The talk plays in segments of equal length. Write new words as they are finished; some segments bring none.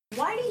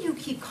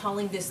keep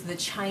calling this the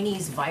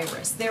Chinese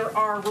virus? There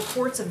are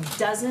reports of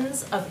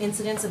dozens of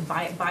incidents of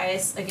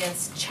bias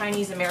against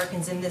Chinese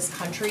Americans in this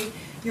country.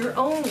 Your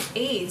own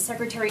aide,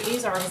 Secretary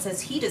Azar,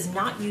 says he does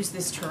not use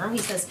this term. He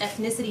says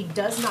ethnicity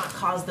does not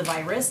cause the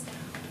virus.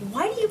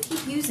 Why do you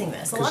keep using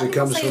this? A lot of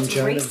people say it's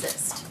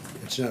racist.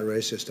 It's not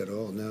racist at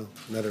all. No,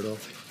 not at all.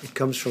 It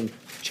comes from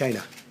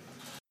China.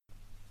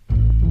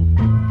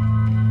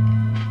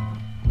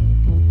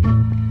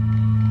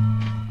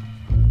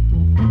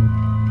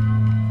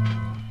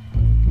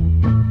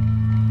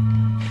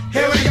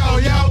 Here we go,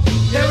 yo.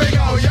 Here we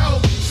go, yo.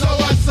 So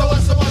what's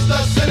the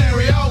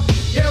scenario?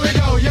 Here we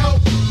go, yo.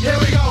 Here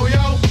we go,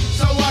 yo.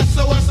 So what's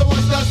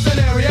the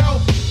scenario?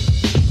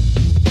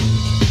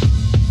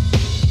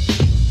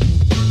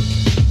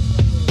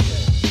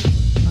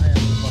 I am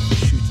the Buffett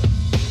shooter,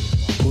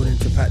 according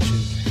to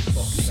Patrick.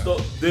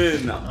 Stop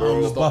doing that, bro.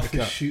 I'm the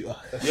Buffett shooter.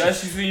 You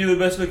actually think you're the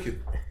best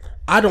looking?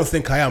 I don't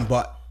think I am,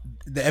 but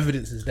the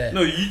evidence is there.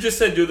 No, you just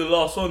said you're the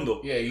last one,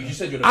 though. Yeah, you just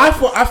said you're the I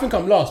think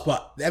I'm last,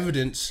 but the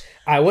evidence.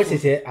 What's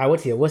here?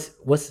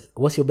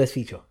 What's your best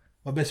feature?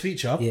 My best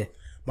feature? Yeah.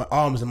 My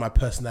arms and my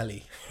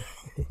personality.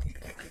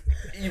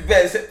 You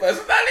better say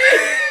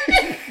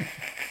personality.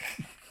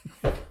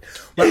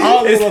 My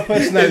arms and my It's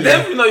personality.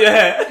 definitely not your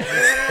hair.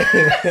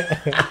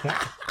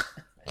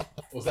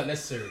 Was that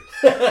necessary?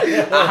 I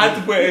had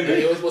to put it in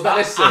there. Was that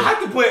necessary? I had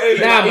to put it in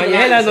there. Nah, man, your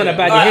hairline's not a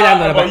bad. Your hairline's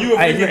not a bad. You were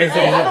thinking it. I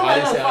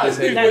didn't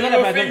say. Nah, it's not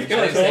a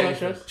bad.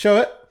 Show it. Show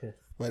it.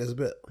 Wait, there's a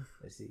bit.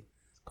 Let's see.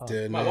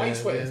 Man, why are you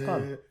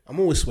sweating? I'm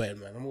always sweating,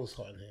 man. I'm always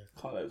hot in here.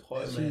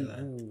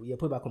 Ooh, yeah,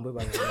 put it back on.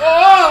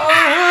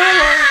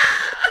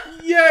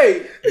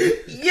 Yay!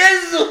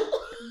 Yes!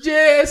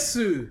 Jesus! So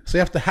you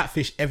have to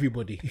hatfish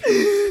everybody.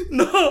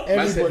 No.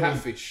 Man said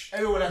catfish.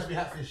 Everyone has to be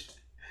hatfished.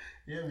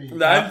 Yeah, me.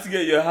 Nah, I need to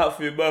get you a hat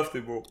for your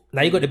birthday, bro.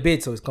 Now you got the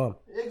beard, so it's calm.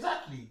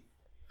 Exactly.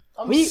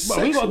 When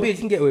you got a beard, you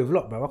can get away with a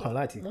lot, bro. I can't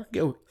lie to you. I can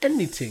get with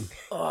anything.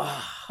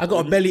 I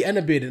got a belly and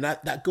a beard, and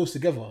that goes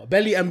together. A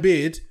belly and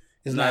beard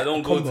is Nah, like don't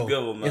a go combo.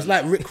 together, man. It's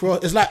like Rick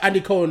Ross. It's like Andy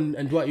Cohen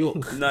and Dwight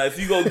York. Nah, if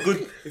you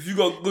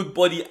got good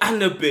body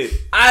and a beard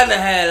and a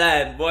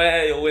hairline,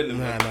 boy, you're winning.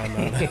 Nah.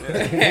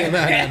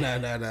 man.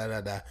 Nah.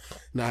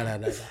 Not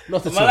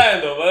at Am I all.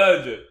 lying though? Am I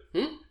lying,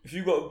 Joe? If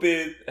you got a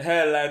beard,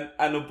 hairline,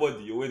 and a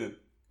body, you're winning.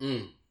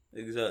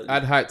 Exactly.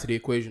 Add height to the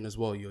equation as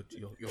well. You're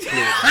clear.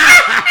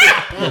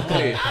 You're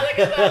clear.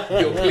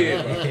 You're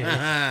clear, bro.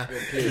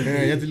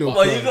 You have to look.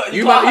 But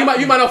You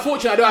man,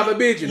 unfortunate. I don't have a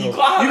beard. You know.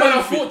 can't You have man,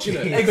 everything.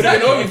 unfortunate.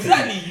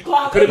 Exactly. You can't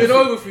have Could have been everything.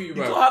 over for you, You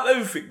bro. can't have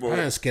everything, bro. I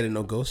ain't scared of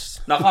no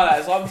ghosts. Now, can't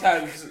lie.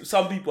 Sometimes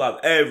some people have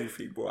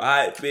everything, bro.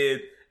 Height,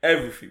 beard,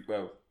 everything,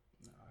 bro.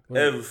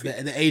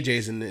 Everything. The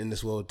AJs in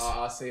this world.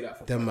 I'll say that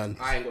for Them fact. man.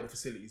 I ain't got the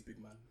facilities, big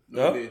man.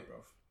 No Huh? beard,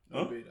 bro.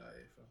 No beard out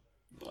here,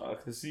 fam. I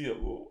can see it,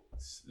 bro.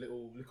 It's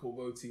little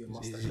goatee and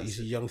mustache. He's That's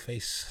a it. young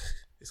face.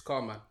 It's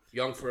calm, man.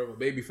 Young forever.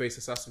 Babyface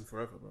assassin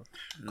forever, bro.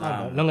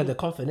 Long as the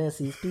confidence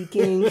he's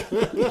speaking.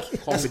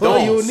 That's all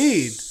you'll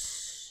need.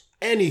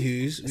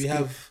 Anywho's, we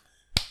have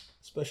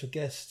special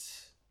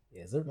guests.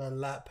 Yes, sir. Man,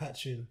 like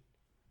Patrick.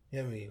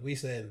 Hear me? We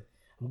saying.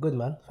 I'm good,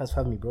 man. Thanks for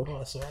having me, bro. Oh,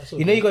 that's all right.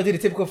 You know you gotta do the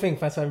typical thing.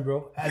 Thanks for having me,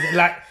 bro. As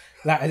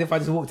if I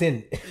just walked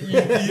in. You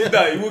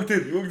walked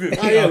in.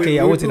 Oh, yeah, Okay,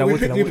 I walked in.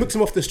 We picked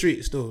him off the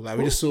street still. Like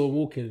we just saw him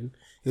walking.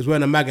 He was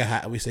wearing a MAGA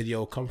hat and we said,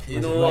 yo, come from You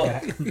know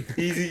what?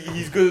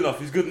 He's good enough.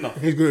 He's good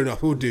enough. He's good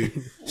enough. We'll do.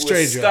 We're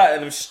Stranger.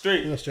 starting him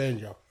straight. You're a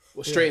stranger.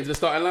 Well, straight into the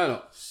starting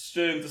lineup.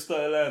 Straight into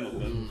starting lineup,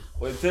 man.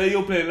 Well, today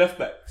you're playing left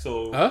back,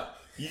 so Huh?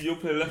 you're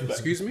playing left back.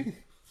 Excuse me?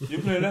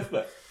 You're playing left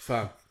back.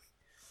 Fam.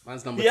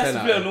 Man's number He 10 has to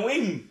out play on here. the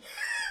wing.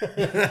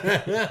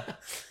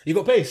 You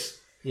got pace?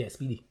 Yeah,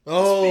 speedy.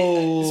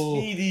 Oh.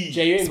 Speedy.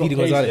 Jay, you ain't Speedy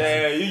got pace. Gonzalez.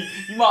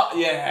 Yeah, you might.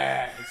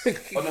 Yeah,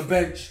 on the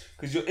bench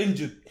because you're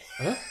injured.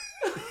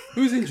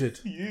 Who's injured?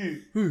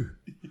 You. Who?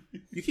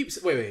 You keep...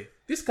 Wait.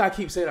 This guy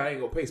keeps saying I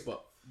ain't got pace,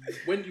 but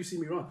when do you see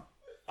me run?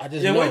 I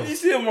just Yeah, know. when did you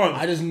see him run?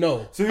 I just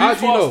know. So How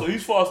who's do you know? faster?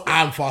 Who's faster?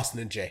 I'm faster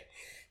than Jay.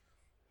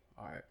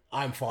 Alright.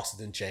 I'm faster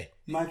than Jay.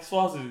 Mike's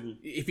faster than you.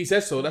 If he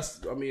says so,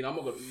 that's... I mean, I'm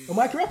not gonna... Oh,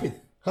 Mike, you rapid?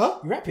 Huh?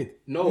 You rapid?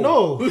 No.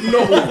 No.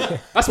 No.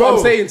 That's what I'm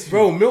saying to you.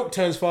 Bro, Milk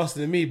turns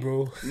faster than me,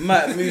 bro.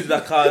 Mike moves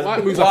like a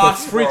Mike moves like a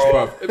fridge,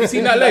 bro. Have you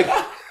seen that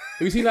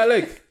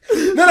leg?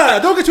 No,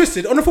 don't get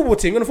twisted. On the football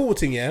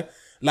team, yeah.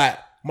 Like,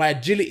 my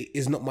agility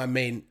is not my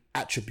main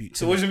attribute.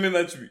 So what do you mean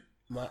that to be?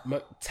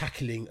 My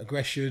tackling,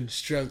 aggression,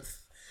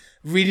 strength,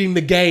 reading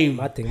the game.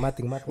 Mad thing.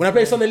 When I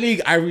play Sunday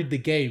League, I read the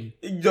game.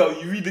 Yo,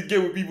 you read the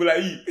game with people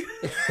like you.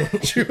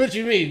 What do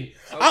you mean?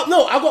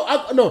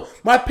 No.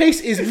 My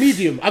pace is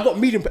medium. I got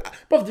medium.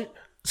 Bro,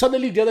 Sunday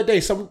League the other day,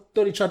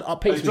 somebody tried to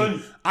outpace Hey, Johnny.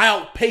 me. I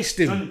outpaced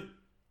him. Johnny,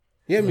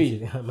 You hear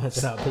me?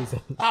 Man's out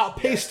pacing. I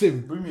outpaced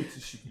him. bring me to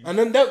shit. And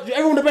then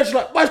everyone on the bench was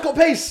like, "Why's got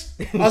pace?"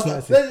 I was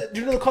like, "Do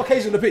you know the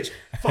Caucasian on the pitch?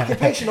 Fucking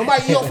patient. I'm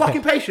like, you're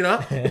fucking patient,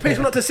 huh? The pace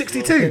went up to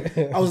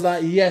 62. I was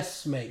like,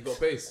 "Yes, mate. Got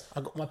pace. I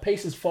got my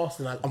pace is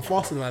faster than I'm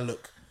faster than I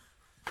look.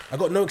 I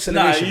got no Nah,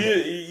 acceleration.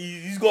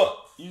 he's got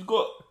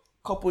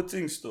a couple of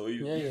things though.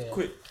 He's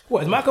quick.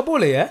 What, is Michael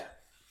Baller, yeah?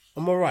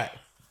 I'm alright.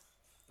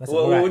 That's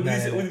What, alright. what, did Nah, he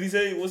say, nah, what nah. did he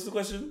say? What's the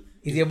question?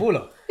 Is he a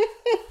baller?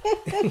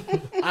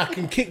 I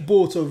can kick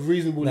ball to a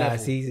reasonable Nah, level.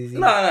 see.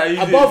 Nah, he's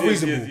Above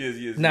yes, reasonable.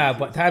 Yes. Nah,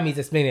 but Tammy's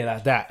explaining it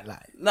like that.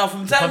 Like, Now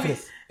from time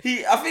confidence.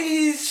 I think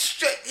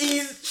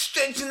he's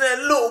stretching it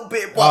a little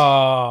bit, but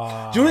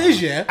oh. Do you know what it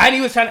is, yeah? And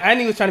he was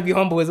trying to be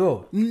humble as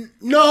well.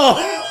 No.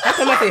 How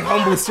come I say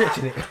humble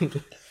stretching it? Nah, do you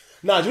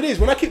know what it is?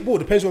 When I kick ball,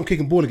 depends who I'm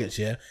kicking ball against,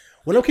 yeah?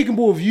 When I'm kicking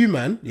ball with you,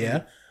 man,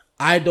 yeah,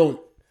 I don't...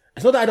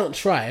 It's not that I don't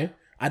try.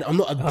 I'm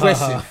not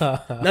aggressive. No,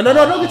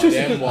 don't get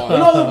twisted.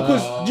 No,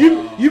 because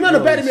you man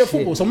are better than me at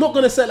football, so I'm not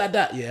going to say it like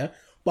that, yeah?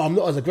 But I'm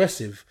not as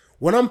aggressive.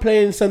 When I'm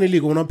playing Sunday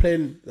League or when I'm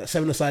playing that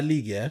 7-a-side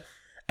league, yeah,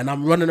 and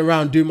I'm running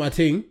around doing my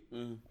thing,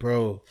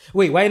 bro,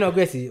 Wait, why are you not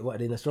aggressive? What,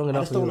 they're not strong I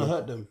enough? just don't want to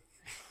hurt them.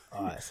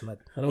 Oh, it's mad.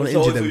 I don't want to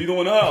injure so them. you don't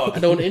want to hurt us. I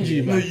don't want to injure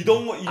you, man. No, you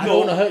don't want. I don't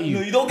want to hurt you.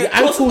 No, you don't get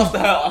Your close enough to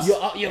hurt us.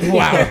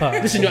 Wow.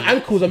 Listen, your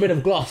ankles are made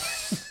of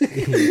glass. Man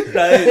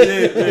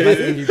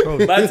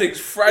takes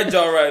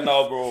fragile right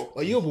now, bro.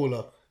 Are you a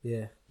baller?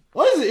 Yeah.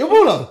 What is it? You're a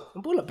baller?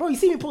 I'm baller. Bro, you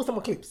see me post on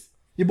my clips?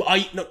 Yeah, but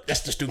no,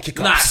 that's just doing Nah,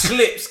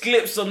 kick-ups.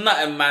 clips or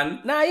nothing, man.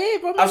 Nah, yeah,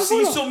 bro. I've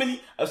seen so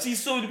many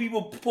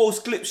people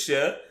post clips,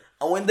 yeah,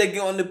 and when they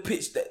get on the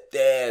pitch, they're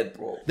dead,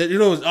 bro. You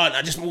know,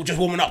 just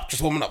warming up.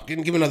 Give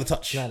me another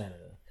touch. Nah.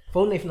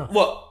 Phone Nath now.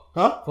 What?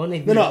 Huh? Phone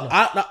Nath. No.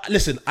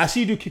 Listen, I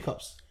see you do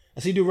kick-ups. I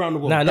see you do round the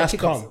ball. Nah, not that's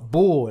kick-ups. calm.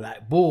 Ball,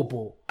 like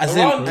ball. As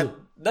Around, in,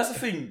 that's the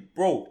thing,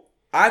 bro.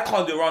 I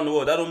can't do around the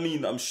world. That don't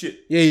mean I'm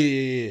shit.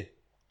 yeah.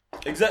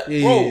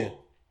 Exactly, Yeah, bro. yeah.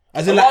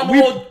 As in, Around like, the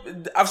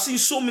world, I've seen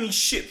so many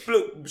shit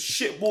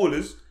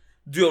ballers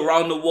do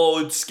around the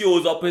world,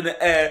 skills up in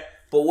the air.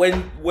 But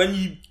when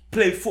you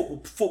play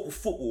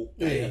football,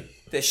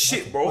 they're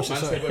shit, bro. Man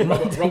said when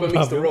rubber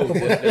meets the road.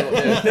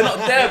 They're not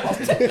there, bro.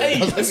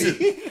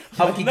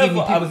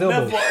 I've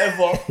never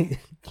ever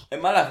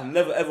in my life, I've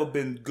never ever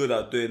been good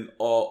at doing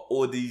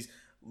all these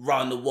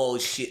round the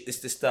world shit, this,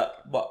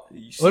 that. But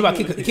you see What about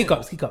me on the pitch,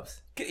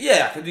 kick-ups?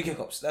 Yeah, I can do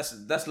kick-ups.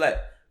 That's like,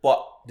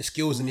 but the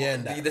skills in the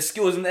end. the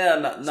skills in there,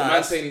 nah. So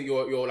man saying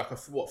you're like a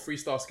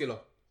 3-star skiller.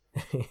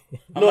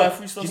 I'm like a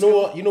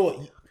freestyle You know what?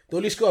 The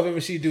only skill I've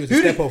ever seen you do is a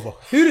step over.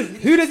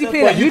 Who does he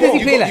play But like? Who does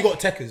he play You like? got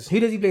techers. Who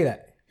does he play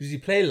like? Does he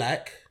play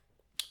like?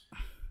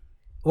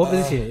 What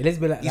position? Let's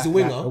be like He's like- a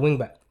winger. like a wing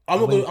back. I'm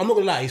not gonna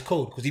lie. He's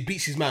cold because he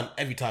beats his man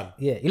every time.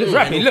 Yeah, he looks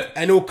rapid. Look.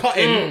 And he'll cut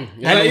him.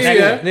 Like And you, he'll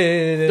yeah? tackle.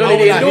 Don't I won't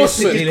need lie,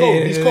 endorsement. He's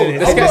cold. He's cold.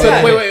 Let's I get won't so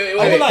lie. wait. I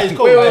won't lie. He's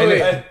cold.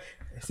 Wait.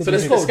 So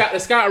He's the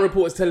cold. scouting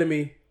report is telling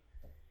me,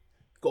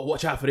 got to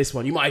watch out for this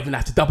one. You might even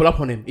have to double up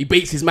on him. He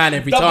beats his man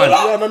every Double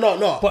time. up?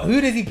 No. But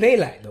who does he play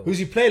like though? Who's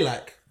he play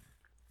like?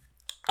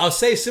 I'll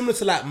say similar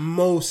to like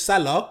Mo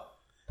Salah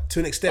to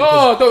an extent.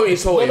 Oh, don't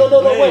insult him.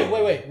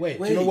 No. Wait.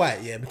 Do you know why?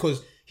 Yeah,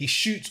 because he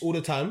shoots all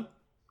the time.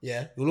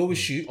 Yeah, he'll always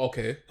shoot.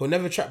 Okay. He'll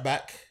never track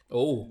back.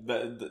 Oh. I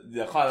can't He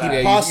lie.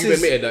 you passes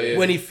admitted that, yeah.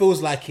 when he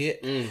feels like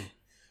it,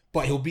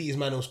 but he'll beat his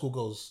man on score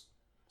goals.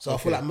 So I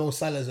feel like Mo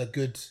Salah's a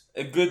good.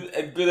 A good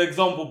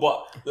example,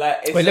 but like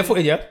it's Wait, left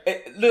footed, yeah.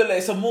 look, like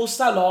it's a Mo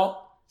Salah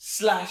 /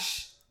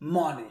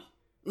 Mane.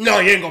 No,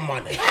 you ain't got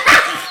money.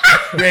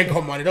 You ain't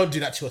got money. Don't do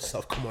that to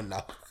yourself. Come on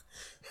now.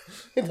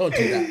 Don't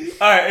do that.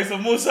 All right, it's a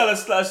Mo Salah /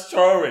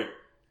 Traore.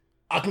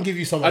 I can give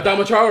you some. of Adama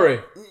that.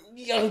 Traore.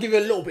 Yeah, I can give you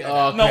a little bit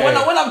of that. No, when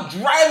I'm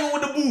driving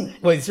with the ball,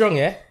 Wait, he's strong,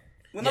 yeah.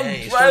 when Yeah, I'm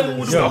he's driving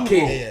with the strong. ball,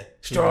 Yeah.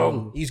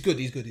 Strong. He's good.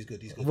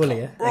 Bully,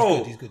 yeah.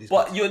 bro. He's good.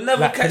 But you'll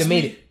never Like, catch could've me.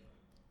 made it.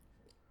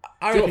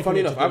 I You know, reckon funny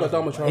he enough, could I have do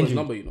Adama that. Traore's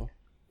number, you know.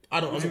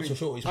 I'm not so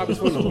sure. He's just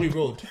probably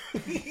road.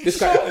 This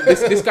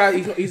guy,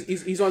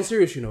 he's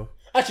unserious, you know.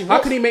 Actually, How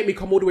can he make me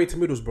come all the way to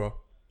Middlesbrough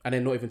and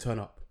then not even turn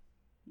up?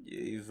 Yeah,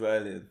 he's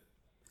violent.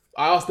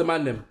 I asked the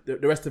man the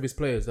rest of his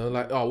players. They were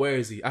like, "Oh, where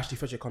is he?" Ashley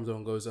Fletcher comes on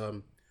and goes,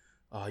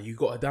 you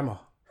got Adama."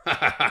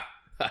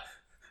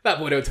 That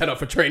boy don't turn up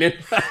for training.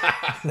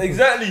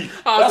 Exactly.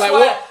 I was like,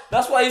 what?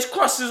 That's why he's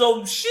crossed his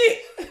own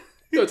shit.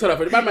 You don't turn up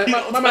for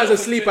my man's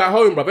asleep at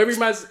home, bro. Every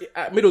man's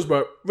at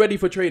Middlesbrough ready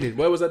for training.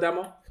 Where was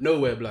Adama?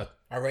 Nowhere, blood.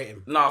 I rate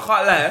him. No, I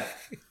can't lie.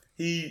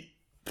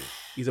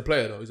 He's a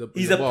player though.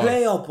 He's a bar.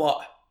 player, but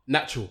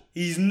Natural.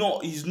 he's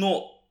not.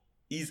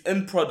 His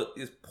end product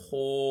is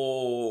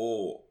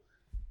poor.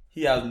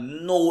 He has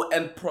no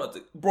end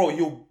product. Bro,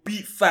 he'll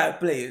beat 5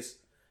 players,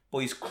 but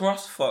his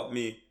cross, fuck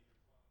me.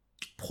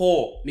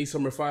 Poor. Needs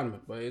some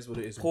refinement, but it is what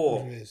it is.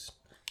 Poor. It is.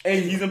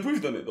 And he's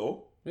improved on it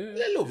though. Yeah.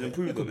 A little bit.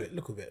 improved Look a on bit.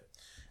 Look a bit.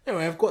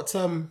 Anyway, I've got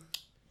some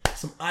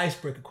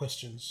icebreaker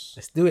questions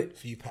Let's do it.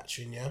 for you,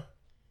 Patrin. Yeah.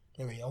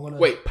 Anyway, I wanna.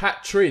 Wait,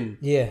 Pat Trin.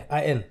 Yeah,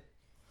 IN.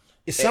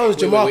 It sounds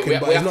Jamaican,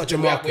 but it's not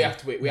Jamaican.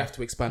 We have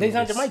to expand. They on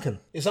sound this. Jamaican.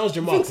 It sounds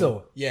Jamaican. think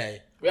so? Yeah.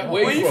 Where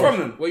Where you from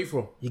then? Where you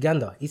from?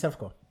 Uganda, East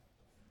Africa.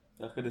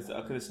 I could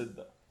have said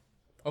that.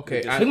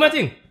 Okay. Big And, man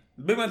thing.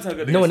 Big man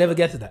tag. No one ever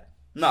guesses that.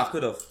 Nah, I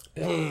could have.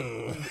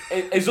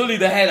 It's only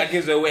the hair that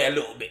gives it away a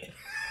little bit.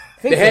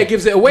 the hair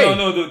gives it away.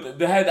 No,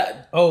 the hair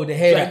that Oh, the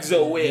hair. drags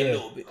it away a yeah.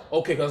 little bit.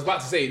 Okay, because I was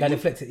about to say. That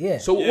deflects it, yeah.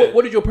 So Yeah.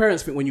 what did your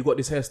parents think when you got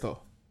this hairstyle?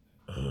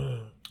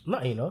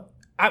 Nothing, you know.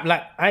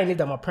 I ain't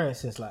lived at my parents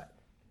since like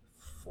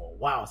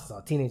while since I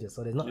was teenagers,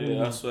 so there's not really.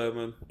 Yeah, I swear,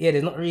 man. Yeah,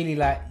 there's not really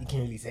like you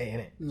can really say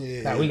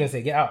it. Like we're gonna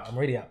say, get out. I'm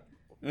already out.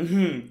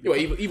 Yo,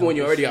 even when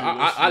you're already,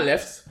 I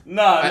left.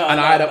 Nah, And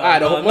I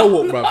had a whole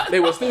walk, bro. They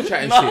were still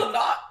chatting shit.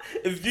 Nah.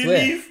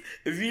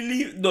 If you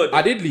leave, no.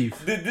 I did leave.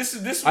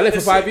 This. I left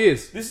for 5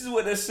 years. This is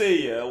what they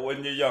say, yeah.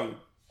 When you're young,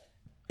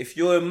 if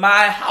you're in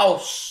my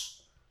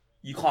house,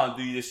 you can't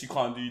do this, you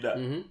can't do that.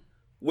 Mm-hmm.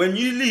 When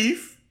you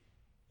leave,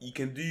 you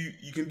can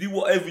do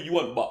whatever you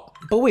want,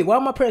 But wait, why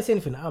are my parents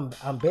saying anything?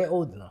 I'm bare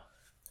old now.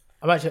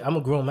 I'm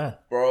a grown man.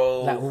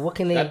 bro. Like, what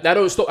can they? That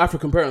don't stop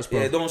African parents,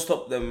 bro. Yeah, don't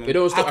stop them. It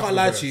don't I stop. can't African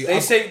lie parents. to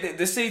you.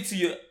 They say to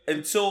you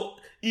until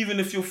even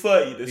if you're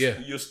 30,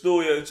 you're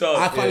still your child.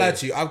 I can't lie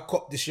to you. I've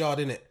copped this yard,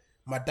 innit?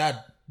 My dad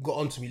got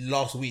onto me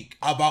last week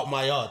about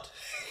my yard.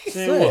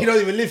 Saying what? He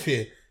don't even live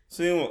here.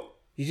 Saying what?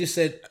 He just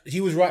said, he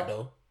was right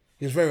though.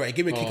 He was very right. He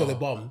gave me a kick on the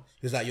bum.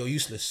 He was like, you're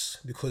useless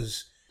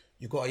because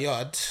you got a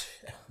yard.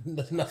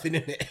 There's nothing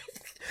in it.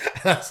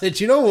 And I said,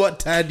 you know what,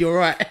 Tad? You're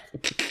right.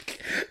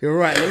 You're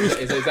right.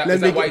 Is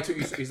that why he took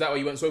you? Is that why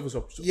you went sofa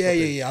shop?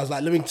 Yeah. I was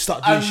like, let me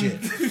start doing shit.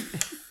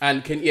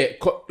 And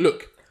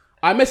look,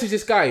 I messaged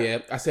this guy. Yeah,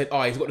 I said,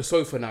 oh, he's got the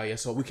sofa now. Yeah,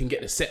 so we can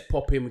get the set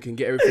popping. We can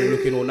get everything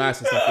looking all nice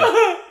and stuff.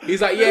 Yeah. He's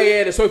like,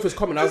 yeah, the sofa's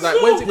coming. I was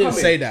like, when's it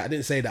coming? I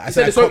didn't say that.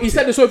 He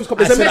said the sofa's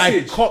coming. I There's a said I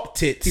message.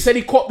 copped it. He said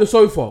he copped the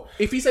sofa.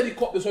 If he said he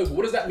copped the sofa,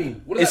 what does that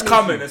mean? What does It's that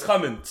mean coming. It's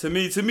coming. To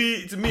me,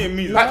 it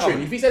means Patrick,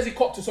 coming. if he says he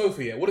copped the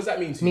sofa, yeah, what does that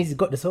mean to It you? means he's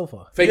got the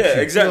sofa. Thank Yeah,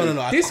 you. exactly.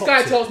 No. I This copped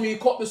guy it. tells me he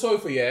copped the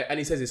sofa, yeah, and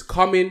he says it's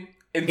coming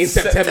in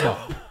September.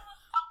 September.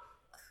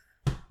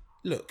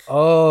 Look.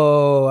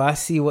 Oh, I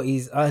see what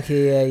he's.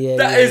 Okay, yeah.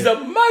 That is a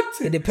mad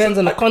thing. It depends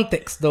on the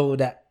context, though.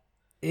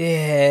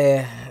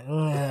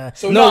 Yeah.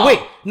 So no, now- wait.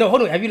 No,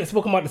 hold on. Have you not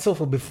spoken about the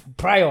sofa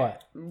prior?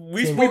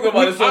 We spoke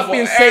about the sofa I've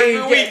been saying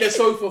every get the week.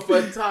 sofa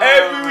for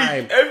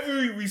time.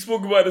 Every week we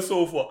spoke about the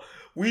sofa.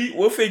 We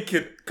were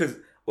thinking, because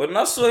when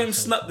I saw him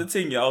snap the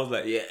thing, I was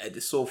like, yeah,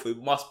 the sofa,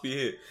 it must be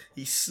here.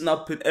 He's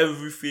snapping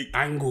everything.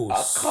 Angles.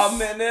 I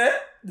come in there,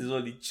 there's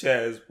only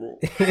chairs, bro.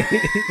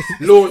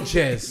 Lawn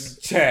chairs.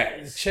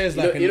 Chairs. Chairs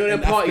You like know an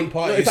them party. African No,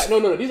 parties. in fact,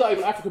 no. These aren't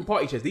even African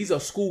party chairs. These are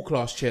school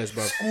class chairs,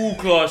 bro. School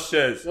class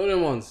chairs. You know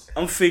them ones.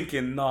 I'm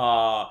thinking,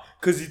 nah.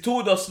 Because he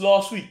told us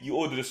last week you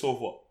ordered a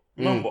sofa.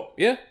 Remember?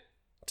 Yeah.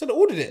 So they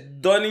ordered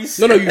it. Donnie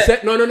said, No. You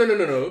said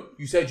no.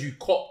 You said you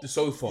copped the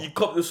sofa. you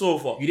copped the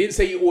sofa. You didn't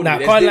say you ordered Nah,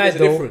 it. can't lie, There's a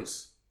though.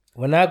 difference.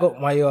 When I got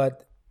my yard,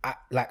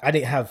 I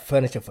didn't have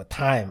furniture for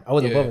time. I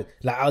wasn't Yeah. bothered.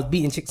 Like I was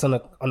beating chicks on a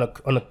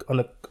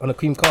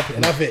cream carpet.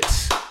 And Love it.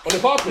 On the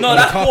carpet. No,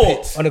 that's carpet.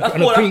 poor. on the That's on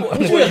the poor. cream That's on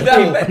poor. the You cream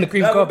don't have on the cream bed.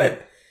 You don't have carpet.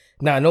 bed.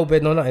 Nah, no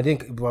bed, no nothing. I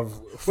didn't. Wait.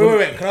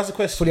 Can I ask a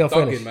question? Fully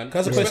unfurnished. Dogging, man. Can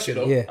I ask a question?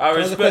 though. Yeah. I Can I ask a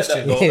respect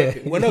that, question? though.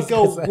 Yeah. When a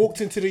girl walked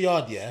into the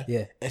yard, yeah,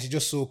 Yeah. and she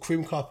just saw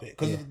cream carpet,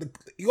 because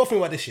you got to think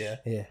about this, yeah,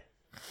 Yeah.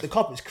 the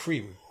carpet's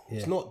cream.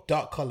 It's not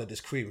dark colored,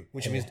 it's cream,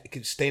 which means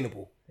it's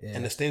stainable,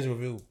 and the stains are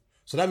revealed.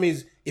 So that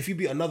means if you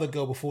beat another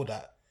girl before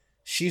that,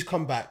 she's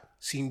come back,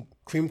 seen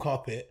cream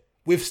carpet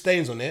with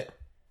stains on it,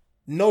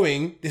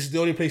 knowing this is the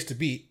only place to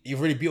beat. You've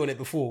already beat on it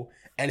before,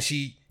 and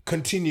she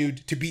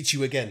continued to beat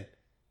you again.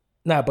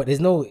 Nah, but it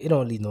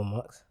don't leave no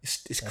marks.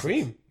 It's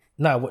cream.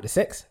 Nah, what the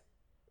sex?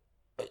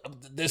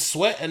 There's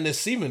sweat and there's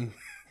semen.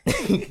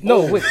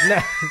 No, wait,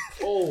 nah.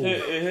 Oh.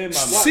 Hey, man.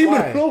 Semen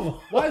Why? all over.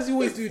 Why does he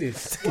always do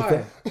this?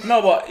 Why?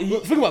 No, but he,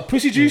 Think about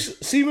pussy juice,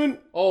 semen.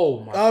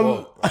 Oh my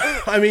god.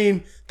 I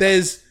mean,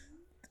 there's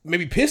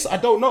maybe piss. I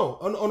don't know.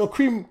 On a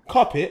cream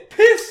carpet,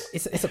 piss.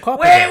 It's a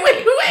carpet.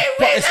 Wait.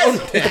 it's on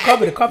It's a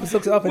carpet. The carpet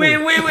soaks it up. Wait.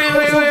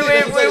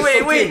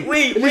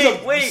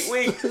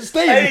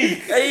 Stain.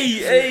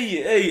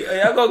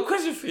 Hey, I got a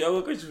question for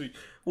you.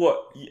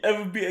 What? You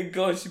ever beat a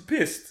girl and she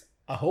pissed?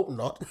 I hope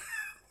not.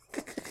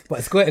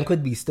 But squirting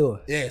could be still.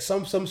 Yeah,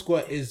 some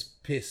squirt is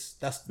piss.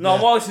 That's No,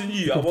 yeah.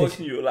 I'm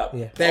asking you. Like,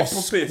 Yeah. They've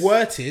proper piss.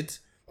 squirted,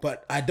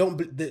 but I don't.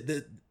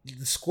 The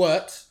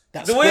squirt.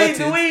 That The way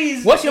squirted.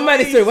 he's- What's your the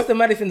maddest way story? he's- What's the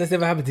maddest thing that's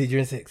ever happened to you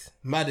during sex?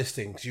 Maddest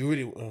things. You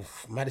really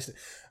maddest.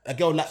 A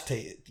girl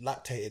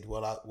lactated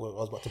while I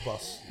was about to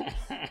bust.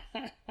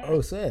 Oh,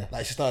 sir.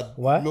 Like she started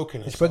Why?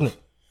 milking. She's herself. pregnant.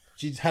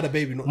 She had a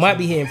baby. Not Might too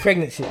be long. hearing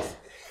pregnant shits.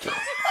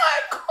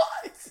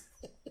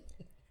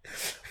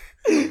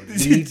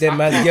 Did Leave them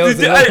man's girls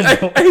you-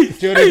 alone.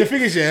 Do you know the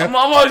thing is, yeah? I'm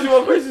asking you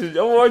one question.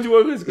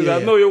 Because I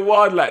Yeah. know you're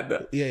wild like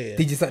that. Yeah.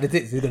 Did you suck the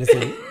tits? You're gonna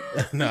say.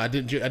 No, I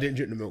didn't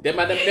drink the milk. Them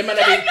man,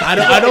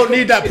 I don't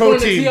need that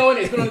protein.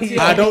 protein.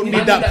 I don't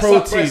need that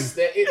protein.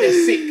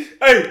 They're sick.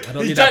 Hey,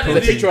 don't he need tried that to-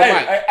 protein.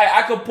 Hey,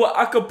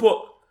 I could put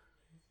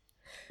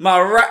my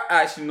rat.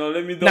 Actually, no.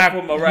 Let me not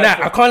put my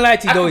rat. I can't lie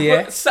to you though, could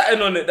yeah. put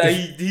something on it that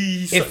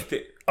he sucked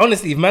it.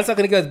 Honestly, if man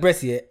sucking a girl's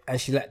breast, yeah, and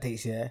she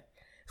lactates, yeah,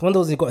 it's one of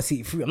those you got to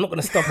see it through. I'm not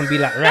gonna stop and be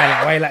like, right,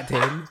 like, why you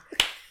lactating?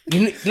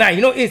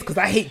 You know it is because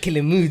I hate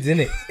killing moods,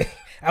 innit?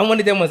 I'm one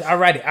of them ones. I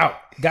ride it out.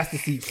 Got to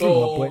see it through, my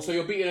boy. So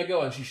you're beating a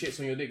girl and she shits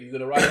on your dick. You're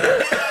gonna ride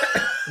it.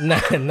 Nah.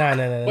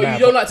 But you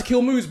don't like to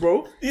kill moves,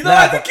 bro. You Nah, know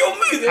how to but kill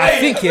me. I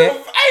think, yeah.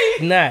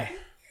 Hey. Nah.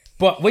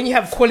 But when you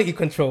have quality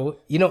control,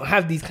 you don't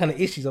have these kind of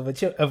issues of a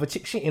chick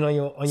shitting on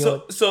your.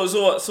 So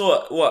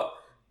what?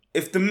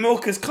 if the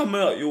milk is coming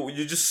out, you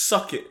just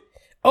suck it.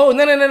 Oh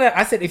no!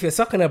 I said if you're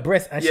sucking her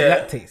breast and she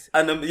lactates.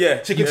 And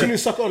To continue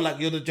suck on like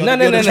you're the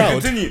No.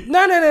 child. Continue.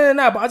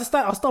 No. But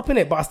I'll stop in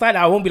it. But I started.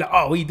 I won't be like,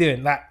 oh, what are you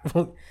doing? Like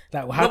how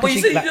No, can but you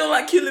she? said Like, you don't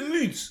like killing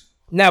moods.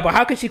 nah, but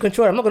how can she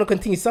control it? I'm not gonna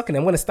continue sucking.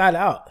 I'm gonna style it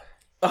out.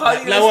 How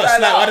you Like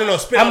what? Like, I don't know.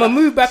 Spit I'm out. gonna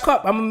move back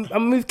up. I'm gonna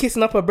move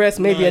kissing up her breast,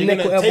 maybe a You're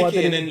neck, gonna whatever.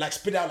 take it and then like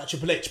spit out like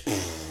Triple H.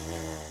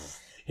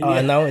 Oh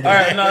no! All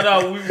right,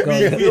 no.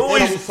 We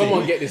always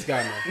Someone get this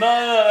guy, man.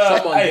 No.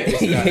 Someone Hey, get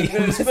this guy.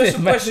 there's a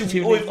special question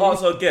we always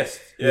ask our guests.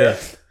 Yeah.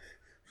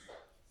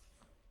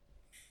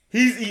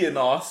 He's eating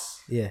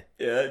us. Yeah,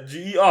 Yeah. Do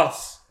you eat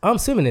us? I'm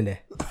swimming in there.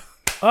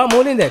 I'm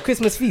all in there.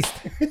 Christmas feast.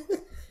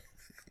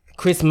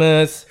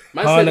 Christmas,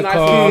 Man said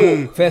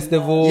Hanukkah,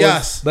 festivals,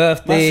 Yes.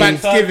 birthdays.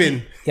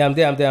 Thanksgiving. Yeah, I'm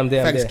there. I'm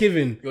there.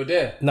 Thanksgiving. You're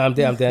there. No, I'm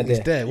there. It's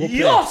there. What You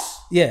eat place? us.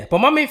 Yeah, but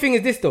my main thing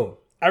is this though.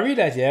 I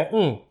realize,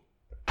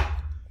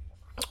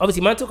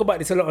 obviously, man, talk about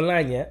this a lot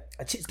online,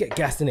 and chicks get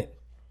gassed in it.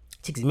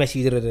 Chicks is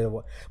messy,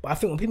 but I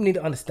think what people need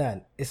to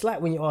understand, it's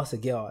like when you ask a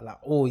girl, like,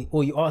 or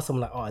you ask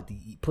someone like, oh, do you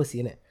eat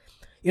pussy, innit?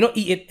 You're not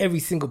eating every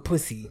single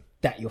pussy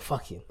that you're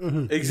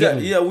fucking.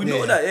 Exactly. Yeah, we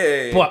know that.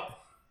 Yeah. But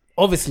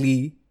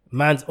obviously,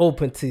 man's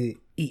open to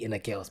eating a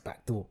girl's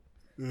back door.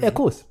 Yeah, of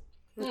course.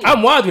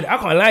 I'm wild with it. I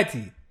can't lie to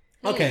you.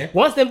 Okay.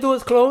 Once them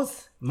doors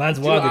close, man's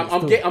Do you know,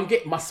 wild with it. I'm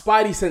getting my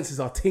spidey senses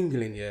are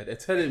tingling. Yeah, they're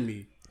telling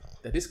me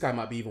that this guy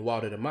might be even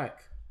wilder than Mike.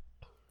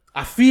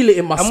 I feel it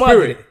in my I'm wild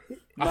with spirit. it.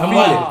 I feel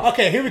it.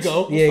 Okay, here we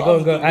go. Yeah, go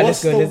on, go on.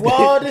 What's the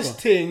wildest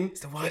thing?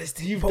 The wildest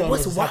thing. You've But done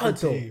what's that's wild happened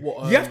to though?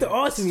 you? You have to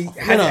ask me. No,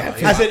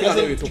 Has it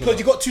happened? because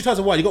you got two types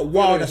of wild. You got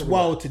wild that's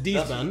wild to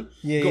these man.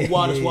 You got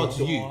wild that's wild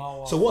to you.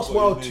 So what's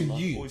wild to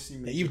you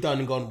that you've done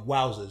and gone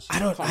wowzers? I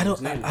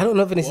don't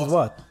know if this is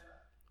wild.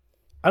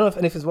 I don't know if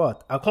anything's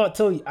wild. I can't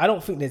tell you. I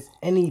don't think there's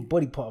any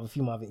body part of a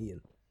female I've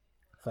eaten.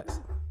 Facts.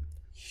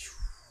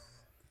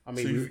 I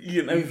mean, So you've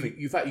eaten everything.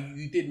 In fact,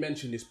 you did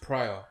mention this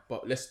prior,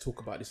 but let's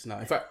talk about this now.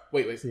 In fact,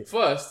 wait.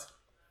 First,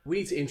 we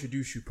need to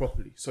introduce you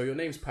properly. So your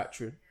name's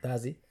Patrin.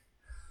 Dazzy.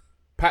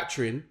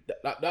 Patrin.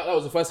 That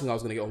was the first thing I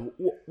was going to get on.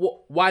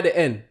 What? Why the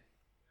N?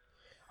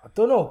 I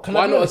don't know. Can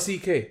Why I be not honest? a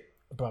CK?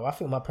 Bro, I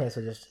think my parents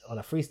were just on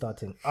a freestyle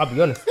thing. I'll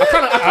be honest. I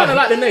kind of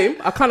like the name.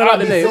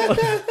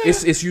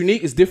 It's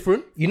unique. It's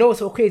different. You know what's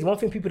so crazy? One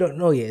thing people don't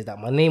know yet is that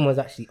my name was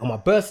actually on my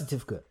birth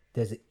certificate.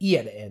 There's an E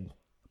at the end,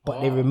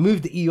 but they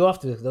removed the E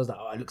after because they was like,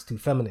 oh, it looks too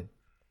feminine.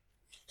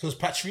 So it's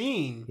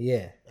Patrine.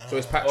 Yeah, So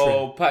it's Patrin.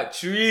 Oh,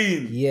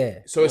 Patrine. yeah,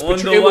 So it's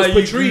Wonder Patrin. It was why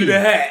you grew the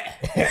Patrin.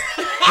 hair.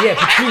 yeah,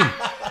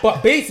 Patrine.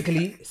 But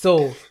basically,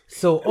 so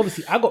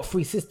obviously, I got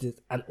 3 sisters,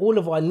 and all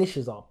of our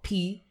initials are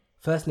P,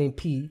 first name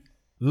P,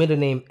 middle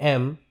name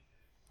M,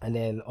 and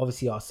then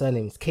obviously our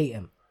surname is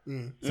KM.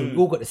 So we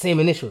all got the same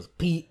initials,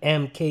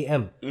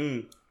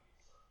 PMKM.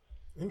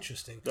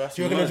 Interesting. That's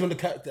Do you reckon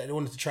mad. they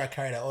wanted to try and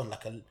carry that on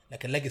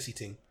like a legacy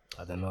thing?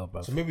 I don't know,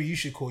 bro. So maybe you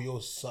should call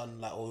your son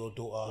like or your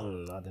daughter.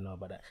 I don't know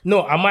about that.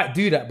 No, I might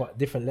do that, but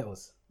different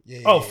letters.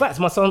 Facts.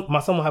 My son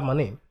will have my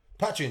name.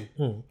 Patrine.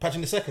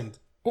 Patrine the second.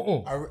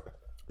 No, I re-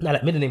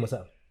 like middle name or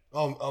something.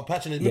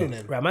 Patrine is middle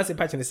name. Right, man said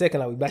Patrick the second,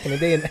 like we back in the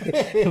day,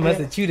 and man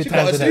said Tudor You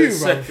times. gotta and do,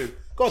 that. bro.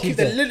 Gotta keep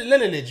the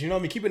lineage. You know what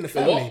I mean? Keep it in the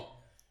family.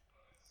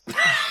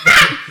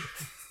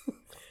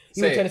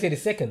 You were trying to say the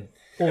second.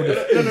 Or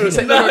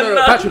the,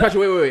 No. Patrick,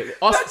 wait.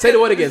 Say the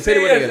word again. Say the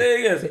word again.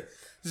 Say it again.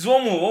 Just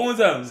one more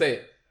time. Say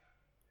it.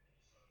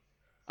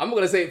 I'm not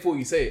gonna say it for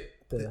you. Say it.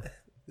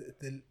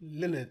 The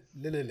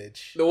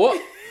lineage. The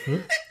what?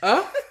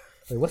 Huh?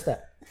 Wait, what's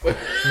that?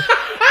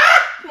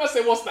 You must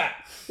say what's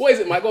that? What is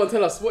it, Mike? Go and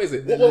tell us. What is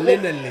it? The What?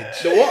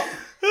 lineage. The what?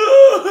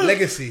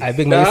 Legacy. I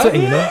big man, he's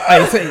sweating, you know.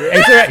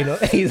 He's alright, you know.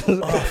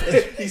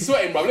 He's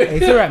sweating, bro.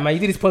 It's alright, man. You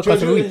did this podcast Do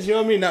for a you week. know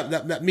what I mean?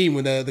 That meme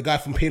when the guy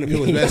from Pain and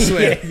Hill was there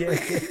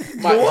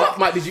sweating.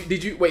 Mike,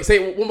 did you wait?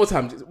 Say it one more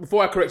time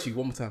before I correct you.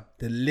 One more time.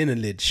 The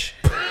lineage.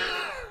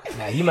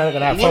 Nah, you man are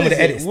gonna have fun with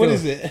the edit. What still.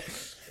 is it?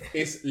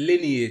 It's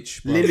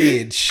lineage, bro.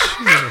 Lineage.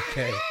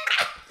 Okay.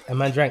 A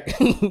man drank.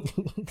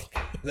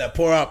 That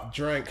pour up,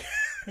 drink.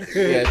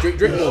 Yeah, drink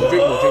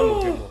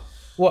more.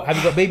 What? Have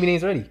you got baby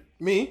names already?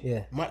 Me?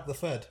 Yeah. Mike the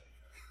Third.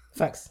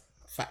 Facts.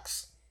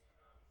 Facts.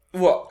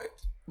 What?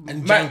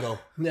 And Mac- Django.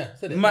 Yeah,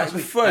 said it. Mike last the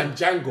week. Third. And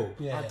Django.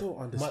 Yeah. I don't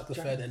understand. Mike the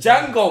Third and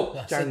Django.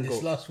 I said this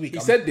Django. last week. He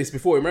said this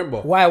before.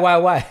 Remember? Why?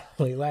 Wait,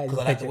 why?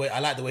 Because I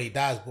like the way he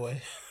dies, boy.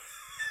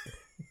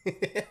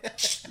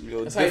 That's how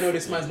you know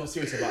this man's not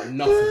serious about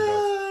nothing,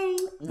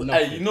 bro.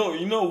 Hey, you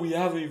know, we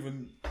haven't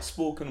even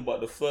spoken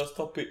about the first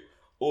topic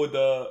or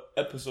the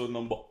episode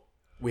number.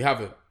 We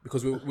haven't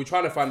because we're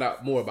trying to find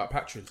out more about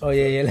patrons. Oh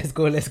yeah. Let's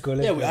go.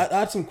 Yeah, I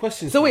had some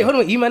questions. So wait, hold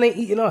on. You man ain't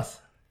eating us.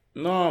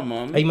 Nah,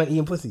 man. Are you man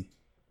eating pussy?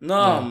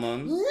 Nah,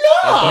 man. No.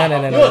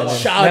 You're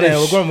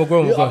childish. No, we're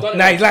grown.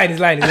 Nah, he's lying. He's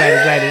lying.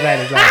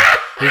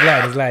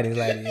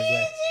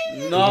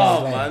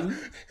 Nah, man.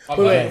 I've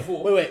done it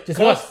before. Wait. Just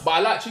Can I once. ask- But I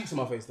like cheeks in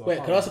my face though.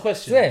 Wait, can I ask a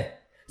question? Yeah.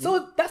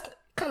 So that's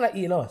kind of like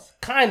eating us.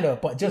 Kind of,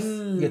 but just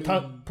your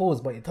tongue, pause,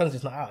 but your tongue's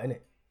just not out, innit?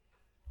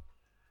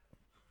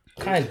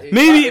 Kind of.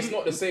 Maybe- it's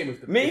not the same.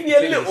 If the, Maybe if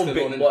a the little thing is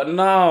still bit, on, but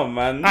nah,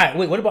 man. Alright,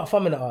 wait. What about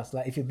thumb in the ass?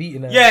 Like if you're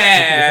beating her. Do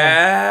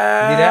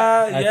Yeah,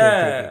 that? Okay,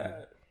 yeah.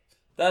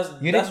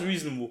 You That's did?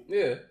 reasonable.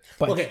 Yeah.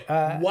 But, Okay,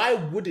 why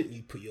wouldn't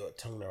you put your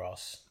tongue in their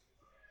ass?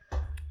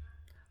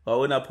 But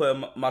when I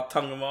put my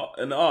tongue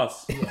in the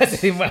ass,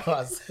 That's in my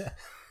ass.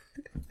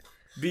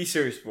 be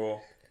serious, bro.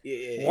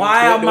 Yeah.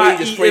 Why The am way I you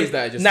just eating- phrased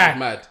that? It just Nah, is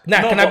mad.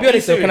 nah. No, Can I but be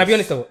honest be though? Can I be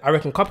serious. honest though? I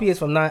reckon couple years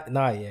from now,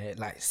 yeah,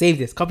 like save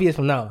this. Couple years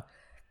from now,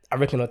 I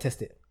reckon I'll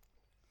test it.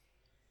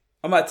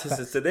 I might test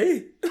it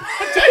today.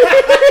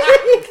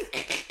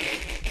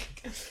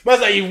 Man's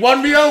like, you've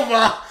won me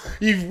over.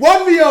 You've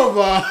won me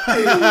over.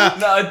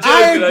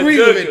 I agree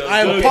with it. I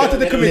am part of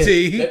the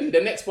committee.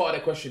 The next part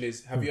of the question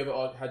is: have you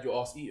ever had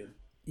your ass eaten?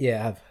 Yeah,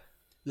 I have.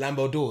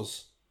 Lambo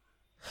doors.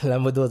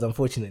 Lamborghinis,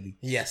 unfortunately.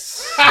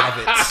 Yes. Love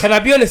it. Can I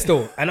be honest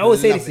though? And I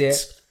always say Love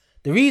this, it. yeah.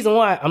 The reason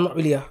why I'm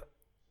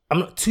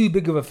not too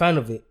big of a fan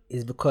of it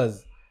is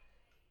because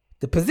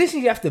the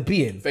position you have to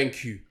be in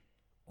Thank you.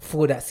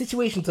 for that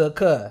situation to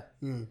occur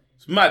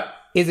It's mad.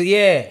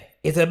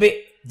 it's a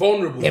bit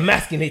Vulnerable.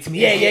 emasculating me.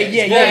 Yeah.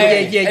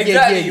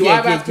 Exactly. You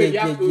either have to,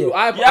 yeah. and You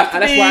have to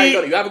that's why I be-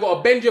 got it. You either got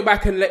to bend your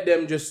back and let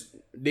them just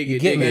dig it,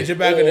 get me? Bend your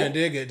back and then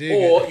dig it.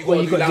 or you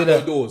Well, got to do Lambo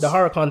the doors.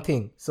 Huracan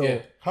thing. So Yeah.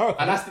 Huracan?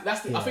 And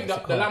that's the, I think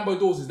that the Lambo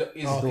doors is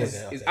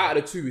okay. out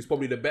of the two is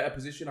probably the better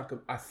position.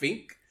 I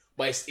think,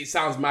 but it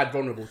sounds mad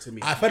vulnerable to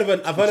me. I've heard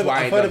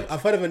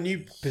of a new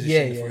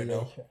position yeah. for it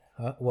though.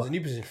 Huh? There's What? a new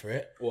position for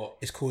it. What?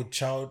 It's called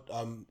child.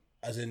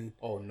 As in.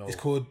 Oh, no. It's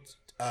called.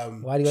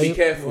 Why do Be you,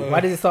 careful. Why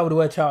does it start with the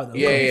word child? Though?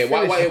 Yeah.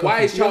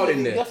 Why is child in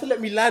You there? have to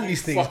let me land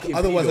these things. fucking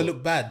Otherwise, I pedo.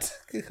 look bad.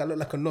 I look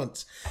like a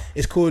nonce.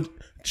 It's called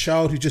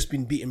child who's just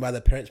been beaten by their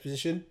parents'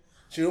 position.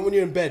 So you know when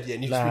you're in bed, yeah,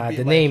 and you've just Nah, been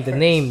the beaten by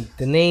name, your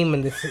the name,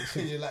 and the. parents.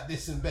 You're like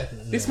this in bed.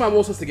 This man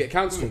wants us to get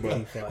cancelled,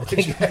 bro.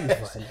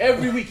 Every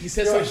Every week he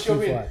says You're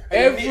something. showing.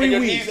 Every and your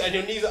week. knees, and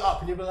your knees are up,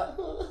 and you're like,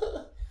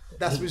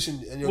 that's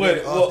position. And you're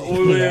Wait, like,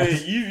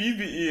 wait. You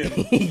be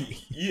eating.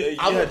 You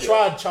I'm a had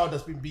your, child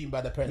that's been beaten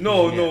by their parents.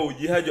 no.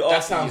 You had your That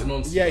ass sounds eaten.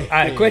 nonsense. Yeah,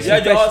 Alright, question. You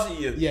had your ass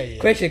eaten. yeah.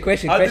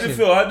 Question. How did it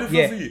feel? How did it feel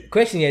Yeah, for you?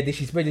 question. Yeah, did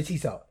she spread your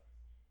teeth out?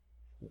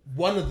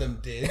 One of them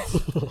did.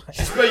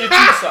 Spread your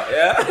teeth out,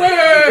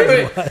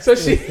 yeah? Wait. So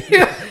she.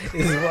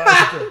 Is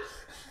what-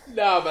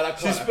 Nah, man, I can't.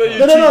 She spread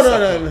No. your teeth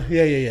out.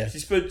 Yeah. She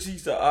spread your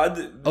teeth out. I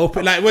did.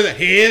 Open like, was it?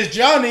 Here's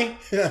Johnny.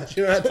 You know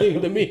that thing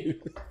with the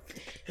meme.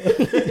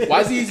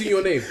 Why is he using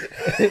your name?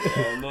 Do you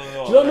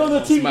not know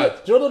the team?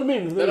 mad. Do you not know the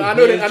meme? No, I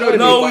know the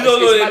No, meme, we but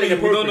don't it's know mad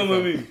that. We don't know inappropriate, what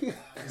I mean. fam.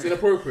 It's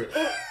inappropriate.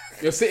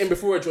 You're sitting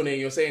before a Johnny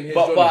and you're saying, here's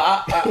But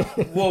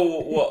Johnny.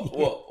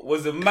 what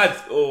was it mad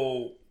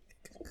or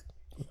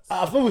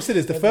I've always said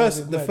this.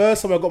 The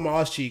first time I got my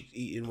ass cheek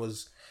eaten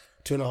was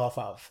 2.5 out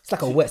of. It's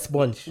like a wet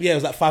sponge. Yeah, it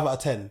was like 5 out of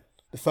 10.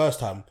 The first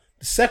time.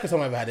 The second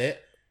time I ever had it,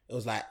 it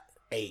was like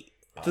 8.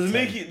 does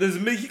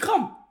it make you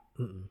come?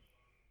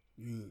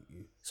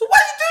 So why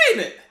are you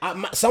doing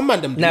it? Some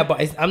man them do. Nah,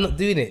 but I'm not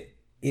doing it.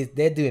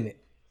 They're doing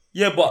it.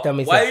 Yeah, but That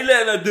makes why sense. are you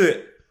letting her do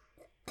it?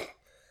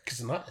 Because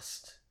it's nice.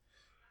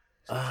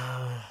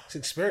 It's It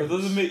experience.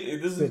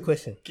 Good doesn't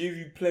question. give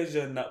you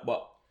pleasure in that,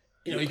 but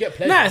You know, you get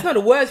pleasure. Nah, it's not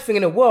the worst thing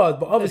in the world,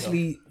 but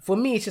obviously for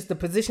me, it's just the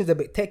position's a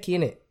bit techie,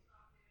 innit?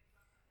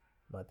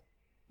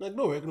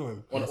 No, ignore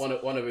him.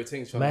 One of your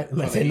things. Man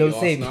said no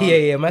saved.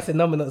 Yeah, man said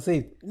number not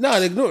saved. No,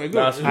 ignore it.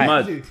 Nah, it's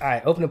mad.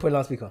 Alright, open and put it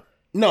on speaker.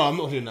 No, I'm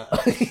not doing that.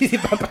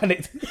 I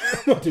panicked. I'm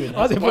not doing that.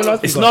 I was put it on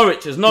It's speaker.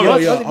 Norwich. It's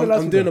Norwich. Yeah,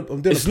 I'm doing a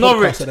It's podcast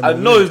Norwich. at the I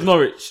moment. know it's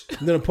Norwich.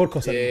 I'm doing a podcast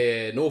at the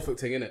moment. Yeah, Norfolk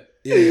thing, innit?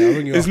 Yeah, I'll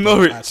ring you It's after.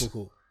 Norwich. Alright,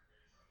 cool.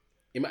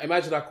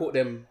 Imagine I caught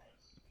them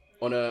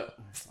on a.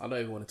 I don't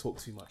even want to talk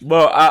too much.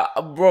 Bro, I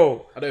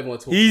don't even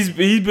want to talk. he's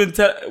been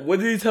what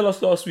did he tell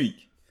us last week?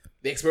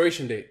 The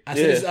expiration date. I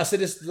Yeah.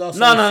 said this last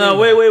No, time.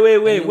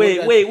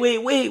 wait,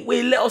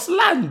 And let us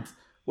land.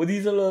 What did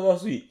he tell us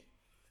last week?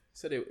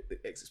 Said it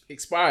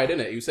expired,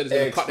 innit? You said it's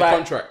going to cut the Expired.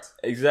 contract.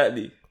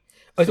 Exactly.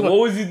 Oh, So what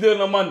was he doing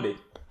on Monday?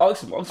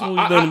 Ask him what he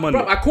was doing on Monday.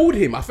 Bro, I called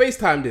him. I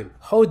FaceTimed him.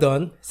 Hold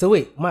on. So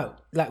wait, Mike,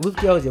 like with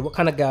girls, yeah, what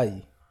kind of guy are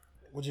you?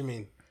 What do you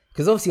mean?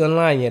 Because obviously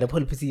online, yeah, they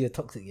probably perceive you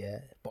toxic, yeah.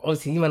 But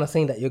obviously, you man are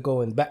saying that you're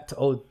going back to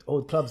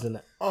old clubs and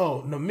that.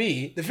 Oh, no,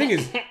 me. The thing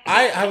is,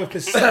 I have a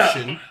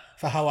perception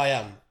for how I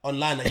am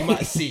online that you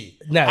might see.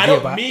 Nah, I yeah,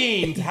 don't but-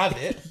 mean to have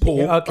it.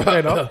 Yeah, okay, fair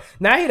enough.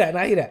 Now I hear that.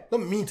 I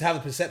don't mean to have a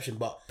perception,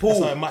 but that's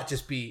how it might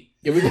just be.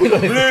 Yeah, we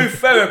Blue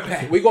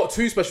therapy. we got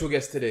two special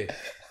guests today.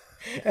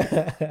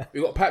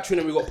 We got Patrick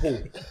and we got Paul.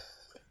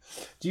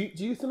 Do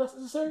you think that's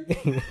necessary?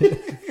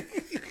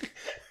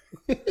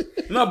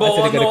 No, but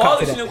said they're gonna no, cut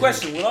to asking that. a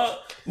question. We're not.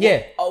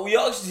 Yeah. He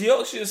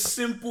asked you a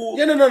simple.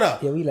 Yeah, no.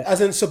 Yeah, we like-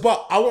 As in, so,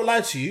 but I won't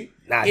lie to you.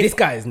 Nah, this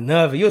guy is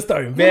nervous. You're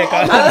starting bare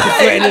guys.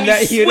 Hey, Sweating and and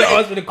that. you You're not sweat.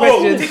 answering the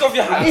question. Take off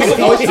your hat. It's Take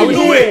off hot your in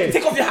hat. here.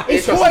 Take off your hat.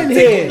 It's hot in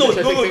here. No, It's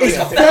take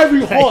off.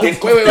 very hot. Wait.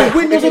 The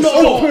windows are not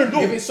open.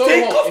 If it's so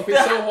Take hot, off if it's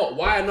the- so hot,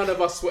 why are none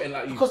of us sweating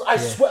like you? Because I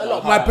sweat a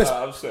lot. My best.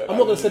 I'm sorry. I'm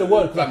not gonna say the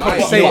word. Like, Because I I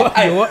can't Say say what?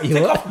 it. You what?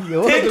 You what? You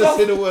what? Take gonna off.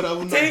 say the word. I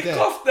will not Take dare.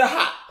 off the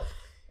hat.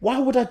 Why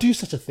would I do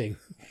such a thing?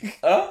 Okay,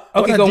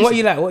 I go on. do What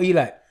you like? What you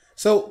like?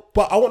 So,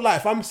 but I won't lie.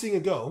 If I'm seeing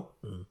a girl,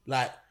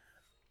 like,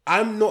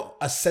 I'm not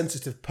a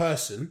sensitive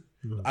person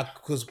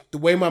because the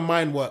way my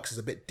mind works is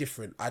a bit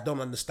different. I don't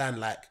understand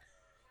like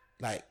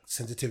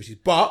sensitivities,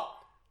 but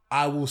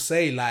I will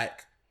say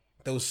like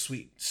those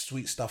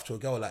sweet stuff to a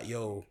girl. Like,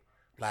 yo,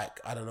 like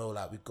I don't know,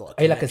 like we've got.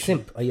 Are you like a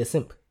simp? Are you a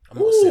simp? I'm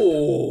not a simp.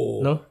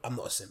 No. I'm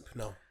not a simp.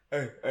 No.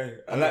 Hey,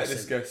 I like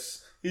this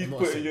guess. He's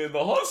putting you in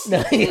the hot seat.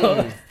 No,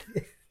 yo.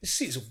 This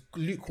seat's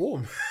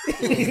lukewarm.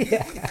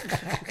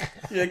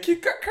 Yeah,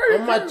 carry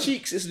On my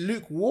cheeks, it's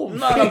lukewarm.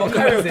 No, but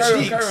carry on.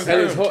 Hell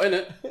is hot,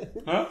 innit?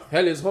 Huh?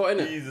 Hell is hot,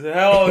 innit?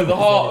 Hell is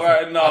hot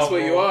right now. That's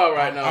where you are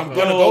right now. I'm bro.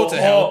 gonna go to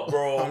hell,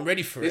 bro. I'm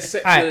ready for This it.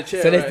 section Alright, of the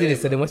chair so let's right do here,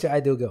 this. So then, what's your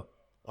ideal girl?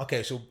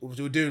 Okay, so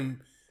we're doing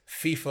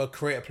FIFA,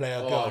 create a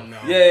player, Oh girl. no.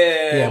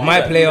 Yeah,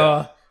 my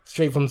player,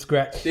 straight from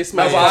scratch. This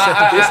No, man,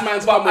 but this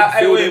man's come with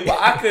building. but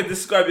I could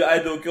describe your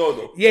ideal girl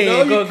though. Yeah, No,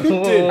 yeah, you go. could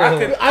do. go.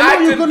 I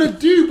know you're gonna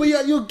do, but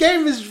your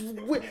game is.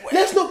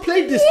 Let's not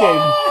play this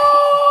game.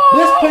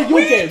 Let's play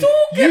your game.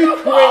 You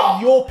create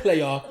your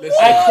player. I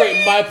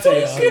create my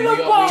player. Do you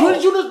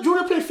want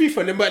to play FIFA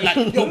and then but like,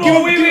 yo, give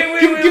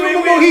him a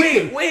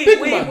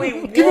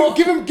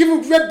Mohican. Give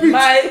him red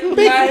boots.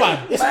 Big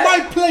man. It's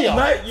my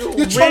player.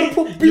 You're trying to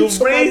put boots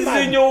on my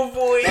man. your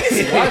voice.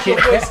 Why's your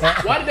voice?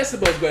 Why the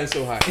decibels going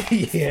so high?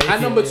 Yeah,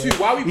 And number 2,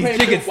 why are we playing?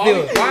 triggered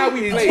Why still. are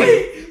we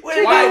playing?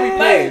 Why are we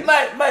playing?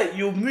 Mate,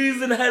 you're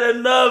moving hella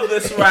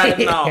nervous right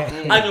now,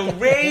 and you're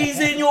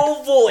raising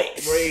your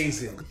voice.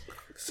 Raising.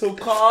 So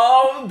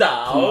calm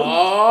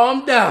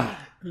down.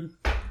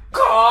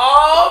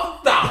 Calm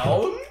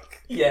down.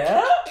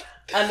 Yeah.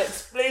 And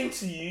explain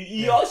to you.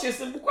 He asked you a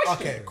simple question.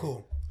 Okay,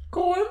 cool.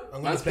 Go on. I'm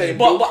gonna Man's play.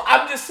 playing But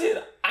I'm just saying,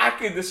 I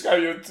can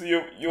describe your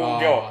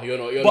girl.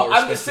 You're But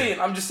not I'm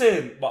just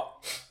saying. But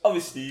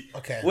obviously,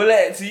 Okay. we'll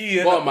let it to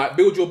you. Go on, mate.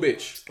 Build your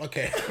bitch.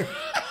 Okay.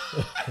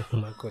 Oh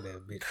my god,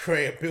 that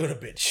bitch. Build a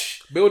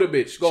bitch. Build a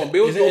bitch. Go on,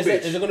 build your Is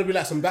bitch. there gonna be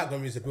like some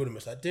background music building?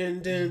 It's like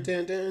din din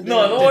din din.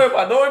 No, don't worry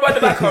about the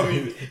background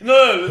music.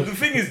 No, the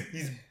thing is,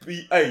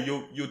 hey,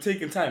 you're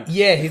taking time.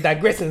 Yeah, he's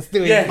digressing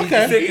still. Yeah, He's-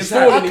 okay. He's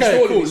Time. stalling,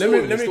 Okay, cool. he's Let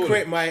me stalling.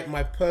 create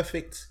my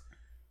perfect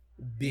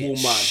bitch.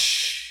 Woman.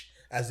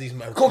 As these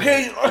man.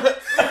 Cocaine.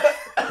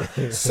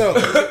 So.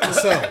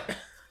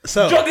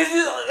 Drug is.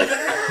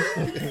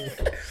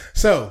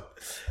 So,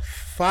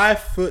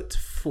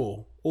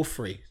 5'4" or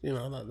 3. You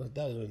know,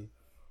 that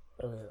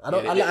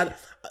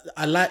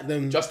I like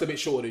them. Just a bit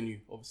shorter than you,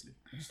 obviously.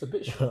 Just a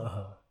bit.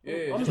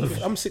 Yeah.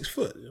 I'm 6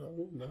 foot. You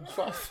know,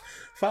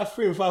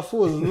 5'3" and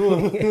 5'4" is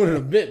more than a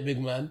bit,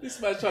 big man.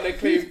 This man's trying to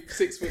claim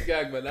 6 foot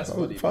gang, man. That's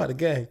funny. Part of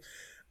the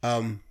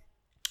gang.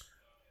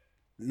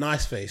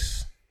 Nice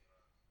face,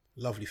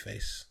 lovely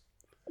face.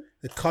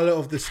 The color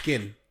of the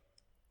skin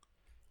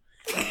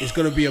is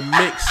gonna be a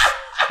mix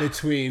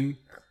between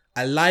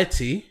a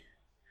lighty,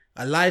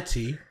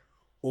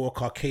 or a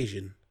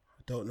Caucasian.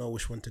 I don't know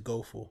which one to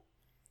go for.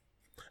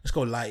 Let's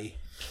go lighty.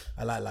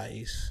 I like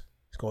lighties.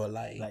 Let's go with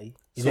lighty.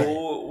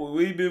 So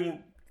we've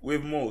been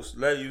with most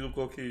ladies or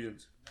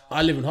Caucasians.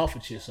 I live in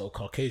Hertfordshire, so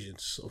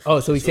Caucasians. So Oh,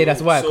 so we say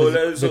that's why. So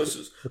let's go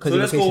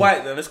location.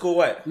 white then. Let's go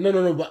white.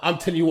 no, but I'm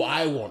telling you what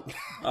I want.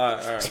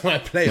 Alright. It's my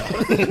player.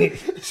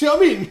 See what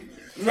I mean?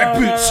 Red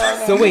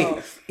boots. So wait,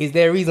 is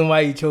there a reason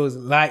why you chose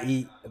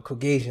lighty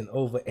Caucasian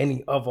over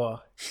any other?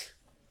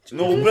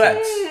 No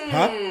blacks.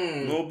 Huh?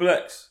 No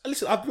blacks.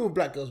 Listen, I've been with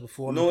black girls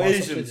before. No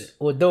Asians.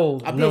 Although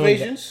I've been knowing with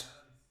that- Asians.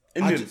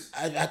 Indians.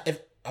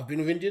 I've been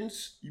with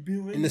Indians. You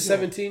been with In the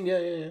 17,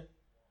 yeah.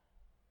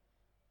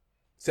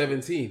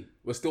 17.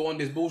 We're still on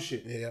this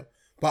bullshit. Yeah.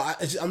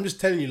 But I'm just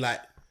telling you, like,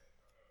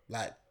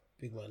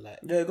 big man, like,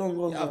 Yeah,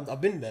 go on.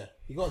 I've been there.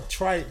 You got to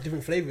try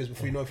different flavors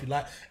before you know if you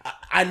like.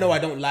 I know I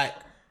don't like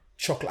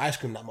chocolate ice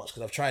cream that much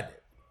because I've tried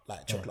it.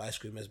 Like, chocolate ice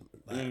cream is,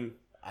 like,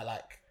 I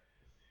like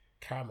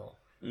caramel.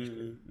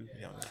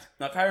 Yeah.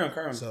 Now carry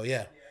on. So,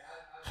 yeah.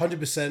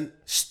 100%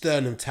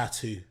 sternum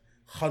tattoo.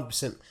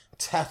 100%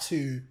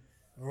 tattoo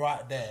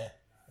right there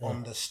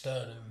on the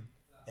sternum.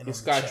 And This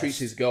on the guy chest. treats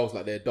his girls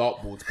like they're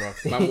dartboards, bro.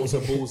 Man wants a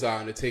bullseye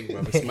on the thing,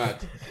 bro. It's mad.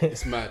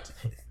 It's mad.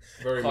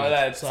 Very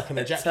mad. It's like an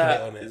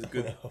ejaculate on it. It's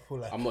good. I feel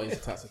like I'm not into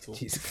tats at all.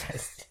 Jesus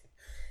Christ.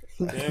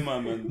 Yeah,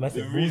 man.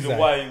 Massive The reason bullseye.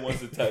 why he wants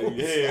to tell you.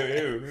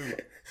 Here.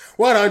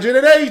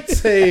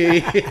 180.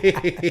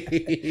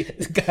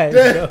 This guy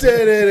is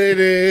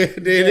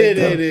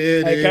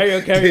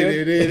carry on.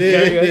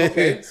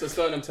 Okay, so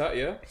sternum tat,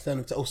 yeah?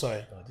 Oh,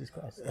 sorry. Jesus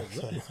Christ.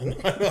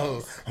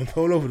 No, I'm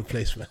all over the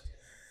place, man.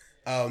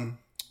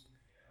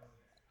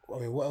 I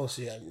mean, what else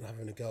are you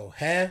having to go?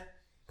 Hair,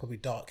 probably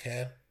dark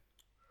hair.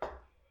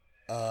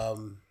 I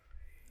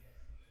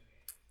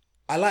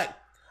like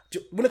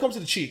when it comes to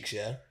the cheeks.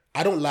 Yeah,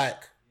 I don't like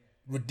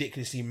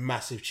ridiculously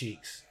massive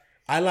cheeks.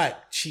 I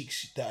like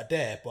cheeks that are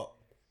there but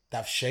that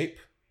have shape.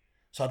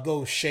 So I'd go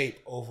with shape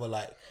over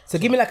like. So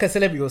give me like a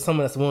celebrity or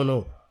someone that's well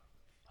known.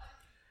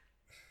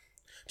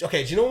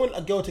 Okay, do you know when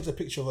a girl takes a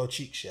picture of her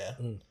cheeks, yeah,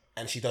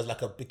 and she does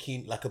like a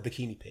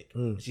bikini pic.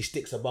 She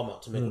sticks her bum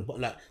out to make a bum.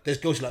 Like there's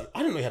girls who like, I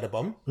didn't know you had a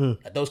bum.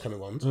 Like those kind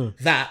of ones.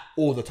 That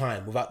all the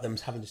time without them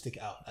having to stick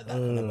it out. Like that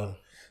kind of bum.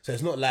 So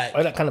it's not like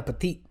Or that kind of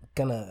petite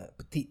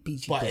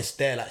peachy. but thing. it's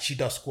there. Like she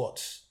does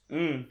squats.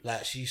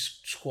 Like she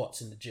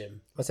squats in the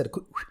gym. I said a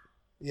quick.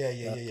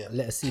 Yeah.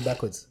 Let us see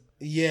backwards.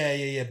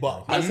 Yeah.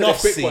 But I said a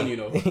enough quick C. one, you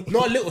know.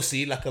 Not a little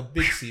C, like a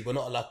big C, but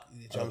not like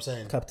you know what I'm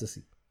saying. Capital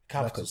C.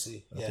 Capital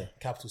C. Yeah,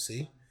 capital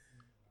C.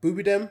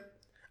 Booby them.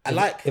 I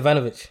like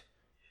Ivanovic.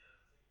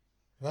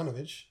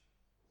 Ivanovic.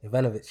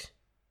 Ivanovic.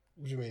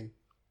 What do you mean?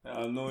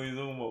 I know he's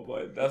on my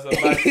boy. That's a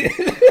bad.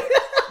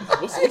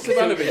 What's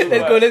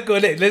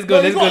Ivanovic? Let's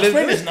go. You gotta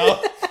explain this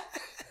now.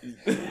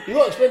 You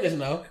gotta explain this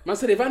now. Man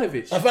said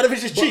Ivanovic.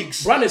 Ivanovic's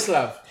cheeks.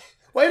 Branislav.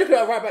 Why are you looking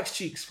at right back's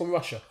cheeks from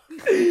Russia?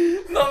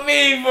 Not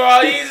me,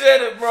 bro. He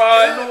said it, bro.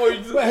 I know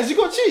what you're Wait, has he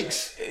got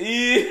cheeks?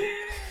 Yeah.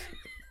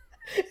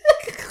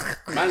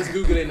 Man's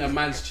googling a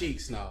man's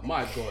cheeks now.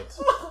 My God,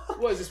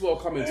 what is this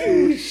world coming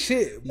to?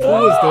 Shit.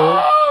 Pause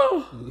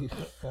though.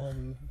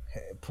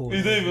 Pause.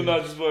 You don't even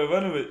know this boy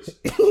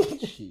Ivanovic.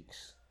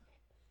 Cheeks.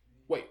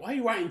 Wait, why are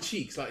you writing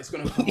cheeks? Like it's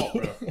gonna come up,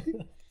 bro.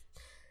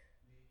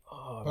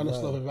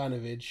 Branislav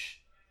Ivanovic.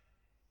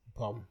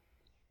 Bum.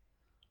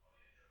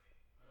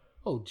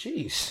 Oh,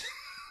 jeez.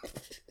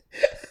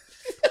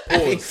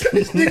 Pause.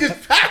 This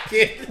nigga's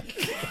packing.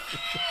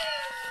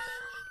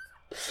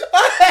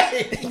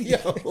 Hey, yo,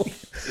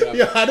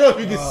 I don't know if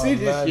you can see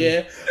this,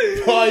 yeah,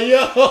 but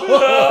yo,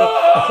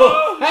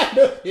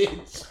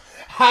 Ivanovic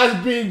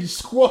has been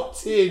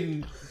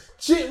squatting.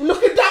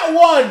 Look at that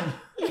one.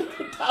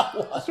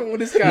 What's wrong with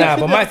this guy? Nah,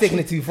 but Mike's taking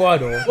it too far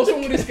though. What's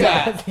wrong with this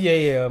guy?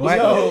 Yeah. Mike,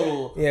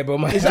 Yo. yeah, but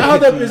Mike. Is that how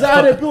they're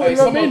built Hey, in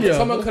someone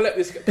Romania? collect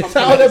this. Is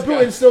that how they're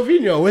built in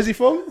Slovenia? Where's he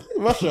from?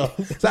 Russia.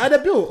 Is that how they're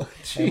built?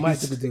 Hey, Mike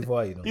Jeez. took it too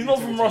far, you know. He's not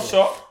from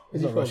Russia.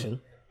 He's not Russian.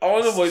 I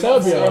wonder what he's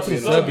Serbia, from. I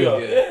think Serbia.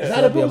 Yeah. Yeah. Is that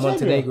how they're Serbia, built in Serbia?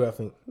 Montenegro, I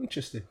think.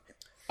 Interesting.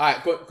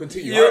 Alright,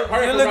 continue. You're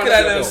Hurry up and looking round at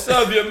up a your girl.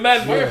 Serbian man,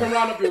 Hurry up bro. and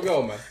round up your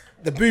girl, man.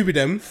 The booby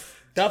them,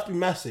 they have to be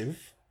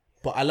massive,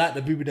 but I like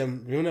the booby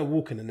them. When they're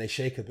walking and they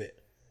shake a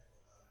bit,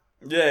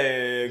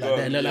 Yeah. Go like on.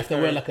 they look like they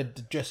carry wear on. like a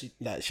dress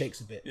that shakes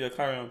a bit. Yeah,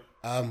 carry on.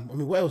 I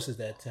mean, what else is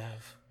there to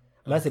have?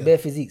 Man said bare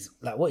physiques.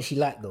 Like, what's she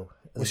like though?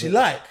 What's she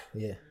like?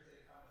 Yeah.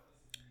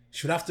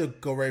 She would have to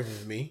go raving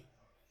with me.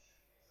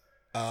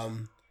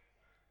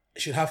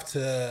 She'd have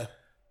to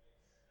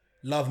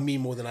love me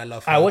more than I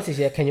love her. Alright, watch this,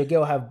 yeah. Can your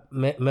girl have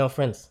male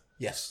friends?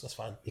 Yes, that's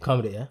fine. You come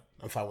with it, yeah?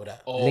 I'm fine with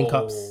that. Link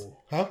ups.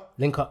 Huh?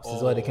 Link ups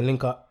as well. They can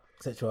link up,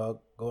 etc.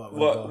 Go out.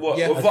 What?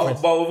 Yeah, But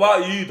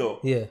without you though.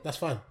 Yeah, That's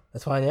fine.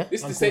 that's fine, yeah?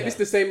 This is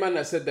the same man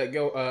that said that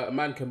girl, a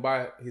man can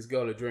buy his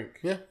girl a drink.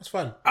 Yeah, that's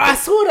fine. I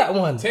saw that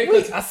one. Take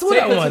Wait, her- I saw take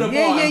that her to one. the bar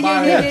Yeah. and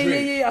buy her a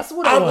drink. I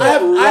saw that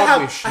one.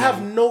 Rubbish, I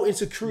have no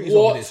insecurities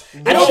What? over this.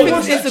 I don't think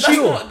it's That's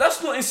insecure.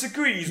 not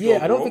insecurities, though, Yeah,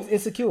 I don't bro. think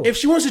it's insecure. If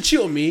she wants to cheat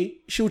on me,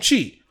 she'll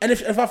cheat. And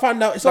if I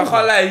find out it's I on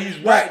can't her, lie, he's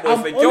right though. I'm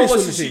If a girl honest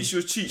wants with to you. cheat,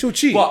 she'll cheat. She'll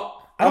cheat. But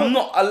I'm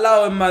not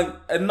allowing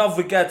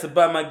another guy to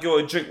buy my girl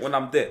a drink when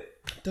I'm there.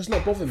 does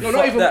not bother me. No,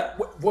 not even that.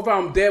 whether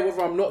I'm there,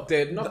 whether I'm not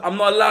there. Not, I'm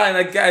not allowing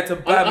a guy to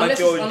buy my unless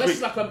girl a it's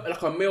drink.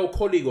 like a male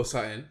colleague or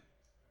something.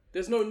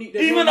 There's no need.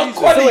 There's Even no a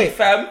reason. colleague, wait.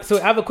 fam. So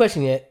I have a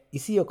question, yeah. You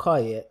see your car,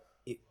 yeah?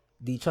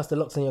 Do you trust the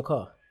locks on your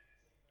car?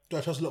 Do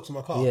I trust the locks on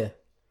my car? Yeah.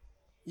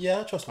 Yeah,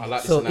 I trust them. I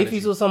like this So analogy. if you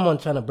saw someone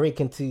trying to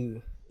break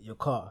into your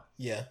car,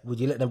 Yeah. would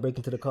you let them break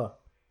into the car?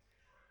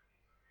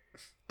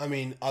 Oh, I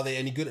mean, are they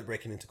any good at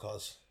breaking into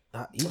cars?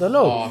 You don't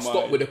know. Oh,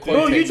 stop with the Bro,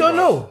 context. you don't bruv.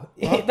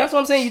 know. That's what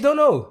I'm saying. You don't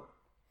know.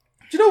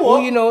 Do you know what?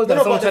 All you know is that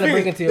but someone's the trying to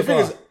thing break is- into your the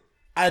thing car. is,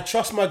 I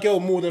trust my girl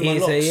more than my You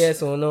locks. say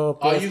yes or no.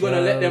 Are you gonna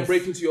let them questions.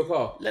 break into your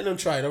car? Let them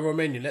try. They're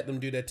Romanian. Let them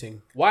do their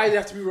thing. Why does it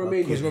have to be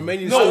Romanian? Because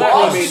Romanians. No, like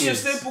I'm asking Romanians. you a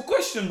simple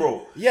question,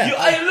 bro. Yeah.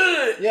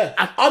 Look. Yeah.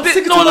 I'm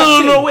sick of No, too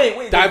much shit.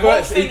 wait. Divert- The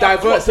one thing he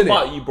diverts, I innit?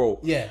 about you, bro.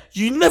 Yeah.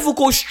 You never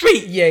go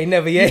straight. Yeah, you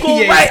never. Yeah, You go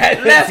yeah, right,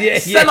 yeah, left, yeah,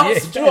 stand yeah, up. yeah.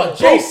 Do you know what?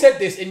 Jay said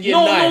this in year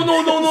 9. No.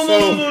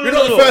 you're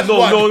not the first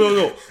one.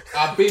 No.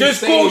 I've been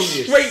Just saying go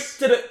this.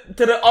 straight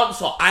to the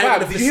answer. I ain't Fam, got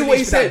the did you hear what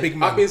he facilities for that said? big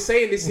man. I've been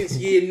saying this since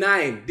year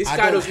 9. This I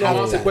guy don't does not have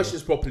answer that.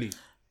 questions properly.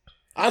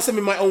 I answer me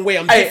in my own way.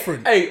 I'm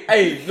different.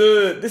 Hey,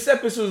 this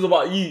episode is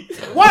about you.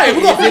 Why?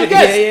 We got to be the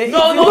guest. Yeah.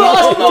 No.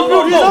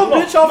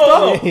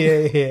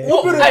 Yeah.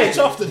 What? Build a bitch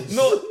after this.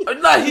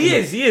 No, he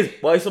is,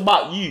 but it's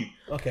about you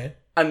Okay.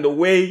 and the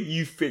way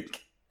you think.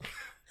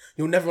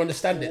 You'll never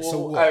understand it.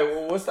 So what?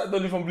 Hey, what's that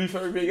Donny from Blue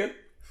Fairy again?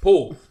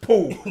 Paul.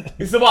 Paul.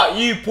 It's about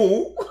you,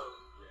 Paul.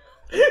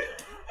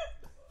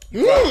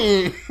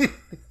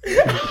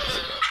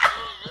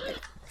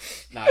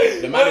 Nah,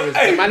 the mannerism.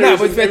 Hey, The Nah, mannerism.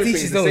 but it's fair, teach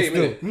everything's his the own same,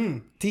 still.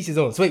 innit? Teach his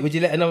own. So wait, would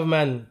you let another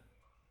man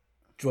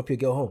drop your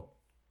girl home?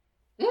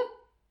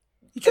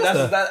 You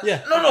trust her?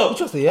 Yeah. No. You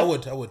trust her, yeah?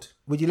 I would.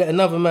 Would you let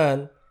another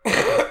man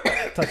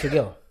touch your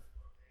girl?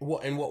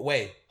 What? In what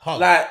way? Hug.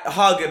 Like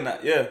hugging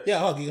that, yeah. Yeah,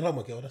 hug. You can hug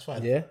my girl. That's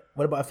fine. Yeah.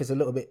 What about if it's a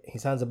little bit?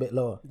 His hands a bit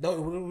lower. No,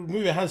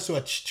 move your hands to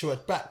her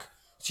back.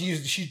 She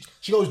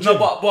goes. No, gym.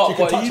 but she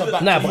can touch even- her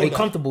back. Nah, to but you you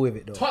comfortable with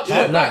it though. Touch Nah,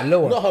 her nah, back.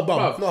 lower. Not her bum.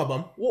 Bruv. Not her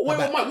bum. Wait, Her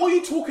back. Mike, what are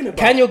you talking about?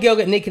 Can your girl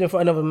get naked in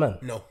front of another man?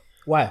 No.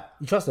 Why?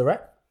 You trust her, right?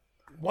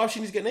 Why would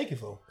she need to get naked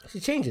for?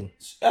 She's changing.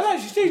 I know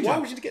she's changing. Why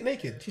would she need to get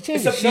naked? She's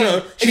changing.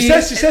 She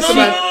says to the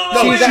man.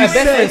 She's at her best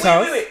friend's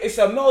house. Wait. It's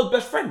a male's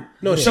best friend.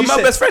 No, it's a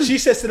male's best friend. She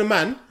says to the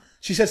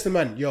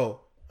man, yo,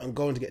 I'm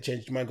going to get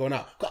changed. Do you mind going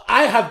out? 'Cause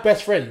I have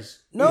best friends.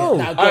 No.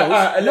 that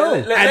are girls. No.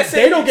 And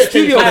they don't get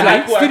changed.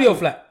 Studio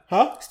flat.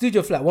 Huh?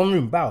 Studio flat. 1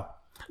 room. Bow.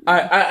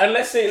 And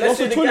let's say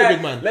the toilet, guy,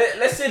 big man.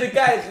 let's say the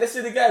guy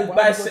is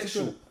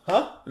bisexual.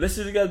 Huh? Let's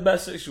say the guy's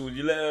bisexual. Would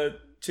you let her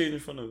change in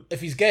front of him?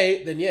 If he's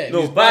gay, then yeah. If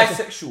No, he's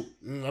bisexual.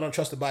 I don't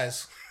trust the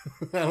bias.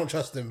 I don't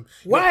trust him.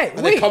 Why?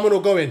 Are they coming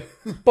or going?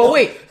 But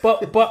wait.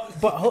 But.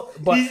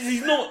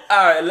 He's not.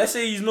 Alright, let's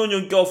say he's known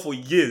your girl for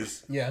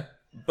years. Yeah.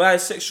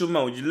 Bisexual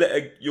man, would you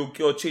let your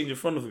girl change in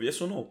front of him? Yes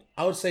or no?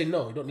 I would say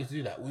no. You don't need to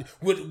do that.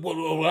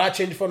 Would I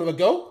change in front of a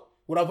girl?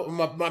 Would I put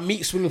my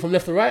meat swinging from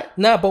left to right?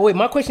 Nah, but wait.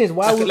 My question is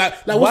why would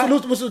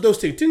what's those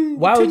things? Ting,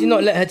 why would you ting.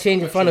 not let her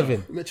change in front of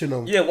him?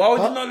 Metronome. Yeah, why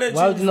would you not let?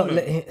 Why would you not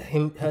let her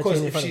Because change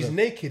in if front of she's him?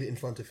 naked in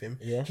front of him,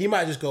 Yeah. he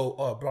might just go,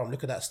 "Oh, bro,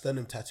 look at that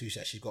sternum tattoo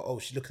that she's got. Oh,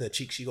 she look at her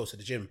cheek. She goes to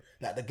the gym.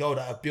 Like the girl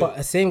that I built." But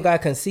the same guy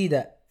can see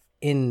that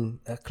in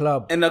a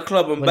club. In the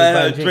club and When buy he's her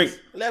a buying drink.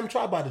 drinks. Let him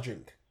try buy the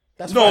drink.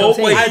 That's No,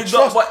 fine. but I you trust.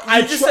 don't- but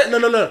you just said-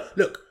 No.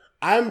 Look,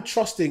 I'm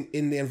trusting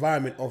in the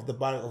environment of the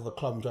buying of the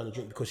club and trying to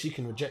drink because she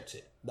can reject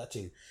it. That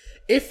thing.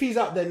 If he's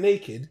out there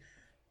naked,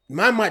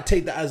 man might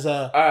take that as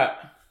a Alright,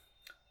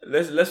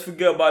 let's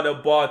forget about the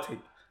bar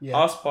thing. Yeah.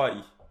 House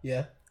party.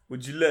 yeah.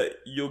 Would you let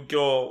your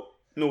girl?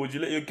 No, would you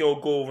let your girl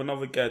go with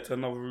another guy to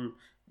another room,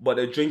 but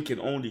they're drinking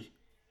only?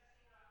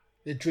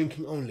 They're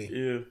drinking only.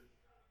 Yeah,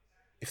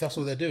 If that's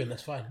what they're doing,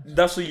 that's fine.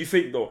 that's what you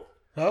think though.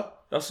 Huh?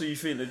 That's what you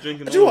think they're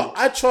drinking. Do you know only. what?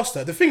 I trust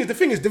her. The thing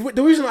is,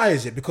 the reason I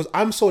is it because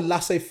I'm so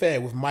laissez-faire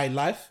with my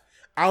life.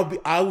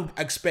 I would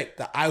expect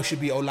that I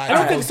should be allowed. I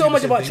don't think so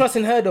much about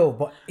trusting her though.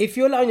 But if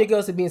you're allowing your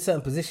girls to be in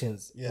certain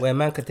positions where a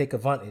man can take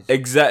advantage,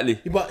 Exactly.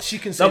 But she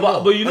can say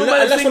No, but you know what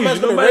the unless thing a is, man's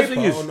you know gonna what the rape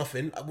thing her is? or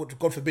nothing.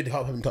 God forbid,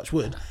 help him touch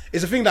wood.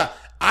 It's a thing that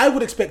I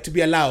would expect to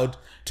be allowed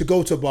to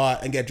go to a bar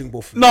and get a drink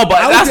both for me. No,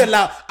 but I would that's- be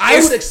allowed. I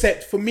it's- would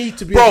accept for me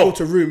to be able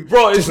to go to a room.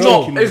 Bro, it's to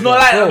not. drink It's in not the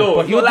like bar. that though. but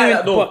It's you're not like doing-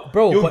 that though. but,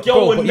 bro, Your but, girl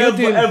bro, would but you're never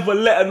doing- ever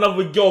let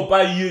another girl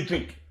buy you a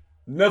drink.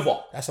 Never.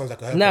 That sounds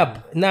like a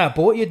But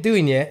what you're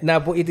doing, you're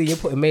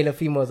putting male and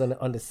females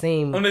on the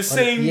same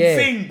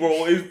Thing,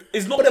 bro.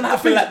 It's not But gonna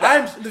happen like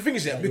that. the thing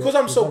is, because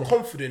I'm so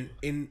confident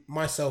in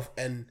myself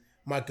and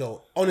my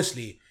girl.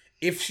 Honestly,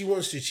 if she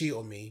wants to cheat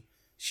on me,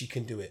 she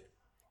can do it.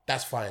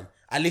 That's fine.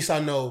 At least I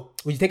know.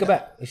 Would you take her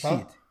back? If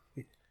Huh?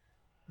 she-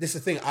 This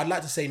is the thing. I'd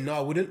like to say no, I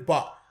wouldn't.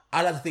 But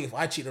I like to think if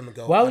I cheat on a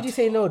girl, Why would you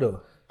say no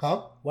though?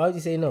 Huh? Why would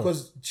you say no?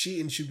 Because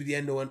cheating should be the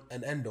end all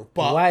and end all.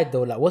 But Why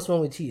though? Like, what's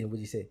wrong with cheating? Would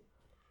you say?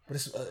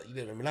 this you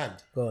didn't let me land.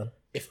 Go on.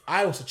 If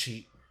I was to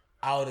cheat,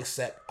 I would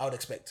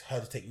expect her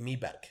to take me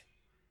back.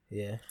 Yeah.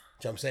 Do you know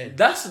what I'm saying?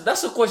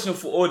 That's a question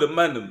for all the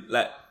man. Them.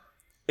 Like,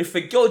 if a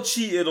girl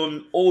cheated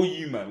on all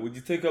you, man, would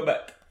you take her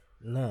back?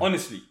 No.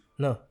 Honestly,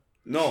 No.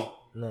 no.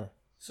 No.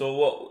 So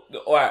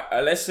what? All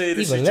right. Let's say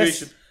the Even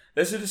situation.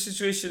 Let's say the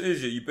situation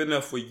is you've been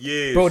there for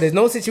years, Bro, there's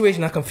no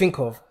situation I can think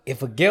of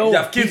if a girl You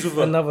have kids beats with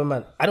her. another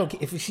man. I don't care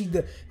if she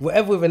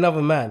whatever with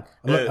another man.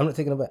 I'm Yeah. not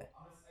taking her back.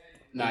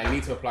 Nah, you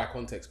need to apply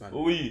context, man.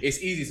 What were you? It's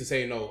easy to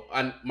say no,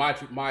 and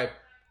my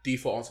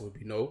default answer would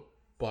be no.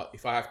 But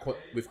if I have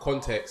with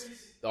context,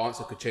 the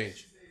answer could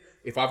change.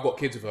 If I've got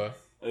kids with her,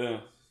 Yeah.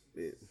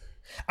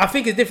 I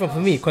think it's different for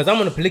me because I'm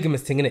on a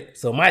polygamous thing, innit?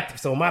 So my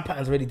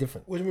pattern's really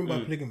different. What do you mean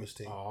by polygamous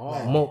thing?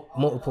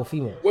 Multiple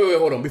females. wait,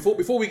 hold on.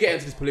 Before we get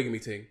into this polygamy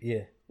thing,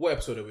 Yeah. what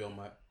episode are we on,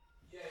 Mike?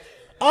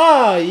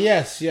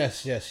 Yes.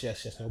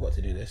 I've got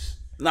to do this.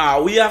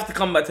 Nah, we have to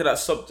come back to that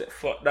subject.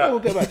 Fuck that. We'll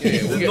get back to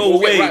it. There's no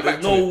way. right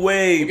back There's to no it.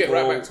 way. We'll get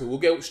bro. right back to it. We'll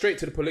get straight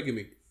to the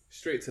polygamy.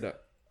 Straight to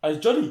that. As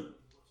Johnny.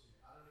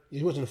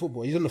 He's watching the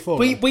football. He's on the phone.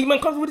 But you man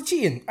comfortable with the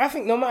cheating? I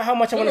think no matter how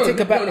much I want to take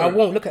her back, I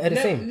won't look at her the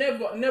same.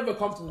 Never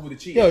comfortable with the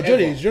cheating. Yo,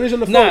 Johnny's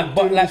on the phone. Nah,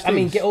 but doing like these I mean,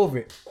 things. get over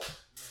it.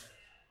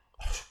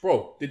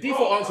 Bro, the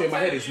default answer in my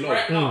head is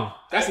no.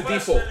 That's the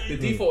default. The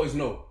default is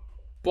no.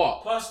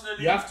 But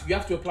Personally- you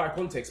have to apply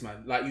context,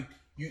 man. Like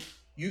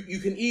you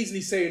can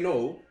easily say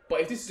no, but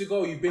if this is a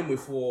girl you've been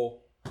with for,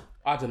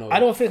 I don't know. I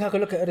don't think I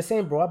can look at her the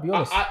same, bro. I'll be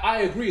honest.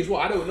 I agree as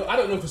well. I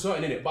don't know for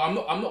certain in it, but I'm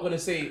not gonna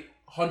say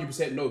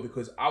 100% no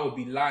because I would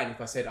be lying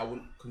if I said I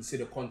wouldn't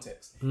consider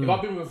context. If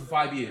I've been with her for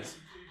 5 years,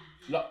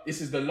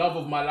 this is the love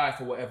of my life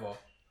or whatever,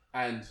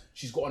 and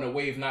she's got on a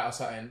wave night or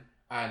something,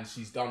 and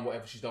she's done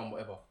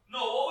whatever.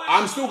 No.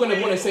 I'm still gonna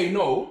want to say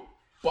no,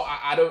 but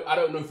I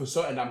don't know for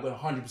certain that I'm gonna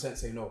 100%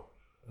 say no.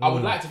 I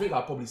would like to think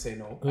I'd probably say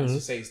no and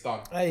just say it's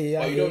done, Aye,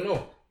 but aye, you don't aye.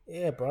 know.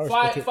 Yeah, bro. I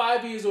respect it.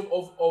 5 years of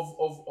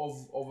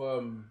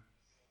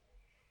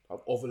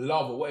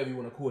love or whatever you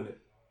want to call it.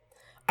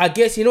 I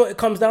guess you know what it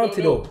comes down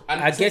to No. though.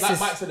 And I so guess like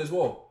it's Mike said as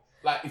well.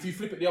 Like if you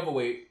flip it the other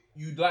way,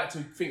 you'd like to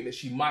think that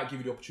she might give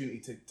you the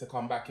opportunity to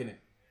come back in it.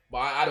 But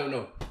I don't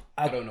know.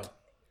 I don't know.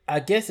 I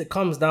guess it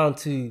comes down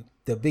to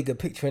the bigger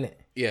picture, innit?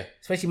 Yeah.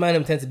 Especially man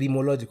them tend to be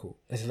more logical.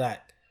 It's like,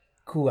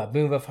 cool, I've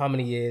been with her for how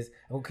many years?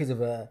 I've got kids with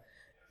her.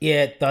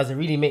 does it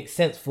really make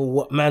sense for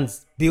what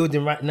man's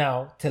building right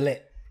now to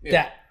let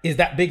that is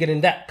that bigger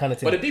than that kind of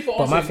thing? But the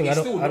default my answer thing, is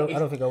I still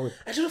don't think I would.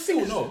 Actually,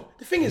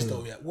 the thing is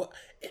though,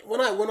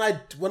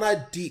 when I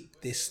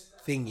deep this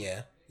thing,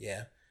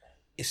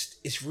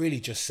 it's really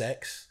just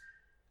sex.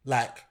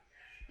 Like,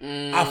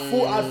 I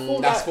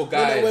thought that's like, for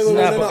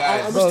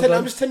guys.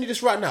 I'm just telling you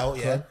this right now,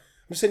 I'm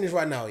just telling you this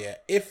right now,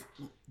 If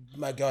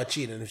my girl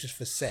cheated and it was just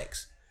for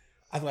sex,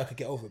 I think I could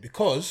get over it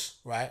because,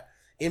 right,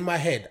 in my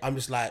head, I'm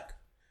just like,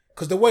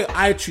 because the way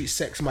I treat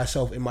sex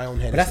myself in my own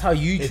head, But that's how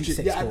you treat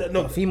just, sex.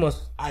 No,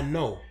 females. I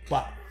know,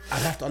 but I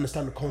have to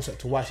understand the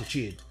concept of why she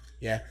cheated.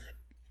 Yeah,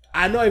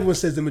 I know everyone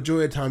says the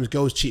majority of times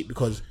girls cheat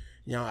because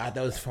there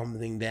was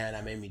something there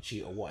that made me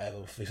cheat or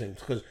whatever.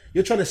 Because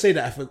you're trying to say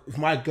that if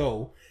my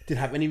girl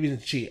didn't have any reason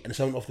to cheat and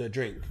someone offered her a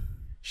drink,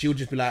 she would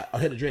just be like, I'll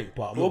hit the drink,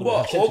 but I'm not gonna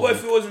have sex what with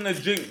if it wasn't a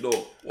drink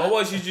though? What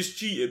about she just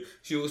cheated?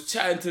 She was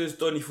chatting to this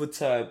Donny for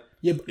time.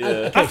 Yeah,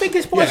 I think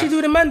it's partially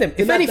due to the man them.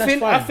 If anything,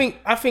 that's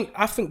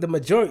I think the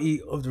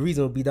majority of the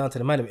reason would be down to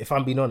the man them, if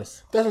I'm being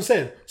honest. That's what I'm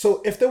saying.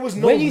 So if there was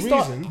no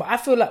reason, but I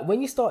feel like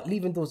when you start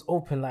leaving doors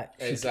open, like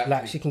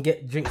she can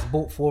get drinks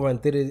bought for her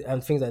and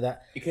and things like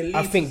that.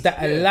 I think that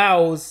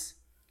allows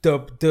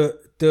the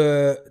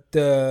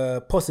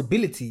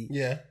possibility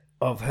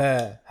of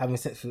her having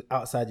sex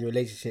outside your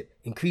relationship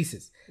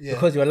increases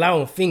because you're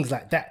allowing things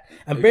like that.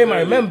 And bear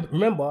in mind,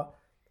 remember,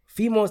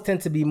 females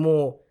tend to be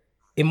more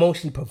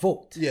emotionally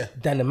provoked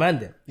than the man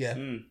then. Yeah.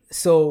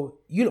 So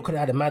you lot could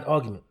have had a mad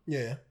argument.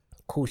 Yeah.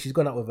 Cool, she's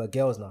gone out with her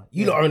girls now.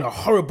 You lot are in a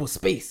horrible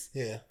space.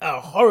 Yeah. A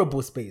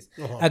horrible space.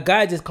 A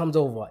guy just comes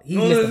over.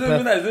 No,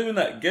 even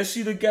that. Guess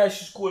who the guy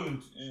she's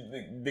calling?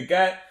 The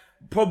guy,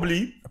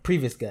 probably a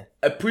previous guy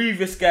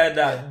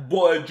that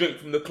bought a drink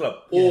from the club.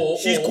 Or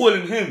she's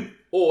calling him.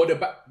 Or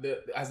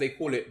the as they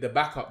call it, the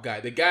backup guy.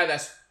 The guy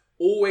that's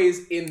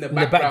always in the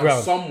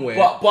background somewhere.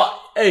 But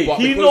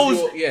he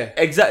knows.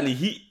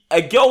 Exactly.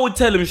 A girl would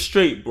tell him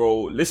straight,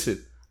 bro,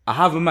 listen, I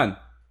have a man.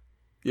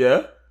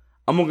 Yeah?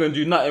 I'm not going to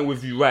do nothing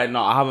with you right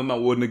now. I have a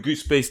man. We're in a good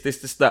space, this,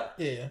 that.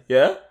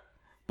 Yeah?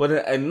 But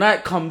then a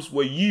night comes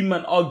where you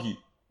man argue.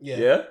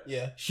 Yeah?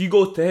 She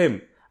goes to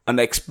him and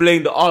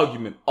explain the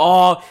argument.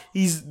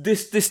 He's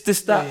this,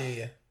 that.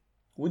 Yeah.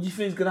 What do you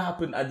think is going to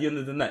happen at the end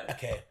of the night?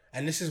 Okay.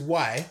 And this is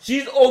why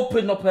she's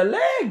opened up her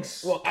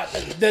legs. Well,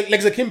 the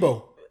legs of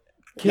Kimbo.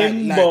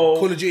 Like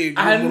Call of Duty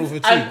Modern Warfare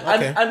 2.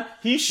 And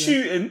he's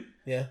shooting.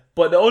 Yeah.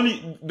 But the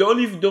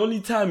only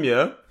time,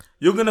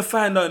 you're gonna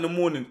find out in the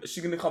morning,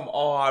 she's gonna come,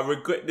 I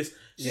regret this.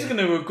 She's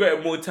gonna regret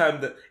it more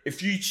time than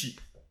if you cheat.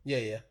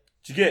 Yeah.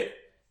 Do you get?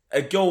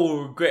 A girl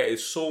will regret it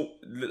so,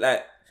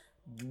 like,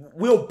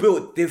 we're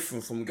built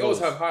different from girls.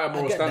 Girls have higher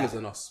moral standards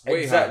than us.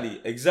 Way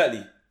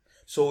exactly.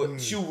 So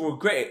she'll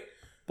regret it.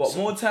 But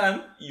more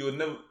time,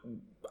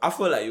 I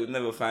feel like you'll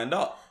never find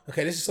out.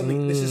 Okay, this is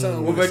something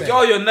with a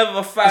girl, you'll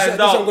never find out. This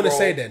is what I'm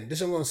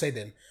gonna say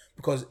then.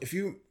 Because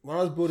when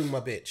I was building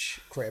my bitch,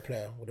 create a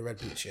player with the red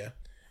bitch,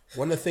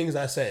 one of the things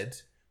I said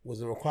was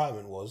the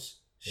requirement was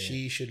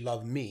she should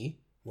love me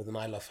more than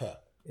I love her.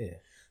 Yeah.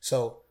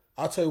 So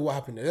I'll tell you what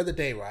happened the other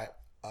day, right?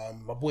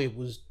 My boy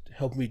was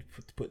helping me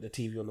put the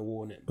TV on the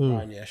wall, and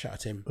Ryan, shout out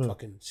to him,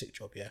 fucking sick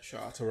job,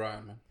 Shout out to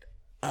Ryan,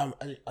 man.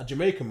 A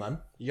Jamaican man,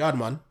 yard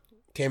man,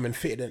 came and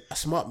fitted a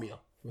smart meter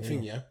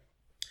thing,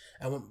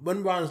 And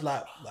when Ryan's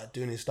like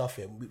doing his stuff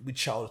here, we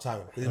chat all the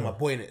time because he's my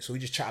boy in it, so we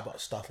just chat about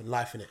stuff and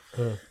life in it.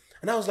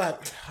 And I was like,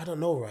 I don't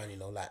know,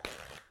 Ryan,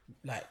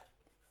 like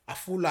I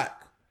feel like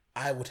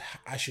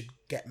I should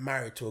get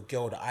married to a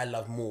girl that I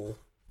love more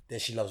than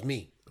she loves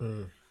me.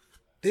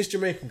 This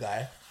Jamaican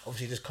guy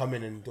obviously just come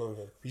in and doing.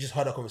 We just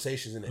heard our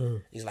conversations in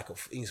it. He's like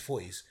in his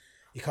 40s.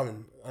 He come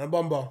in and a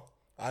bumper.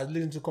 I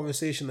listened to the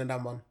conversation and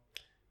that man.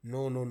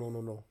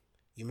 No.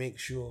 You make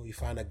sure you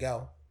find a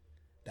girl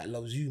that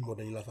loves you more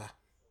than you love her,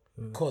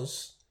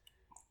 because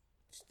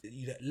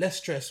you get less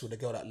stress with a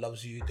girl that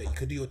loves you, that you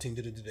can do your thing,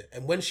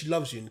 and when she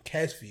loves you and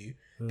cares for you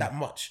that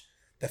much,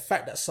 the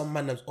fact that some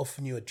man is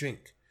offering you a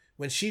drink,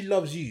 when she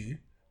loves you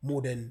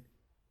more than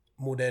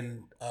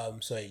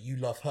you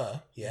love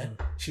her,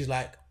 she's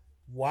like,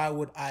 why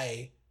would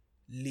I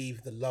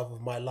leave the love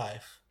of my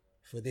life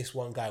for this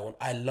one guy when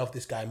I love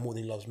this guy more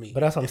than he loves me?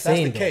 But that's what I'm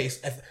saying. If that's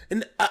the case,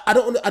 and I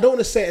don't want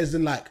to say it as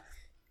in like,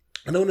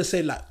 I don't want to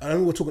say like, I know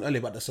we were talking earlier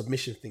about the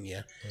submission thing,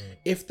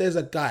 If there's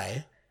a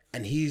guy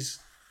and he's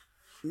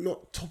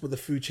not top of the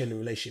food chain in the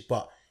relationship,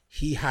 but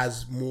he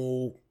has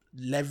more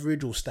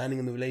leverage or standing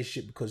in the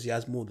relationship because he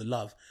has more of the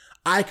love,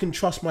 I can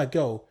trust my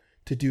girl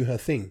to do her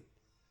thing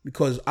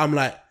because I'm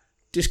like,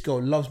 this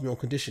girl loves me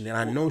unconditionally and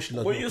I know she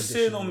loves me unconditionally. What you're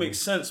saying don't make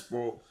sense,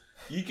 bro.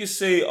 You can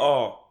say,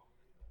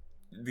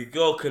 the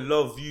girl can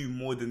love you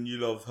more than you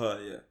love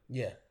her,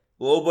 Yeah.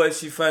 Well, but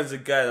she finds a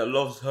guy that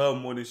loves her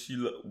more than she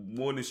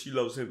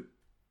loves him.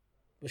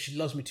 But she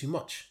loves me too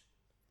much.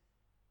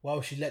 Why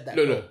would she let that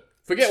go? No.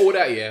 Forget all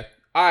that,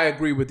 I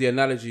agree with the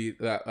analogy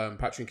that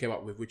Patrick came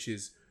up with, which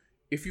is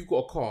if you've got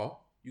a car,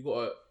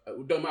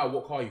 don't matter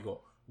what car you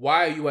got,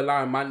 why are you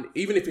allowing man,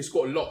 even if it's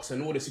got locks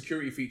and all the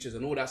security features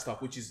and all that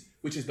stuff, which is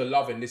the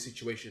love in this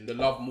situation, the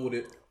love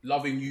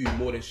loving you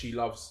more than she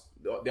loves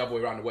the other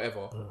way around or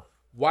whatever.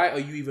 Why are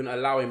you even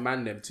allowing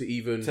man them to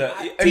even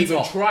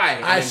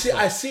try? I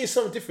see it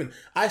something different.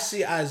 I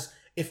see it as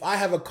if I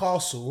have a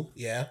castle,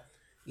 yeah,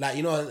 like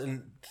you know,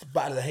 in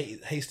Battle of the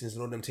Hastings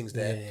and all them things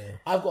there. Yeah.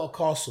 I've got a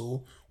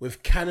castle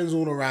with cannons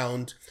all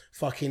around,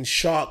 fucking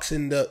sharks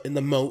in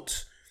the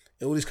moat,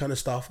 all this kind of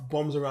stuff,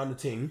 bombs around the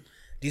thing.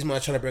 These men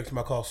are trying to break into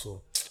my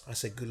castle. I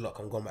said, good luck,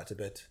 I'm going back to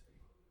bed.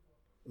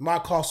 My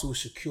castle is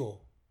secure.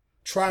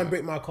 Try and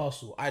break my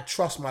castle. I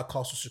trust my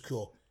castle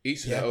secure.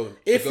 Each their own.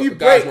 If you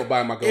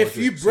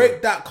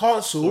break that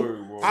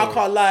castle, I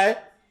can't lie,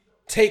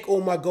 take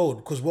all my gold,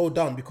 because well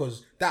done,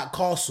 because that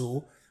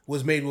castle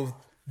was made with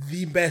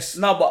the best.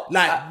 No, but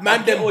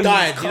man them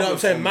died. You know what I'm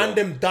saying? Man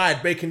them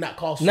died breaking that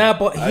castle. Nah,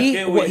 but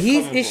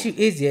his issue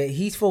is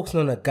he's focusing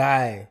on a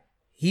guy.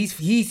 His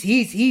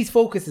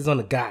focus is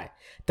on a guy,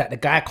 that the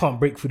guy can't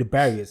break through the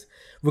barriers,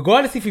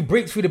 regardless if he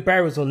breaks through the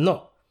barriers or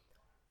not.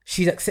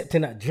 She's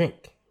accepting that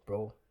drink,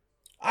 bro.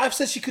 I've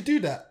said she could do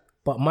that,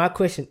 but my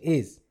question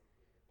is,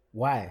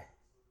 why?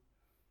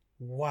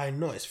 Why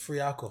not? It's free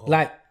alcohol.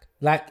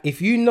 Like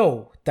if you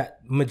know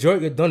that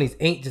majority of Donnies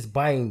ain't just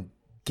buying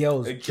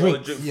girls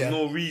drinks for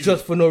no reason.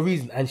 Just for no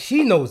reason, and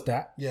she knows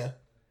that. Yeah.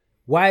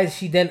 Why is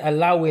she then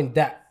allowing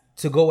that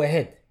to go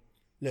ahead?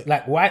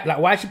 Look,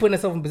 why is she putting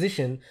herself in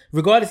position,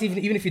 regardless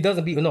even if he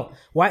doesn't beat or not?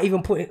 Why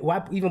even put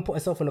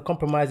herself in a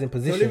compromising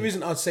position? The only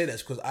reason I'd say that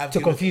is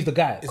because confuse the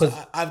guy. Because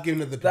I've given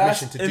her the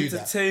permission to do that.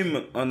 That's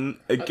entertainment, and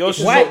a girl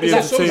should not not be be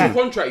entertained. It's a social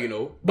contract, you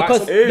know.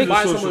 Because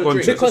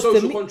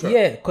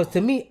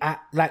to me,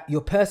 like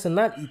your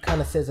personality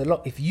kind of says a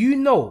lot. If you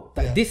know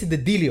that this is the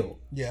dealio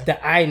that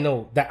I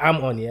know that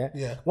I'm on,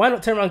 why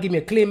not turn around and give me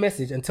a clear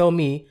message and tell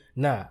me,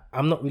 nah,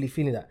 I'm not really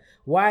feeling that.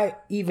 Why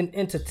even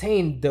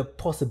entertain the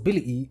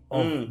possibility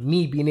of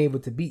me being able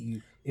to beat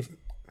you? If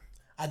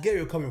I get where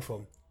you're coming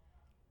from,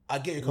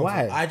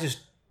 Why?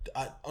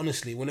 I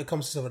honestly, when it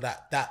comes to stuff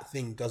like that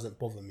thing doesn't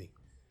bother me.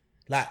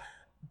 Like,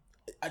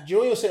 do you know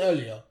what you were saying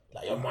earlier?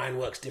 Like, your mind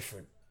works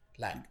different.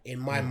 Like, in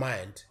my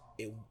mind,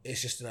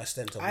 it's just an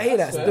extent of. I hear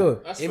that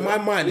still. In my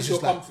mind, it's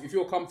just like, if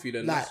you're comfy,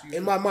 then like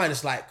in my mind,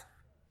 it's like,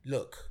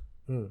 look,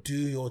 do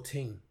your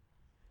thing.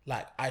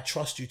 Like, I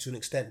trust you to an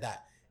extent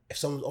that if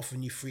someone's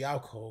offering you free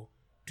alcohol,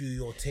 do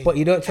your thing. But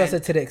you don't trust her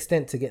to the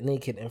extent to get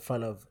naked in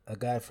front of a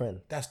guy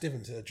friend. That's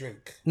different to a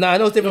drink. No, I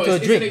know it's different to a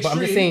drink, but I'm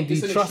just saying, do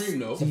you trust?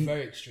 It's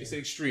very extreme. It's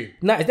extreme.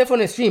 No, it's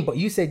definitely extreme. But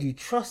you said you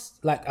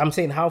trust. Like, I'm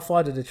saying, how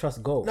far did the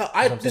trust go? No,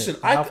 I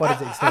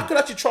could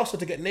actually trust her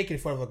to get naked in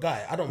front of a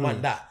guy. I don't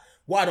mind that.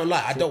 What I don't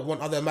like, I don't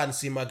want other men to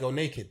see my girl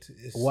naked.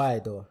 Why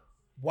though?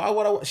 Why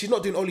would I? She's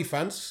not doing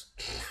OnlyFans.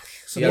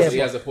 So he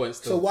has a point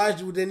still. So why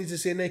would they need to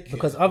see her naked?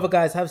 Because other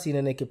guys have seen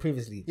her naked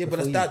previously. Yeah,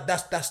 but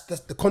that's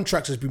the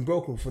contract has been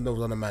broken from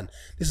those other man.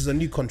 This is a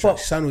new contract.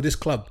 She signed with this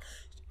club.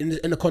 In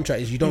the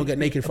contract is you don't get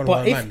naked in front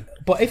of a man.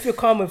 But if you're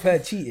calm with her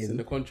cheating, in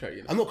the contract,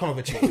 you know. I'm not calm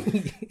with her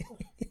cheating.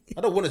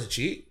 I don't want her to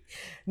cheat.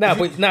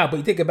 But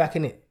you take her back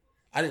in it.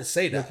 I didn't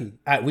say that.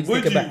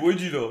 Would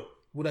you though?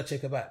 Would I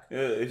take her back?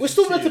 Yeah, we're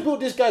still meant to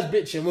build this guy's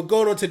bitch and we're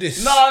going on to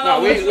this.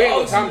 No, we ain't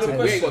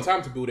got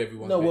time to build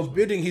everyone. No, we're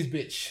building his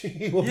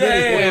bitch. What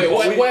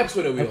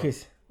episode are we on?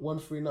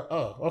 139.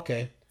 Oh,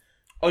 okay.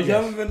 Oh, you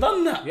haven't even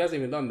done that? He hasn't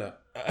even done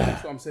that.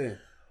 That's what I'm saying.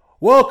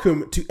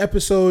 Welcome to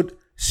episode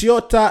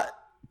Siota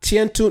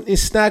Tientun in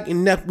Snag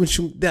in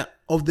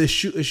of the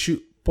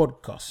Shoot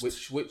podcast.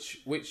 Which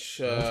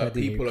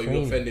people are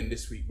you offending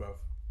this week, bro?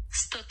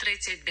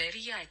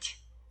 139.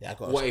 Yeah, I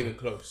got what even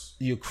close?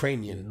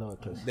 Ukrainian. No,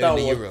 they're in the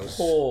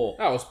Euros.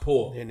 That was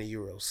poor. They're in the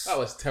Euros. That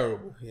was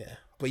terrible. Yeah.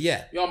 But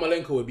yeah.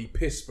 Yarmolenko would be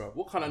pissed, bro.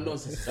 What kind of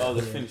nonsense is that? Oh,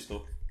 they're finished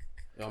though.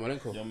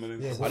 Yarmolenko. Yeah,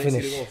 I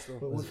didn't see the goal still.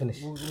 We'll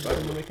finish. What was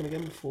I making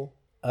again before?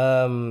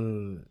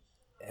 Fucking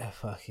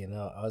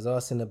hell. I was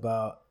asking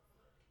about.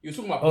 You were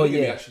talking about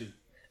polygamy actually.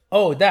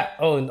 Oh, that.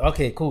 Oh,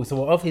 okay, cool. So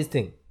we're off his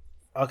thing.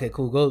 Okay,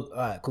 cool. Go. All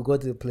right, cool. Go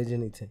to the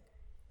polygamy thing.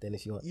 Then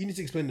if you want, you need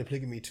to explain the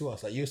polygamy to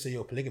us. Like you say,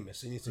 you're a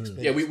polygamist, so you need to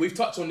explain. Yeah, we've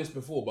touched on this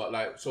before, but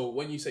like, so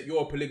when you say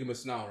you're a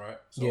polygamist now, right?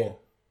 So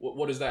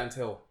what does that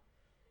entail?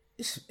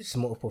 It's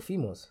multiple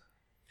females.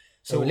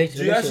 So do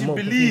you actually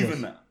believe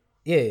in that?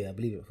 Yeah, I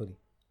believe it fully.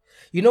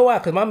 You know why?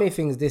 Because my main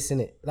thing is this,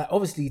 innit? Like,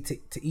 obviously,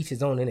 to each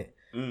his own,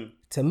 innit?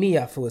 To me,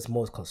 I feel it's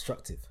most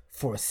constructive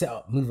for a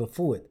setup moving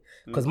forward.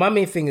 Because my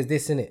main thing is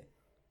this, innit?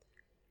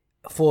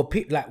 For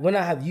like when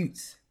I have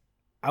youths,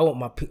 I want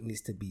my picnics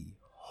to be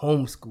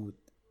homeschooled.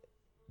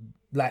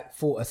 Like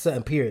for a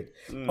certain period,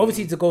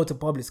 obviously to go to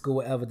public school,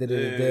 whatever,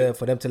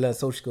 for them to learn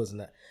social skills and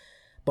that.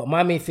 But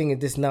my main thing is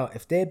this now: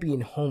 if they're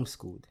being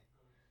homeschooled,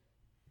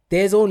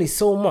 there's only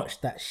so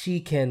much that she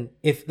can.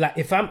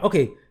 If I'm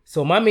okay,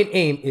 so my main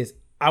aim is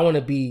I want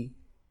to be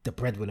the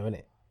breadwinner,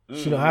 innit?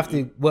 She don't have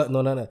to work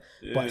none of that.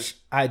 But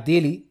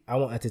ideally, I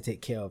want her to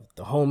take care of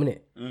the home,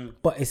 innit?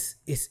 But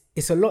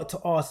it's a lot to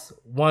ask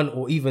one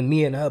or even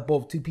me and her,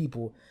 both two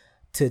people,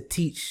 to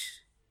teach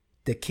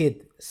the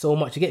kid so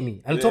much. You get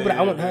me? And on top of that,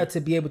 I want her to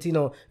be able to, you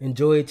know,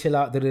 enjoy, chill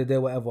out,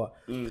 whatever.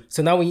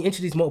 So now when you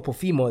introduce multiple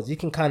females, you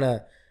can kind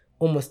of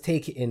almost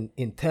take it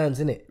in turns,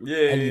 innit?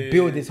 And you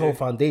build this whole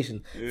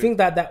foundation. Things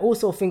that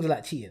also things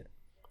like cheating.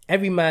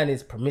 Every man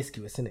is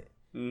promiscuous, innit?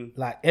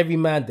 Like every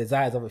man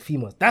desires other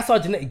females. That's our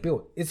genetic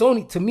build. It's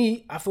only, to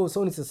me, I feel it's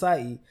only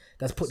society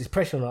that's put this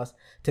pressure on us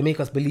to make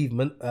us believe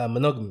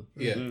monogamy.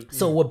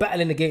 So we're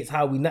battling against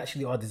how we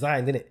naturally are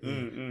designed,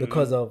 innit?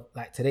 Because of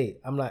like today,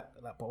 I'm like,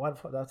 but why the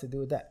fuck do I have to do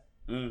with that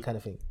kind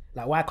of thing?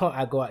 Like, why can't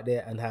I go out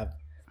there and have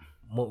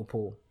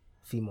multiple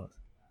females?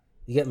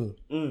 You get me?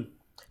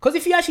 Because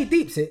if you actually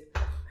deeps it,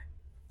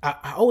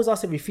 I always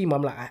ask every female,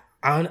 I'm like,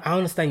 I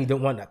understand you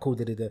don't want that, cool,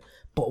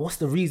 but what's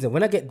the reason?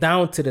 When I get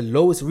down to the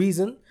lowest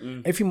reason,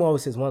 every female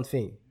always says one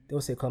thing. They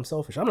always say, because I'm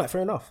selfish. I'm like,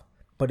 fair enough.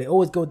 But they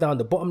always go down,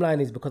 the bottom line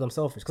is because I'm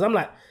selfish. Because I'm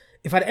like,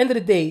 if at the end of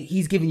the day,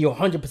 he's giving you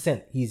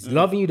 100%, he's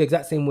loving you the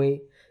exact same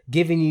way,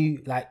 giving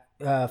you like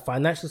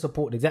financial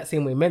support the exact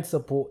same way, mental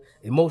support,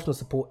 emotional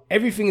support,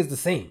 everything is the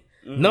same.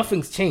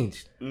 Nothing's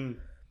changed.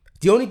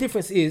 The only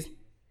difference is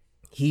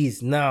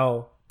there's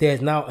now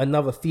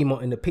another female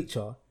in the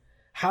picture.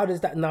 How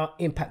does that now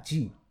impact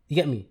you? You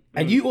get me?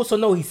 And you also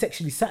know he's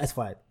sexually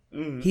satisfied.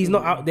 He's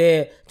not out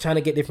there trying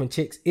to get different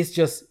chicks. It's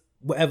just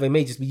whatever. It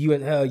may just be you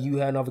and her,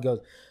 and other girls.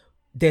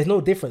 There's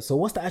no difference. So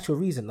what's the actual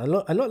reason? A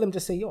lot of them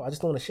just say, yo, I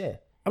just don't want to share.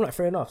 I'm like,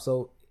 fair enough.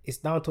 So it's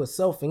down to a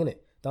self thing, innit?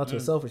 Down to a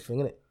selfish thing,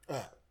 innit?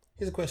 Alright,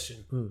 here's a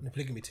question. The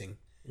polygamy thing.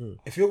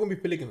 If you're going to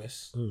be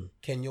polygamous,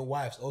 can your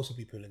wives also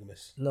be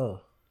polygamous?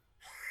 No.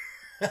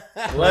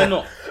 Why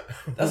not?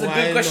 That's a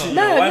good question.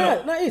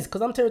 No, it is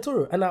because I'm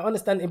territorial and I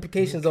understand the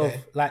implications of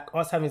like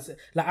us having,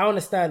 like I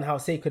understand how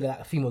sacred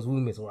like a female's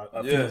womb is or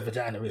a female's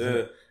vagina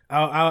is.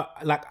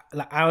 I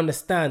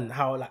understand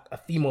how like a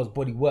female's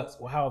body works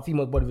or how a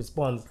female's body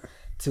responds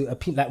to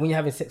like when you're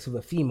having sex with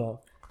a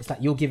female, it's like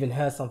you're giving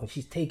her something,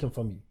 she's taken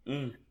from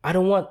you. I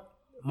don't want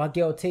my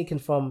girl taken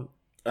from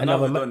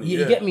another man.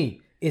 You get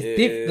me?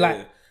 It's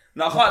like.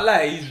 Now I can't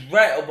lie, he's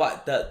right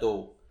about that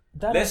though.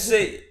 Let's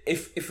say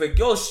if a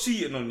girl's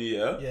cheating on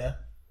you,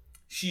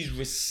 she's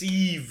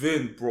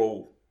receiving,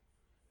 bro.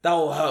 That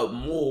will hurt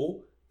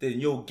more than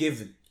you're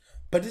giving.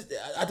 But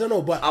I don't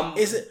know, but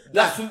is it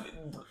that's am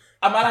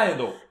I lying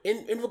though?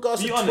 In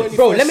regards to 21st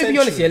bro, let me be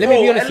honest here. Let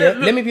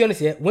me be honest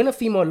here. When a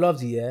female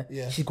loves you,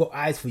 she's got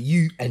eyes for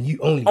you and you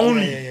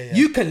only.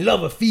 You can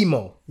love a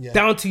female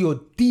down to your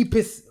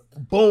deepest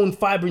bone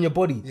fiber in your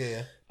body.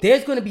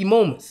 There's gonna be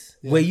moments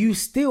where you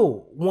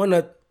still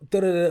wanna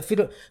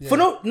for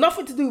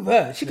nothing to do with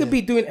her. She could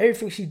be doing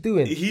everything she's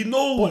doing. He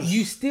knows, but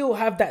you still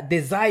have that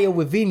desire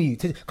within you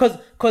to,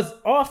 because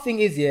our thing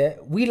is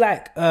we're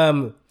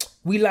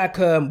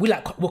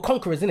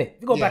conquerors, innit?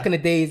 We go back in the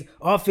days.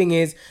 Our thing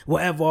is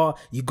whatever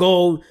you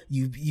go,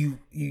 you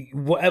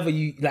whatever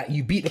you like,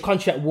 you beat the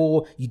country at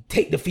war, you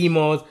take the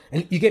females,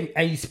 and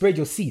you spread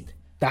your seed.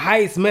 The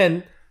highest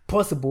men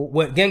possible,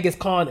 when Genghis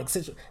Khan,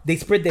 etc., they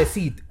spread their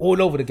seed all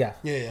over the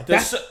gap.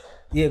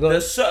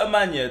 There's certain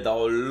man that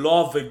will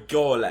love a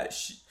girl like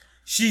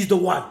she's the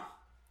one.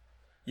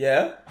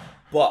 Yeah?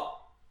 But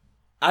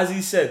as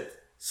he said,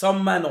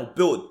 some men are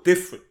built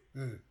different.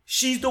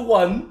 She's the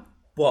one,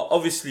 but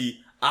obviously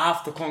I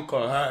have to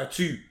conquer her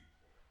too.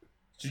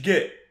 Do you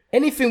get it?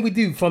 Anything we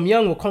do from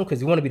young, we're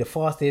conquerors. We want to be the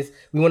fastest.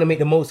 We want to make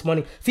the most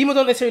money. Females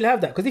don't necessarily have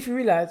that. Because if you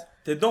realize,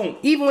 they don't.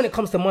 Even when it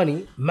comes to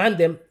money,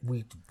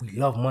 we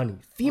love money.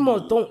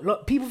 Females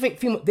don't. People think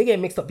females, they get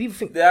mixed up. People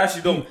think they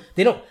actually don't.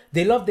 They don't.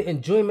 They love the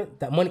enjoyment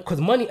that money, because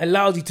money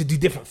allows you to do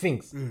different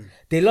things.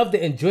 They love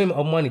the enjoyment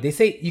of money. They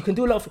say you can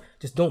do a lot of,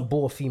 just don't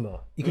bore a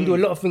female. You can do a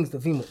lot of things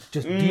to female.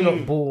 Just do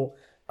not bore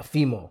a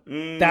female.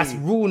 That's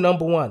rule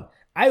number one.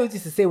 I always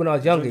used to say when I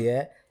was younger,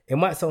 it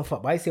might sound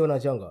fucked, but I used to say when I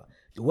was younger,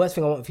 the worst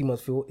thing I want females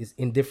to feel is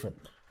indifferent.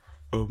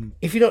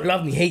 If you don't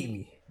love me, hate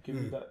me.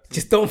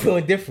 Just don't feel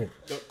indifferent.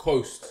 Don't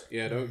coast.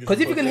 Yeah, don't. Because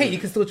if you can hate, you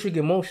can still trigger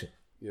emotion.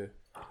 Yeah.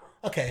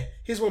 Okay,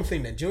 here's one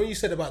thing then. Do you know what you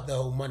said about the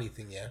whole money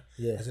thing,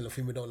 As in, the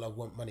female don't love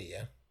money,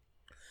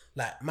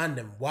 Like, man,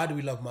 them, why do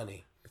we love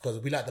money? Because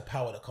we like the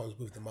power that comes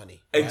with the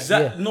money. Right?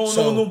 Exactly. No,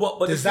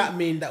 but does that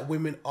mean that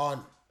women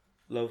aren't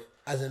love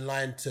as in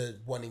line to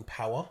wanting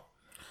power?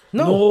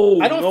 No,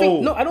 I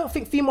don't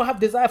think females have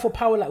desire for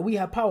power like we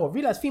have power.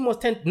 Realize females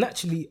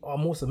naturally are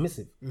more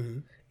submissive.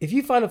 If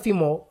you find a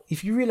female,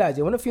 if you realize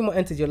when a female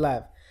enters your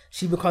life,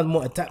 she becomes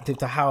more adaptive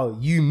to how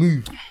you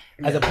move,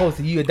 as opposed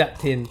to you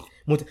adapting.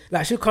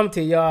 Like she'll come to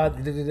your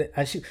yard,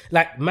 and she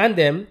like man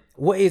them.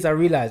 What is I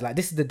realize like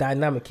this is the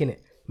dynamic in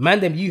it. Man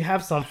them, you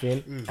have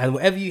something, and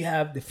whatever you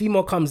have, the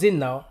female comes in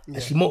now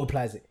and she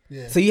multiplies it.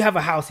 So you have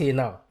a house here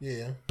now.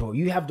 Bro,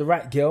 you have the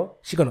right girl.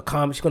 She's gonna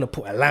come. She's gonna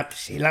put a lamp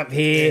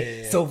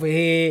here, sofa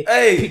here,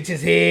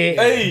 pictures here,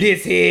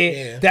 this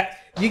here, that.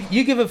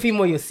 You give a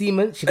female your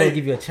semen, she's gonna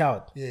give you a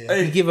child.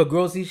 You give her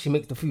groceries, she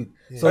makes the food.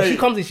 So she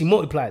comes in, she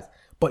multiplies.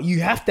 But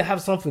you have to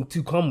have something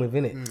to come with,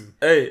 innit?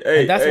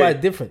 And that's why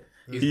it's different.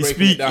 He's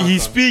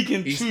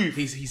speaking truth.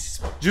 He's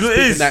do you know what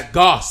it is? That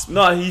gasp.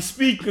 No, he's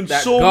speaking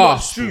so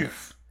much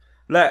truth.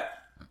 Like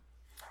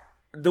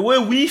the way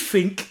we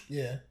think,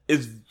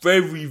 is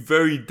very,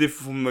 very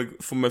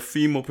different from a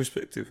female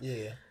perspective.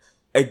 Yeah.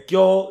 A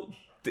girl,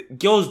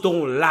 girls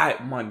don't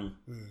like money.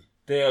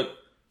 They're,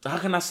 how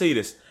can I say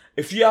this?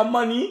 If you have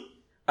money,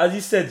 as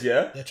you said,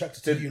 They're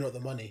attracted to you, not the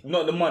money.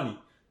 Not the money.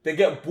 They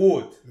get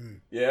bored.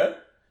 Yeah?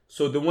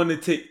 So they want to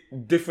take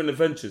different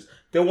adventures.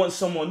 They want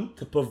someone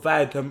to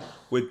provide them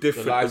with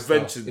different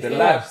adventures. The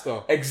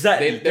lifestyle.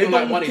 Exactly. They don't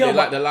like money, they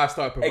like the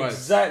lifestyle it provides.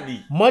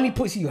 Exactly. Money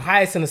puts you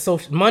highest in the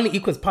social. Money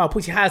equals power.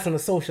 Puts you highest in the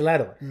social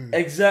ladder.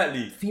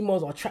 Exactly.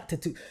 Females are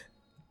attracted to.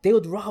 They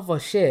would rather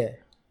share,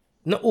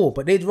 not all,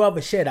 but they'd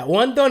rather share that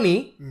one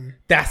Donny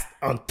that's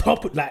on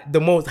top of like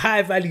the most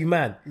high value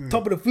man,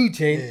 top of the food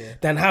chain,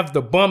 than have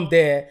the bum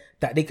there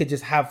that they could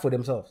just have for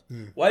themselves.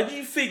 Why do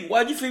you think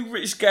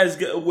rich guys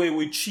get away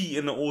with cheating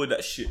and all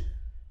that shit?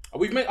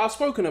 I've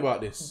spoken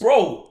about this.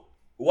 Bro,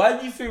 why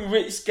do you think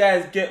rich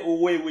guys get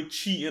away with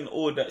cheating and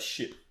all that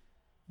shit?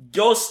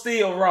 Girls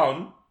stay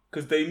around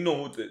because they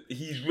know that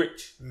he's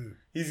rich.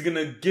 He's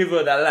gonna give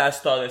her that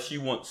lifestyle that she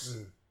wants.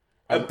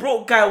 A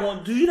broke guy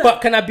won't do that.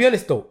 But can I be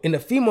honest though? In the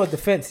female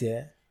defense,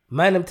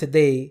 man, them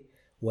today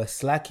were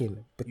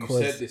slacking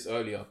because You said this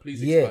earlier.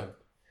 Please expand.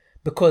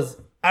 because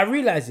I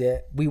realize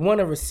we want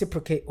to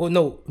reciprocate. Or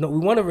no, we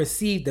want to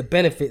receive the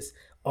benefits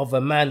of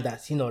a man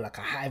that's like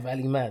a high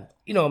value man.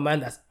 A man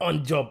that's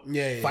on job,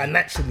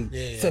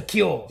 financially,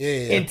 secure,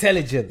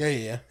 intelligent,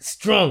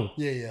 strong.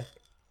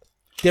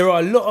 There are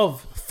a lot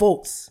of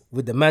folks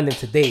with the man them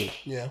today.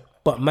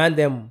 But man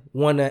them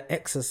want to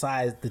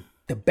exercise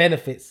the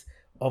benefits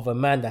of a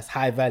man that's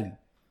high value.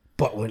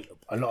 But when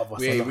a lot of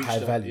us are not high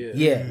value.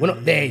 We're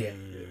not there yet.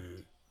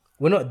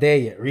 We're not there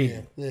yet,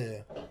 really.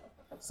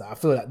 So I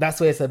feel like that's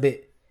where it's a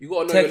bit. You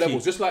gotta know your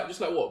levels. Just like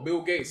what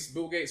Bill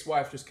Gates'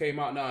 wife just came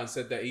out now and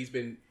said that he's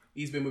been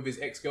with his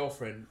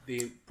ex-girlfriend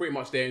pretty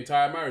much their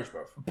entire marriage,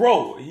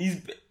 bro.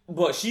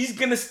 But she's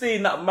gonna stay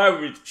in that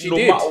marriage no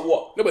did. matter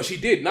what. No, but she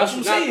did. Now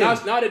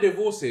they're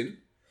divorcing.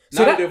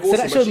 So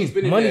that shows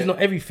me money's not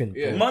everything.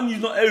 Yeah. Money's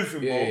not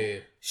everything, bro. Yeah.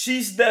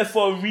 She's there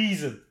for a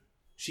reason.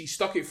 She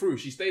stuck it through.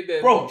 She stayed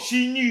there. Bro,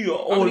 she knew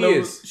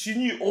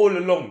all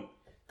along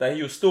that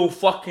he was still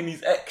fucking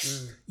his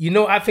ex.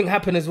 I think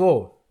happened as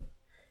well.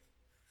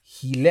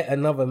 He let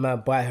another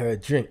man buy her a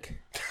drink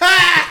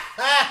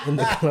in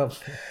the club.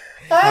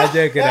 I'm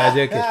joking.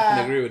 I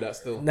can agree with that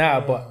still.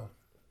 Nah, but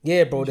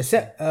yeah, bro, the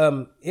set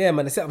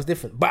was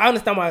different. But I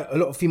understand why a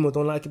lot of females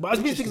don't like it. But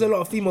I've been speaking to a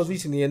lot of females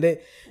recently, and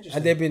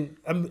they've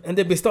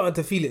been starting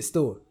to feel it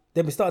still.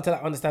 They've been starting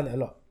to understand it a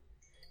lot,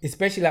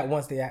 especially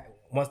once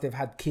they've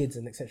had kids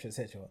and etc.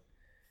 etc.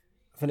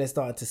 I think they're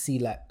starting to see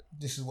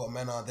this is what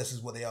men are. This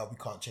is what they are. We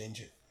can't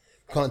change it.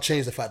 We can't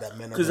change the fact that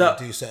men are going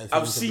to do certain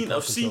things.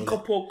 I've seen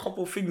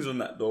couple things on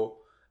that though.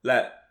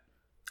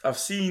 I've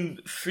seen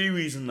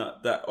theories on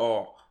that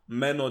are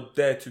men are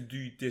there to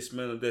do this,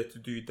 men are there to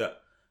do that.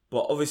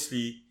 But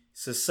obviously,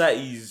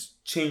 society's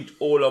changed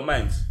all our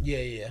minds.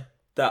 Yeah.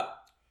 That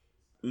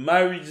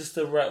marriage is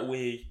the right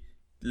way.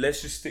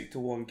 Let's just stick to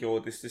one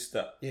girl. This,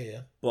 that. Yeah.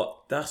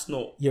 But that's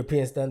not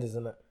European standards,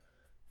 isn't it?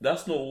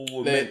 That's not what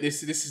we're meant.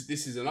 This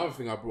is another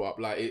thing I brought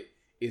up.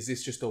 Is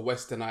this just a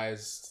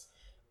westernized?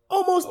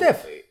 Almost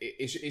deaf.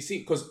 It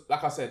seems because,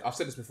 like I said, I've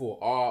said this before.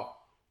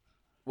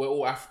 We're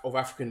all of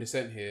African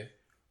descent here.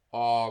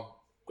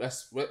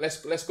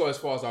 Let's go as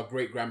far as our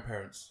great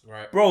grandparents,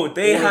 right? Bro,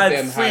 they had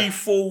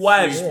 3-4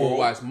 wives,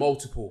 bro.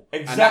 Multiple.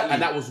 Exactly.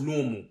 And that was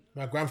normal.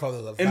 My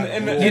grandfather was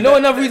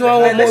another reason why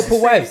I want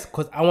multiple wives?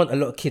 Because I want a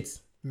lot of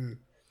kids.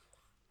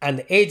 And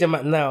the age I'm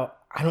at now,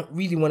 I don't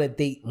really want to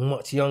date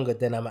much younger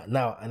than I'm at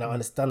now. And I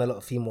understand a lot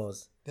of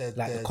females.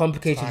 The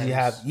complications you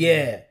have,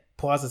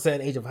 past a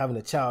certain age of having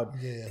a child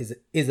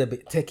is a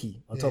bit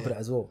techie on top of that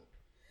as well.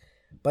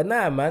 But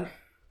nah, man,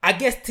 I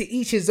guess to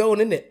each his own,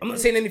 innit? I'm not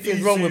saying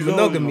anything's wrong with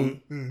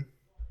monogamy.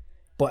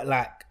 But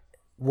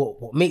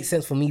what makes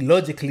sense for me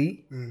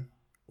logically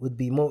would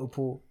be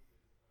multiple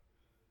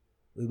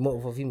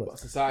females. But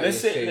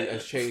society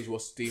has changed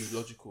what's deemed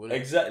logical. Innit?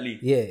 Exactly.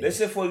 Yeah. Let's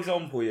say, for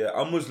example,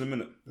 I'm Muslim,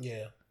 innit?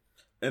 Yeah.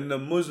 In the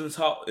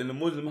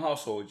Muslim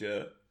household,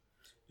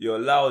 you're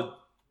allowed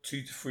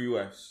 2 to 3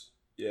 wives,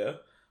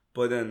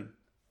 but then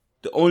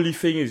the only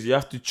thing is you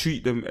have to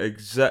treat them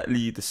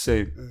exactly the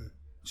same.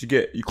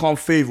 You can't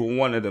favor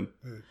one of them.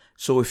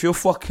 So if you're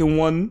fucking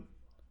one,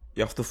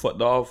 you have to fuck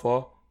the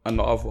other and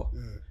the other.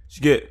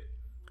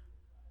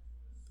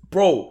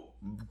 Bro,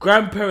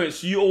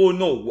 grandparents, you all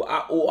know,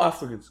 all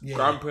Africans,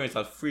 grandparents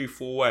have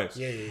 3-4 wives,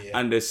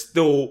 and they're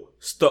still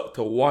stuck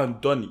to one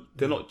Donny.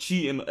 They're not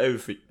cheating on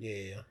everything.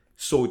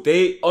 So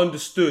they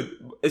understood.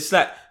 It's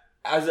like,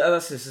 as I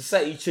said,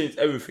 society changed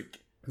everything.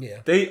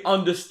 They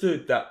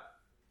understood that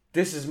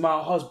this is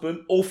my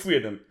husband, all 3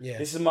 of them.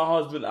 This is my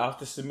husband, I have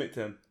to submit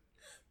to him.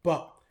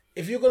 But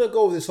if you're going to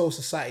go with this whole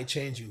society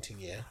changing thing,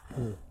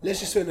 let's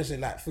just say,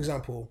 for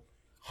example,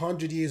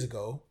 100 years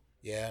ago,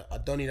 a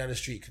Donny down the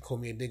street could call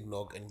me a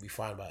dignog and be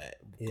fine by it.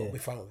 Be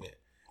fine with it.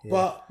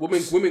 But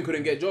women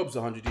couldn't get jobs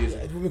 100 years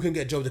ago. Women couldn't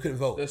get jobs, they couldn't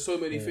vote. There's so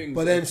many things.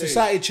 But then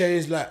society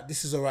changed,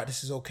 this is all right,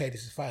 this is okay,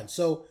 this is fine.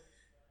 So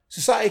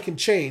society can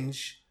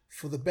change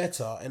for the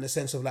better in the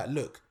sense of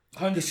look,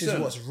 This is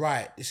what's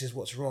right. This is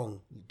what's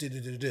wrong.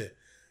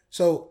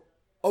 So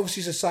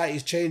obviously society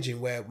is changing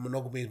where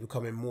monogamy is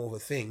becoming more of a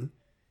thing.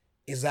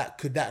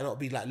 Could that not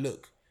be like,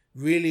 look,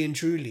 really and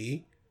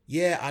truly,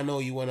 yeah, I know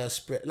you want to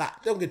spread,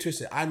 like, don't get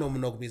twisted. I know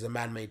monogamy is a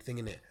man-made thing,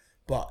 innit?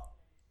 But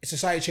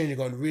society changing,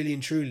 going really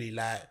and truly,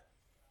 like,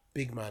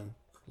 big man,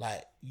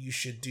 like, you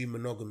should do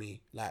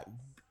monogamy. Like,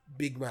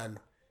 big man,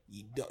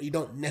 you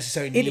don't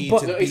necessarily need to be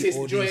all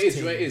these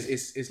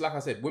things. It's like I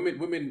said,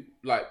 women,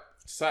 like,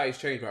 society's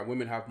changed, right?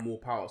 Women have more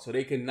power, so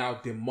they can now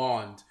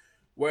demand.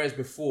 Whereas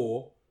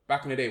before,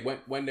 back in the day,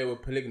 when they were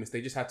polygamous,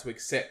 they just had to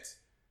accept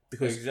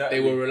because they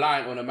were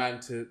reliant on a man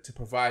to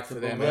provide for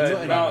them. And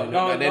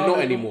they're not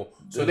anymore.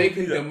 So they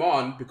can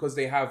demand, because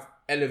they have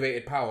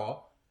elevated power,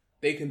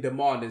 they can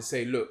demand and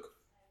say, look,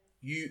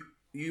 you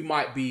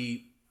might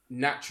be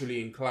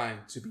naturally inclined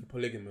to be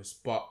polygamous,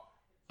 but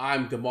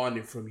I'm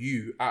demanding from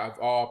you, out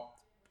of our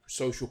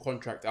social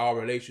contract, our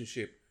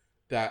relationship,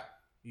 that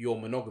you're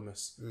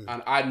monogamous.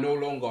 And I no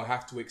longer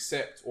have to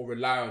accept or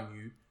rely on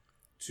you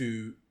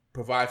to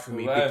provide for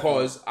me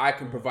because I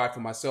can provide for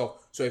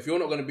myself. So if you're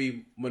not going to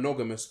be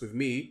monogamous with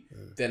me,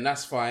 then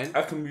that's fine.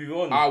 I can move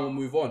on. I will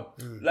move on.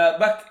 Like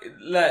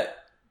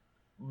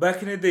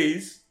back in the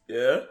days,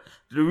 yeah,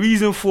 the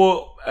reason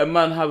for a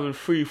man having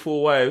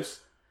 3-4 wives,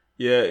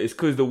 yeah, is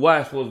because the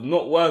wife was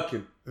not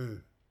working.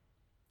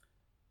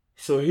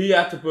 So he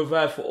had to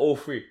provide for all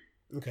three.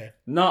 Okay.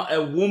 Now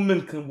a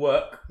woman can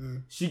work.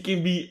 She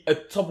can be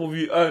at top of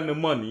you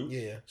earning money.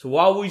 Yeah. So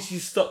why would she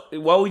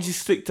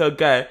stick to a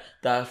guy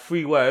that has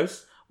 3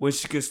 wives when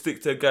she can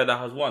stick to a guy that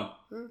has 1?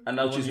 And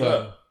that was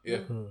her. Yeah.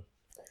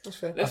 That's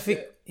fair.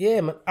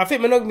 I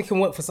think monogamy can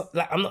work for some.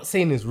 Like, I'm not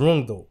saying it's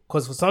wrong though,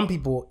 because for some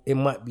people it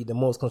might be the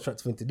most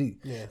constructive thing to do.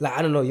 Yeah. Like,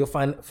 I don't know, your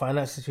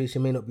financial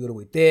situation may not be all the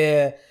way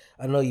there.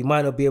 I know you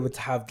might not be able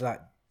to have like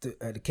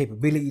the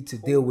capability to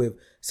deal with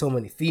so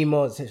many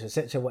females,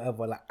 etc.,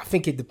 whatever. Like, I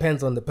think it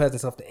depends on the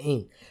person's of the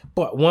aim.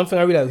 But one thing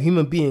I realize,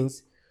 human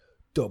beings,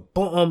 the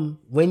bottom,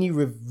 when you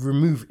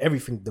remove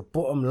everything, the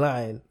bottom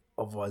line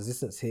of our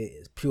existence here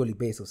is purely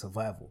based on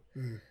survival.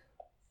 100%.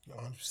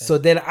 So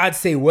then I'd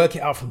say work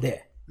it out from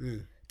there.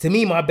 To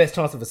me, my best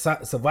chance of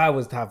survival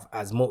is to have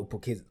as multiple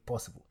kids as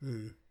possible.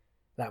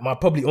 Like, my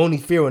probably only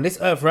fear on this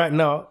earth right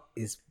now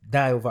is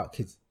dying without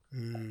kids.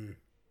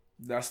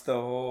 That's the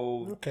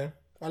whole. Okay.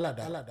 I like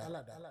that.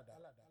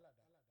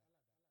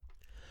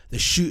 The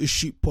Shoot as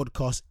Shoot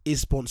podcast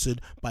is sponsored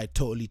by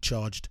Totally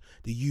Charged,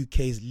 the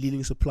UK's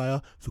leading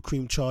supplier for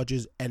cream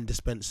chargers and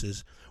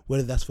dispensers,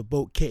 whether that's for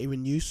bulk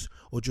catering use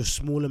or just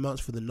small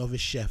amounts for the novice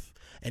chef.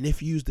 And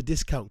if you use the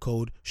discount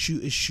code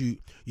Shoot as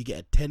Shoot, you get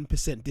a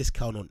 10%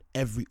 discount on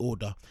every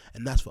order,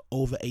 and that's for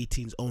over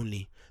 18s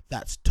only.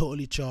 That's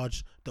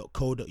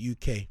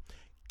totallycharged.co.uk.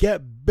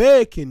 Get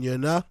baking, you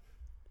know.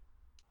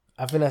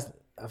 I think that's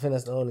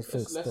the only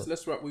thing.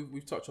 Let's wrap.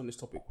 We've touched on this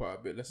topic quite a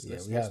bit.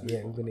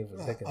 We've been here for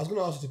a second. I was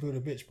going to ask you to build a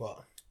bitch,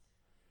 but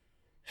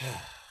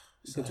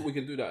we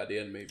can do that at the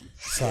end, maybe.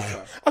 Sorry.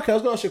 Okay, I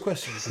was going to ask you a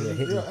question.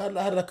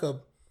 I had like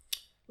a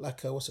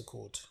what's it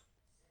called?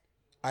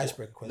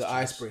 Icebreaker question. The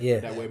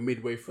icebreaker that we're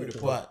midway through the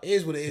pod. But it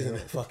is what it is, isn't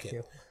it? Fuck it. I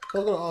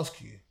was going to ask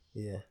you.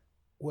 Yeah.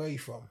 Where are you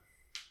from?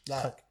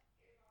 Like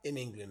in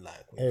England,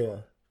 like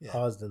area.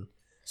 Harsden.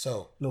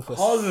 So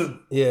Northwest. Harsden.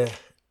 Yeah.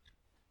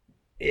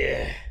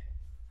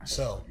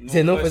 So is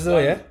it Northwest though?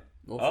 Yeah.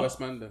 Northwest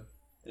Mandan.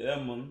 Yeah,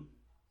 man.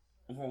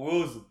 I'm from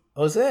Wilson.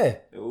 Oh, is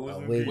there?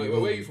 Wait, where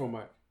are you from,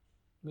 Mike?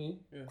 Me.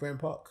 Yeah. Graham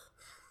Park.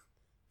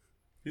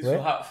 He's Where?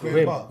 from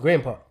Hatfield.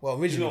 Graham Park. Well,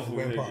 originally from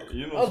Graham Park.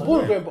 You know I was born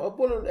in Graham Park. I was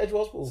born in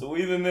Edgeworth Hospital. So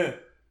we even there.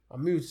 I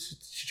moved to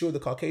show the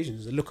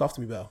Caucasians. They look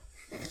after me better.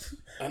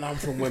 And I'm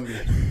from Wembley.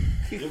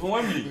 You're from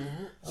Wembley?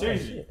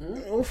 Seriously?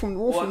 All from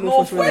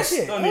Northwest.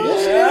 Ain't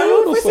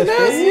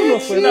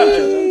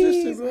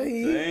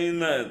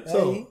that.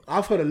 So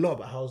I've heard a lot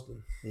about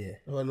Housden. Yeah.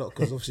 I've heard a lot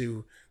because obviously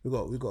we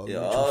got.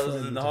 Yeah,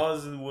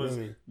 Harsden was.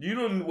 You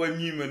know where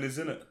Newman is,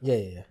 innit?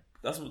 Yeah.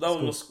 That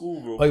was my school,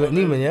 bro. Oh, you got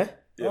Newman, yeah?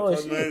 Yeah, Oh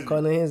shit,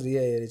 Connor Hensley.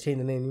 Yeah. They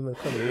changed the name. Newman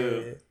Connor.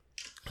 Yeah.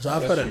 So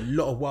I've heard a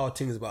lot of wild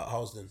things about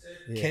Housden.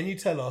 Yeah. Can you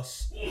tell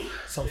us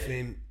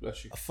something,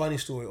 Bless you. a funny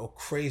story or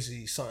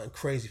something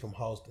crazy from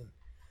Housden?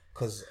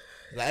 Because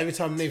like every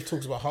time Nave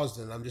talks about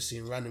Housden, I'm just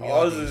seeing random.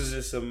 Harsden is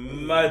just a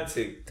mad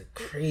thing. The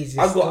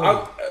craziest.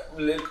 What?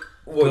 Do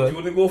you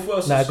want to go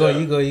first? Nah, go.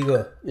 You go.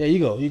 Yeah,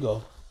 you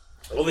go.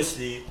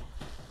 Obviously,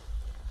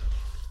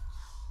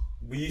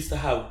 we used to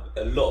have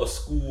a lot of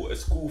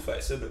school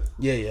fights, innit?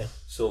 Yeah.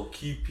 So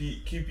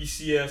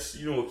QPCS,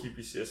 you know what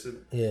QPCS is?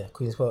 Yeah,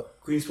 Queen's Park.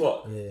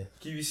 Yeah.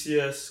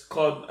 QPCS,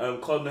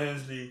 Cardinal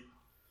Hensley,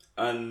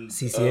 and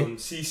CCA.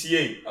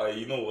 CCA.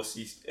 You know what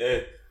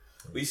CCA?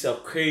 We used to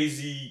have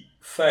crazy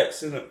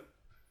fights, innit?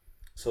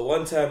 So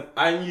one time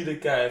I knew the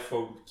guy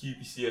from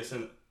QPCS,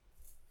 innit?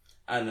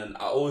 And then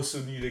I also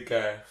knew the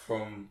guy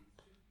from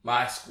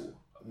my school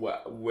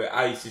where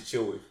I used to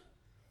chill with.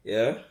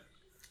 Yeah?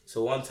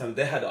 So one time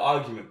they had an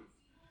argument.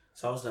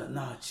 So I was like,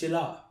 nah, chill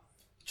out.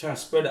 Try and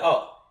spread it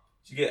out.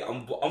 You get?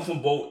 I'm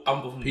from both.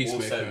 I'm from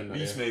both sides.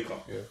 Peacemaker.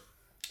 Yeah.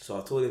 So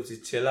I told him to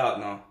chill out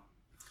now.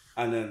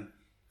 And then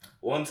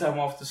one time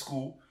after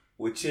school,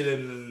 we're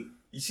chilling. And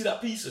you see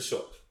that pizza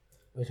shop?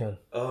 Which one?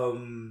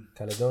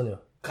 Caledonia.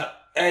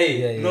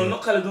 No,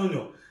 not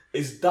Caledonia.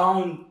 It's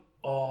down.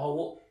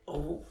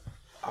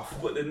 I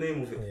forgot the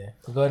name of it. Yeah,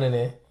 we're going in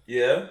there.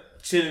 Yeah,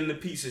 chilling in the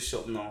pizza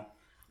shop now,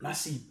 and I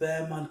see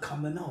Bear Man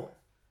coming out,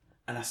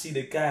 and I see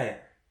the guy.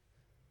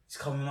 He's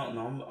coming out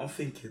now. I'm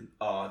thinking,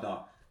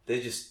 no,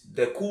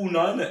 they're cool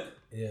now, innit?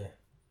 Yeah.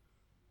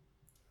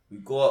 We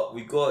got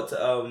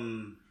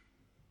to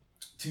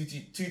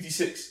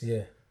 2T6.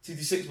 Yeah.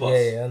 2T6 bus.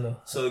 Yeah, I know.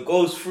 So it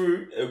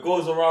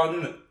goes around,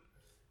 innit?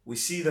 We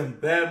see them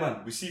Bear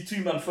Man. We see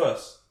 2 man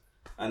first,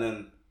 and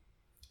then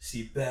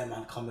see Bear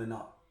Man coming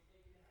out,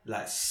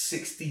 like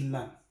 16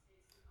 man.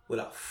 We're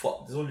like,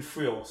 fuck. There's only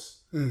 3 of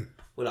us.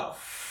 We're like,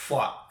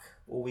 fuck.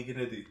 What are we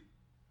gonna do?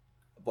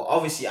 But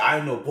obviously,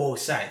 I know both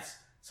sides,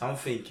 so I'm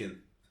thinking,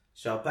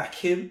 should I back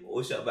him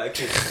or should I back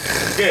him?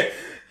 Yeah.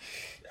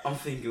 I'm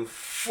thinking,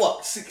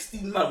 fuck,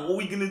 16 man. What are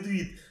we gonna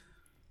do?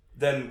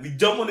 Then we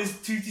jump on this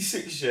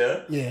 2T6,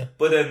 yeah. Yeah.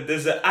 But then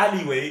there's an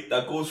alleyway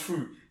that goes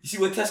through. You see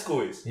where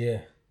Tesco is? Yeah.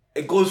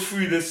 It goes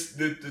through the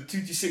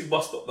 2T6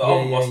 bus stop, the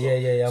other bus stop.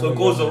 Yeah. So it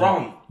goes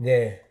around.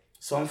 Yeah.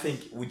 So I'm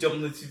thinking, we jump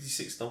on the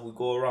 2T6 stuff, we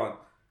go around.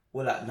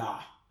 We're like,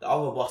 nah, the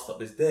other bus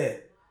stop is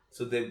there.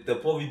 So they'll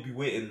probably be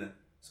waiting there.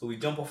 So we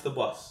jump off the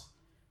bus.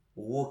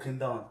 We're walking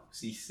down.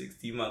 See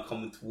 16 man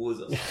coming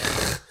towards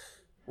us.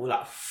 We're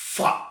like,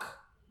 fuck.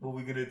 What are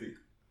we gonna do?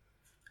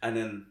 And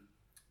then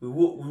we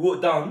walk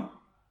down.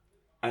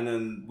 And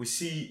then we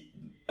see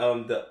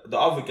the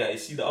other guy. You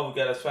see the other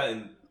guy that's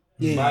fighting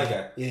my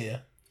guy. Yeah.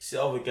 See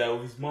the other guy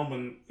with his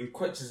mum in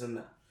crutches and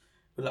that.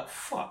 We're like,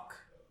 fuck.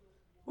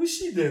 What's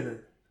she doing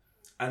then?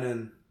 And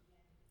then,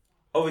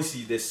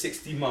 obviously, there's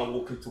 16 man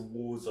walking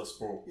towards us,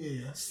 bro.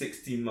 Yeah.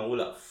 16 man. We're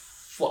like,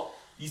 fuck.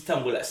 This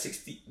time we're like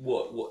 60,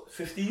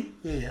 15?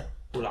 Yeah.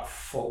 We're like,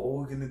 fuck, what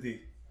are we gonna do?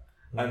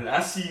 And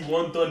I see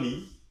one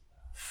Donny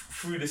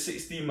through the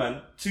 16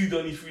 man, 2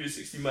 Donnies through the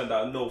 16 man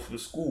that I know from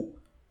school.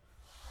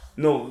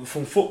 No,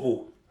 from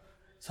football.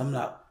 So I'm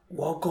like,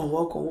 welcome.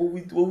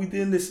 What we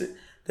doing this?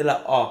 They're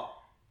like,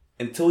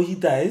 until he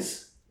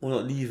dies, we're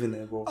not leaving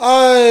there, bro.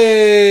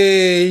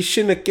 Aye,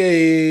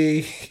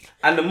 Shinake.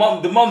 And the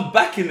mum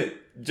backing it.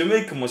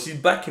 Jamaican mum, she's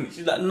backing it.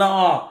 She's like,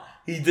 nah,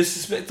 he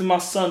disrespecting my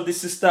son.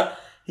 This is that.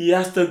 He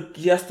has to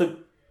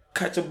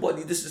catch a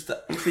body. This is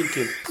that. I'm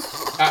thinking.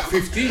 At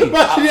 15. She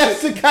has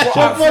to catch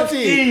Bro, her at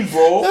body. 15,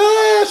 bro.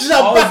 She's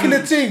like back in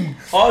the thing.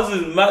 Ours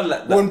is mad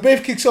like that. When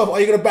Babe kicks off,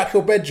 are you gonna back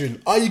your bedroom?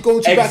 Are you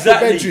going to back your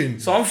bedroom?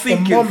 So I'm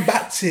thinking. The mum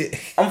backed it.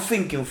 I'm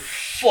thinking,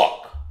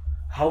 fuck.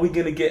 How are we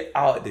gonna get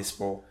out of this,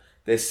 bro?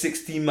 There's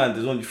 16 man.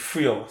 There's only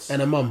 3 of us.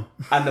 And a mum.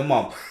 And the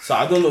mum. So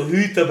I don't know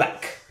who to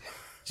back.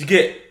 Do you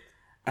get?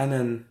 And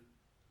then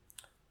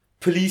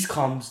police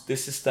comes.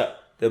 This is that.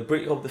 They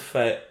break up the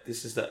fight.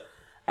 This is that.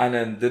 And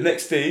then the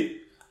next day,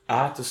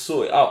 I had to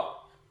sort it out.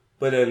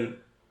 But then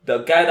the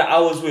guy that I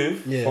was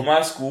with from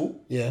my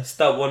school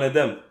stabbed one of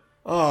them.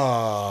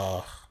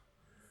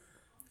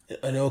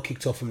 And it all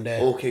kicked off from there.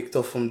 All kicked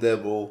off from there,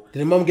 bro. Did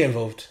the mum get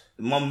involved?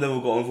 The mum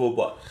never got involved,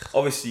 but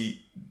obviously,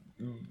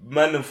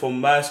 man from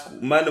my school,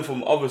 man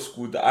from other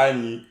school that I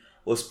knew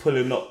was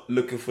pulling up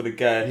looking for the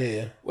guy.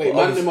 Yeah. Wait,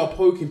 man, them are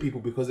poking people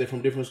because they're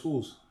from different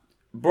schools.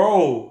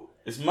 Bro,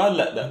 it's mad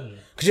like that.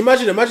 Could you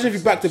imagine if you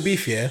back the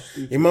beef, yeah?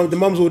 The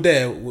mum's all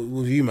there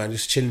with you, man,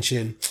 just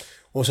chilling.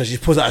 Also, she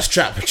pulls out a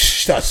strap and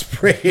she starts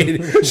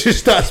spraying. She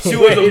was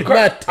on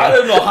crack. I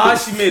don't know how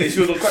she made it.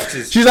 She was on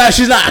crutches. She's like,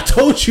 I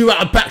told you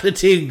how to back the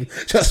thing.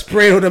 Just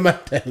spraying all the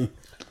mad then.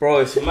 Bro,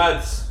 it's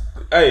mad.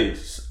 Hey,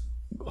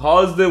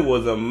 Harsden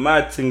was a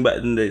mad thing back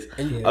in the days.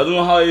 I don't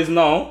know how it is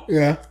now.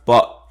 Yeah.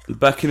 But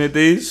back in the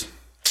days.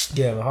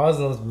 Yeah, but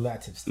Harsden was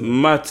mad still.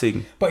 Mad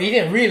thing. But you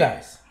didn't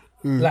realise.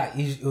 Like,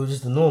 it was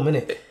just the norm,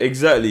 innit?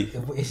 Exactly.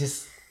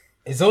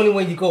 It's only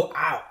when you go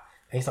out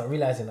and you start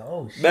realising, like,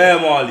 oh shit. Bear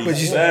Marley. But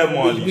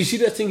you see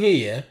that thing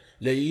here, yeah?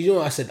 Like, you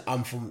know, I said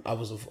I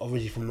was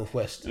originally from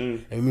Northwest,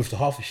 and we moved to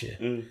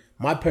Hertfordshire.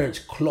 My parents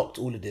clocked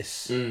all of this.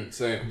 Same.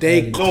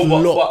 They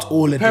clocked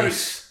all of parents,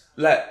 this.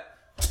 Like,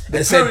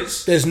 They said,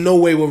 there's no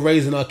way we're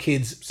raising our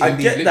kids. I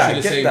get that.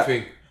 the same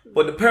thing.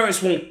 But the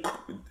parents won't.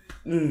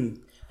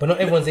 But not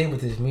everyone's able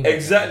to just move.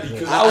 Exactly,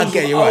 because I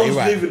get you right. You're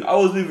right. I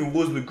was living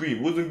Woodland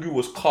Green. Woodland Green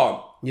was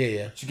calm.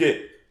 Yeah. You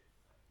get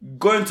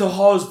going to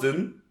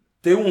Harsden,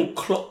 they won't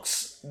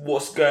clocks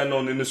what's going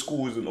on in the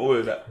schools and all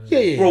of that.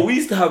 Yeah. Bro, we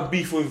used to have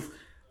beef with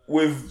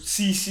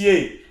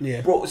CCA.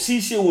 Yeah. Bro,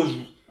 CCA was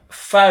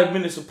 5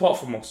 minutes apart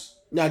from us.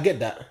 No, I get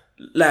that.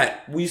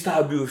 Like, we used to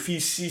have beef with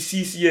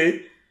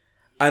CCA,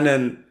 and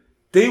then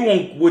they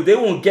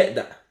won't get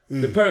that.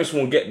 The parents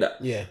won't get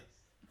that. Yeah.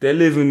 They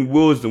live in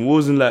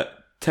Willesden like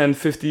 10,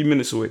 15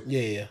 minutes away.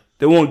 Yeah.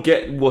 They won't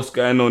get what's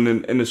going on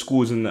in the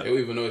schools and that. They don't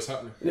even know it's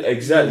happening.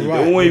 Exactly.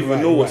 They won't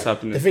even know what's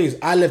happening. The thing is,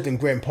 I lived in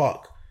Graham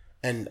Park,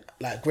 and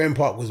like Graham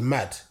Park was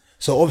mad.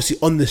 So obviously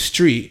on the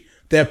street,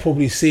 they're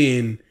probably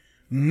seeing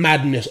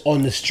madness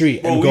on the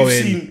street and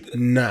going,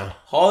 nah.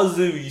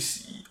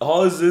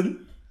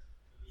 Harsden,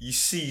 you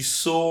see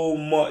so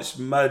much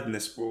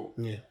madness, bro.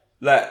 Yeah.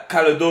 Like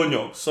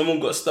Caledonia,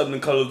 someone got stabbed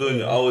in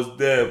Caledonia. I was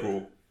there,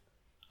 bro.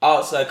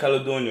 Outside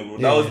Caledonia, bro.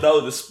 That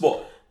was the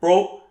spot,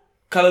 bro.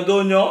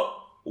 Caledonia,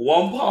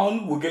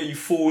 £1 will get you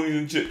 4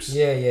 million chips.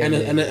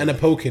 And a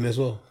poking as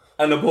well.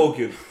 And a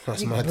poking.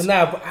 That's mad. But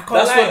nah, but I can't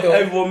That's lie where though.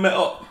 everyone met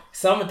up.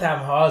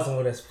 Summertime hard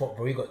on that spot,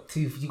 bro. You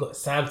got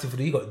Sam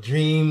Tiffany, you got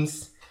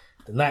Dreams,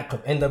 the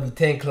nightclub,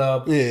 NW10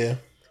 Club. Yeah.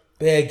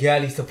 Bear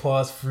Gal used to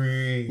pass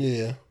through.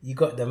 Yeah. You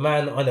got the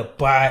man on the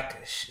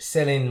bike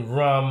selling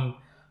rum,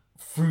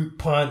 fruit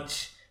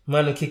punch,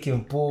 man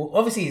kicking ball.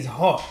 Obviously, it's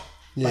hot,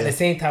 but at the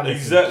same time,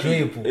 it's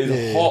enjoyable.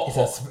 It's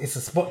hot. It's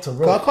a spot to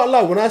roll. I can't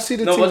lie. When I see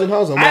the teams in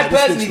house, I'm I like, this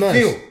personally looks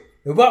nice. feel,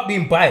 without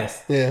being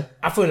biased,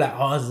 I feel like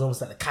ours is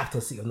almost like the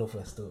capital city of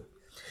Northwest. Though,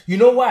 you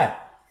know why?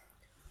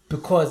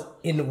 Because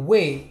in a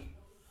way,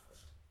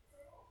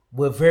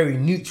 we're very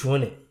neutral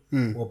in it.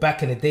 Well,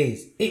 back in the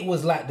days, it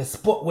was like the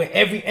spot where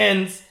every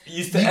ends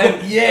used to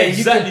end.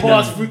 You can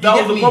pass through.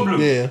 That was the problem.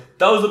 Yeah.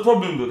 That was the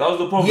problem, though. That was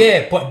the problem.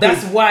 Yeah, but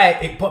that's why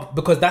it popped,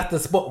 because that's the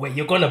spot where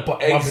you're gonna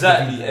butt.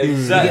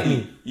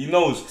 Exactly. He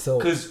knows.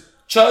 Because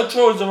Church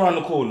Road's around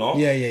the corner.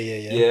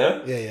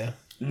 Yeah.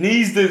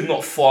 Neasden's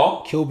not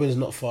far. Kilburn's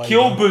not far.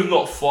 Kilburn's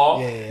not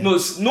far. Yeah. No,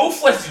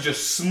 Northwest is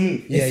just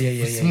smooth.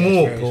 Yeah.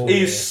 Small, bro.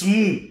 It is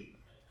smooth.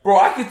 Bro,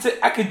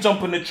 I could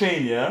jump on the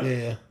train,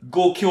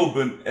 go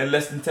Kilburn in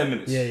less than 10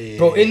 minutes. Yeah.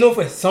 Bro, in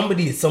Northwest,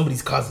 somebody is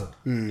somebody's cousin.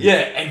 Yeah,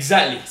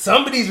 exactly.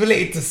 Somebody's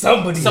related to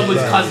somebody's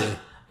cousin. Yeah.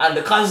 And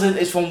the cousin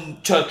is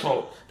from Church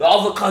Road. The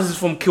other cousin's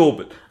from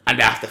Kilburn. And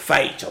they have to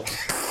fight each other.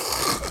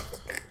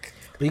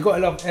 But you got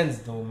a lot of ends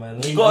though,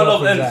 man. You got a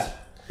lot of ends.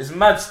 It's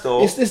mad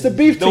still. It's the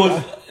beef there thing.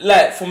 Was,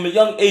 like, from a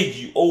young age,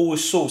 you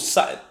always saw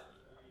Saturn.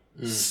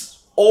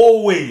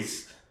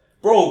 Always.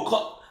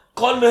 Bro,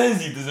 Cardinal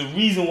Hensley, there's a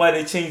reason why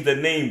they changed the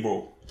name,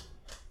 bro.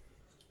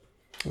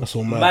 That's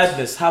all mad.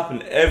 Madness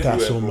happened everywhere,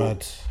 That's all bro.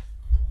 mad.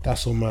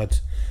 That's all mad.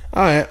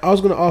 Alright, I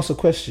was going to ask a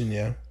question,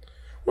 yeah.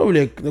 Not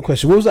really a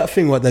question. What was that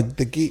thing where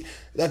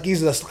that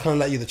geezer that's kind of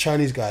like you, the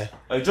Chinese guy?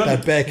 Hey, Johnny.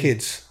 Like bare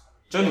kids.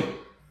 Johnny.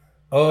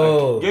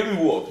 Oh. Give me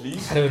water,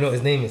 please. I don't even know what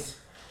his name is.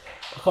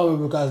 I can't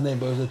remember the guy's name,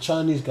 but it was a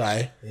Chinese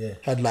guy. Yeah.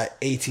 Had like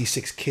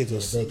 86 kids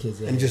or something.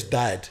 Kids, and just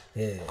died.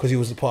 Yeah. Because he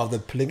was a part of the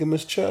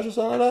polygamous church or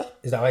something like that.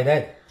 Is that why he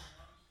died?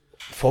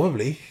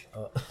 Probably.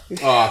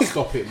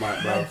 Stop it,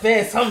 Mike, bro.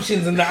 Fair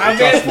assumptions and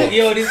that.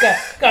 Yo, this guy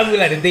can't be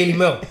like the Daily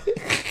Mail.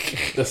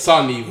 The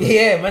Sun, even.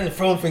 Yeah, man,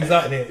 throwing things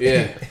out there.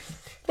 Yeah.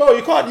 Bro,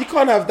 you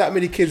can't have that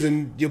many kids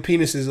and your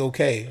penis is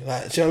okay.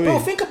 Like, do you know what I Bro,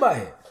 mean? think about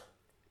it.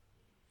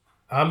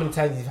 How many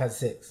times you've had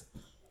sex?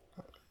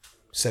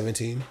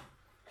 17.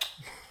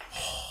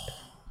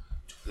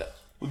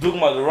 We're talking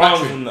about the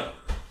rounds and that.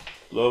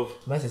 Love.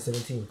 Mike said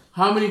 17.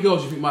 How many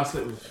girls do you think Mike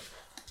slept with?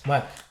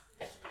 Mike.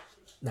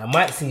 Now,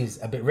 Mike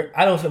seems a bit...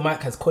 I don't think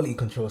Mike has quality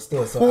control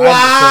still. So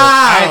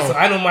Wow!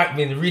 I know Mike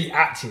being really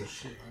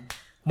active.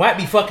 Might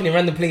be fucking in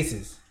random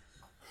places.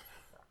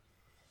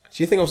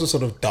 Do you think I was a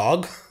sort of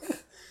dog?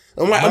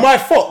 Am I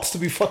fox to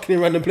be fucking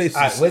in random places?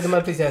 Alright, where's the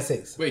man place you had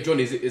sex? Wait,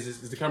 Johnny,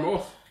 is the camera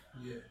off?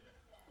 Yeah.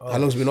 How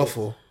long's it been off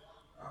for?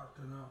 I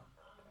don't know.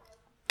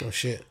 Oh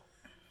shit.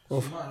 It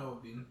might not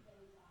have been.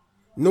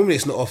 Normally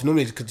it's not off.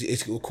 Normally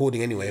it's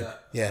recording anyway.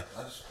 Yeah.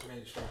 I just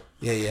made sure.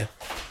 Yeah.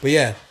 But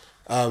yeah,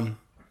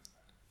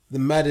 the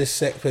maddest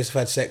place I've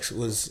had sex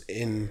was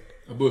in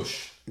A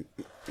bush.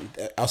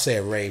 I'll say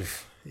a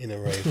rave. In a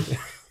rave.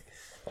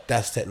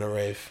 That's techno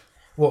rave.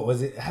 What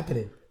was it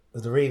happening?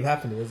 Was the rave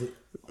happening? Was it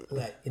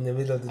like in the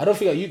middle of the... I don't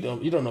think you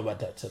don't know about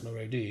that techno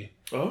rave, do you?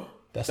 Oh?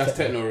 That's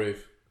techno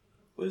rave.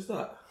 What is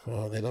that?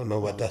 Oh, they don't know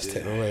about that's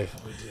techno rave.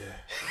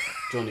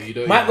 Johnny, you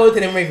don't. Might go to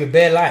them rave with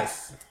bare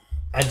lights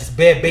and just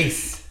bare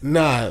bass.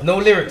 Nah. No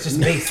lyrics, just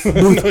bass. No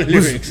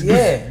lyrics.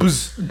 Yeah.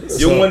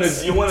 You want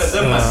to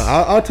them, man.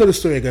 I'll tell the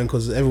story again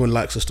because everyone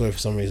likes the story for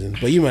some reason.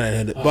 But you might have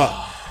heard it. But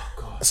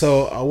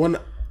so I went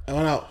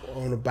out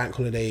on a bank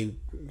holiday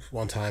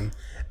one time,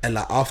 and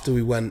like after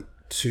we went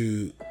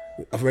to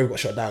a rave got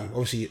shut down.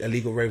 Obviously,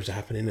 illegal raves are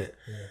happening, innit?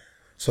 Yeah.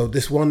 So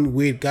this one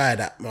weird guy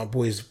that my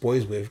boys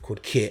with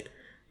called Kit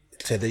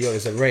said that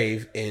there's a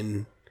rave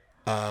in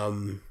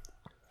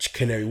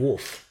Canary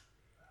Wharf.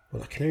 We're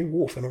like, Canary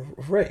Wharf and a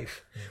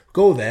rave.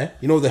 Go there,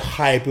 you know the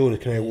high building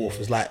Canary Wharf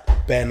is like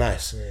bare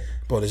nice.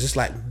 Bro, there's just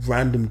like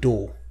random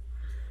door.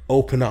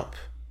 Open up.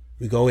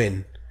 We go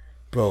in.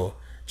 Bro,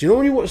 do you know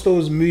when you watch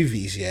those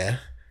movies, yeah?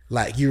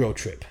 Like Euro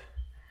Trip.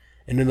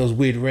 And then those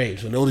weird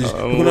raves and all these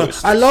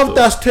I love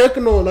that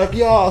techno, like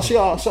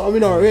so I'm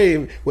in a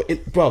rave.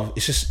 Bro,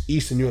 it's just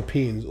Eastern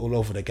Europeans all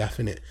over the gaff,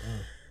 innit?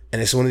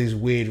 And it's one of these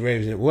weird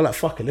raves, and we're like,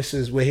 fuck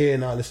it, we're here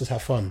now, let's just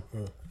have fun.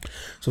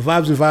 So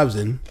vibes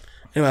in.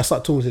 Anyway, I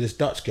start talking to this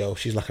Dutch girl.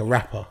 She's like a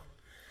rapper.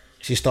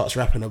 She starts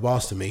rapping her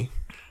bars to me.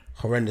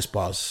 Horrendous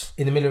bars.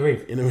 In the middle of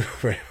rave? In the middle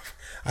of rave.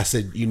 I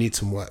said, you need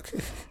some work.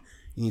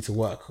 You need to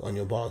work on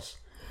your bars.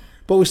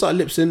 But we started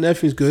lip-syncing,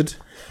 everything's good.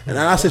 And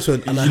I said to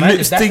her... Man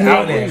just dash it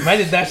out there. Man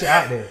just dash it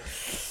out there.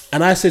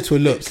 And I said to her,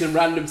 look... Lip-sync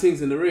random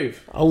things in the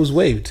rave. I was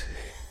waved.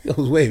 I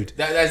was waved.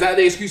 Is that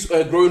the excuse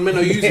grown men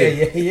are using?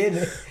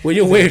 Yeah. When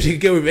you're waved, you can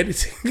get with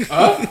anything.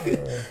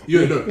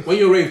 When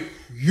you're raved,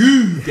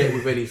 you get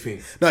with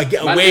anything. No, I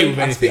get away with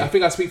anything. I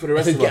think I speak for the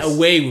rest I of get us.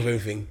 away with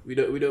everything. We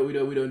don't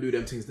do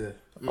them things there.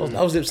 I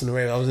was lips in the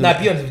rave. I was in Nah, the-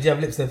 be honest, did you have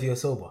lips if you're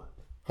sober?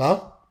 Huh?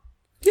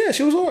 Yeah,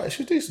 she was alright.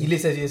 She was You decent.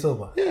 lips if you're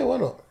sober? Yeah, why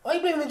not? Why you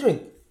blame the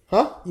drink?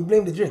 Huh? You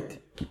blame the drink.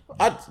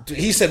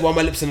 He said, "Why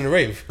my lips in the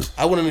rave?"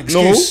 I want an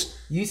excuse.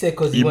 You said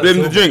because You weren't blame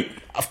the sober. drink.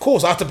 Of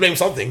course, I have to blame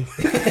something.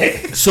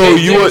 So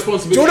you were. Do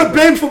you want to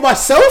blame for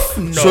myself?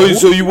 No.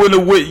 So you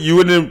wouldn't wait. You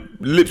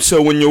wouldn't lip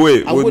sell when you're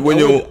wait. I would When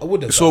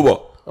you're sober.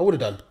 I would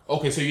have done.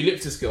 Okay, so you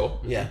lips to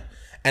skill. Yeah.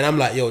 And I'm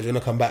like, yo, do you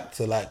want to come back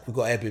to like, we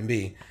got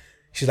Airbnb?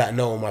 She's like,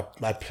 no,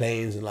 my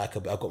planes and like,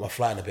 I've got my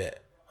flight in a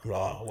bit. I'm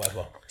like, oh,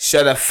 whatever. She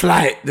had a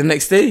flight the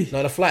next day.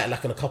 No, the flight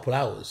like in a couple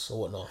hours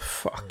or whatnot.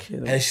 Fuck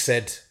it. And she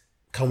said,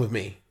 come with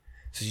me.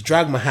 So she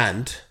dragged my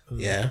hand,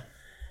 yeah,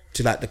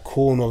 to like the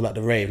corner of like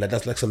the rave. Like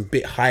that's like some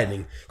bit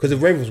hiding. Because the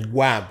rave was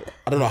wham.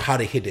 I don't know how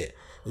they hid it.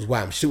 It was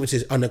wham. She went to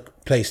this other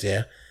place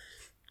there,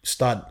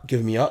 started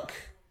giving me yuck,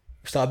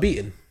 started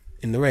beating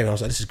in the rave. And I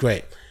was like, this is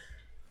great.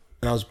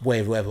 And I was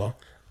waved, whatever.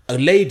 A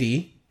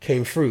lady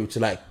came through to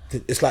like,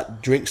 it's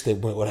like drinks they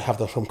would have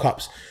them from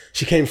cups.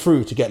 She came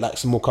through to get like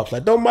some more cups.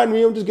 Like, don't mind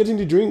me, I'm just getting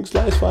the drinks.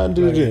 Like, it's fine.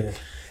 Yeah.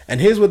 And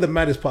here's where the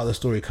maddest part of the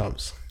story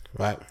comes,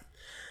 right?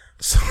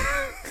 So,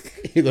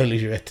 you're going to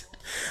lose your head.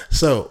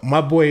 So,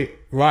 my boy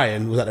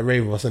Ryan was at the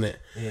rave with us, innit?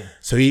 Yeah.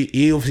 So,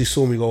 he obviously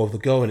saw me go with the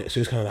girl in it. So, he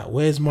was kind of like,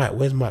 where's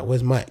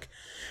Mike?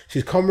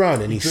 She's come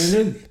round and he's...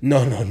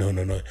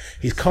 No.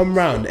 He's come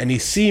round and he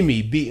see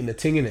me beating the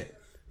ting in it.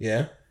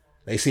 Yeah?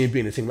 They see me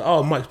beating the ting. Like,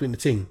 oh, Mike's beating the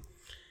ting.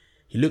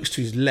 He looks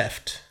to his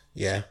left.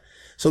 Yeah?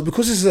 So,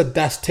 because this is a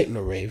Das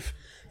Techno rave,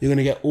 you're going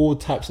to get all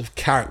types of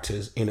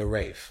characters in a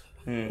rave.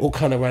 All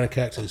kind of random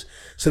characters.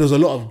 So, there's a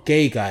lot of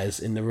gay guys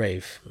in the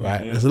rave,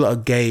 right? There's a lot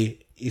of gay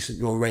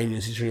Eastern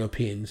Iranians, Eastern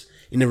Europeans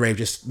in the rave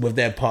just with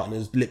their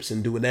partners' lips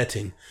and doing their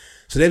thing.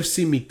 So, they've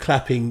seen me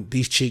clapping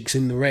these cheeks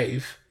in the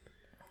rave.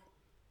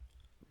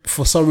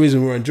 For some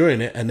reason, we're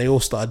enjoying it, and they all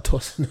started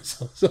tossing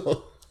us.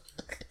 So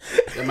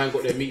The man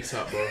got their meats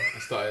up, bro,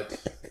 and started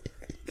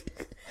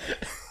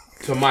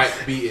to Mike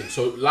beating.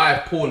 So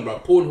live porn, bro.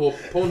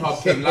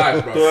 Pornhub came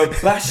live, bro. They were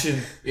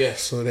bashing. Yeah.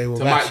 So they were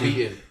to bashing. Mike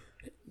beating,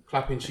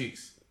 clapping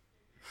cheeks.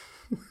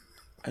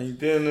 And you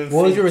didn't.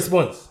 What was your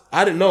response?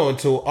 I didn't know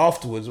until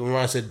afterwards when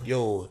Ryan said,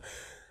 yo,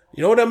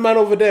 you know that man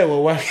over there were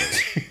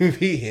whacking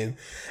beating?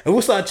 And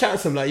we started chatting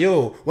to him like,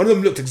 yo, one of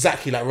them looked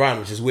exactly like Ryan,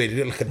 which is weird. He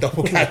looked like a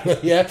doppelganger,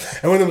 yeah?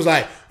 And one of them was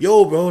like,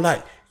 yo, bro,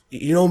 like,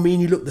 you know me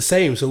and you look the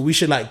same, so we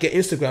should like get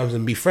Instagrams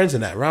and be friends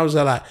and that. Ryan was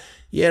like,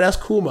 yeah, that's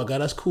cool, my guy,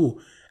 that's cool.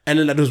 And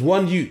then like, there was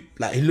one youth,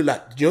 like he looked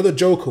like, you know the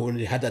Joker when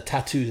he had the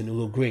tattoos and it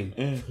was all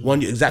green?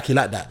 One youth exactly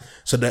like that.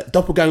 So the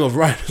doppelganger of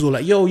Ryan was all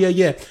like, yo,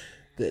 yeah.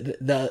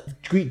 The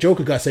Greek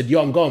Joker guy said,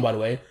 yo, I'm going, by the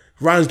way.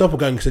 Ryan's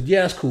doppelganger said,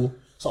 yeah, that's cool.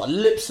 So I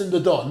lips in the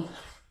Don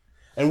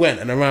and went,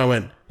 and then Ryan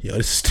went, yo,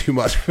 this is too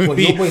much for What,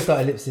 me. your boy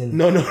started lips in?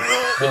 No. The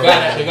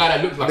guy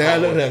that looked like The guy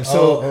that. looked at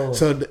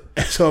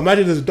him. So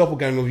imagine there's a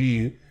doppelganger of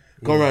you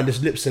going around this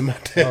lips in my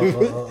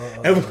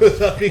Everyone's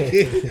like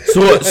thinking,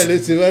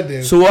 lips in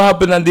my So what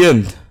happened at the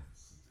end?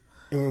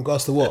 in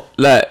regards to what?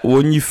 Like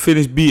when you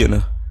finished beating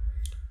her.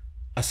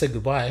 I said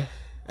goodbye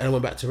and I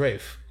went back to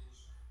rave.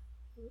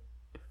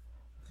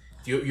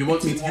 You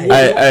want me to?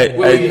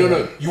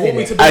 No. You want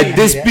me to believe?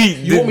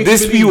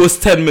 This beat was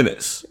 10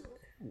 minutes.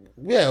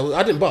 Yeah,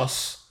 I didn't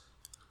bust.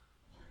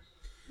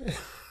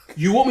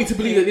 You want me to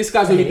believe that this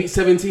guy's only beat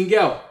 17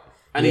 girl,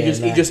 and Yeah,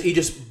 he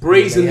just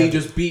brazenly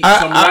just beat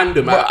some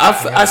random.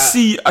 I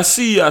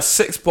see you at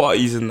sex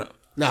parties and that.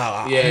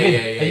 Nah. Yeah.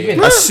 Have you been?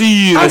 I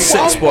see you at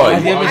sex Have you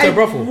parties. ever been to a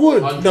brothel?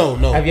 Would.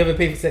 No. Have you ever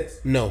paid for sex?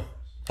 No.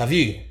 Have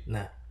you?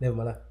 Nah, never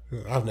mind.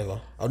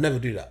 I'll never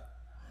do that.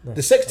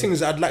 The sex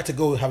things, I'd like to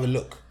go have a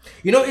look.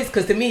 You know, it's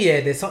because to me,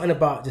 there's something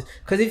about just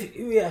because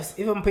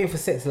if I'm paying for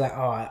sex, like,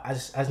 oh, I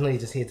just know you're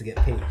just here to get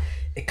paid.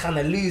 It kind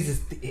of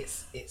loses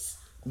its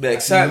The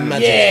excitement.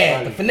 Magic.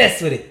 yeah, the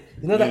finesse with it.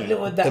 You know that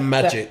little The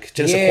magic.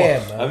 Just a yeah,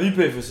 quaff. man. Have you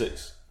paid for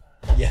sex?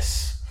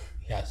 Yes.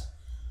 Yes.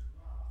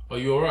 Are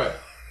you alright?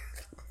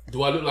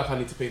 Do I look like I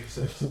need to pay for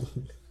sex?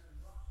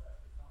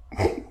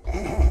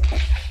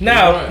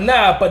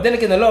 Nah, but then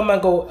again, a lot of men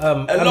go.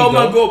 A lot of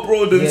man go,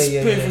 bro, then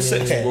Yeah, pay for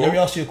sex, Okay, bro. let me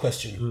ask you a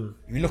question.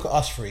 If you look at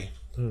us three,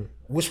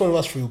 which one of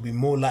us three would be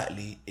more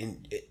likely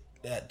in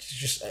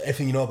just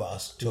everything you know about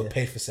us to have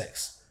paid for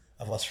sex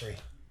of us three?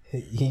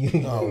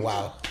 Oh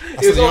wow,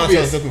 that's It was the answer I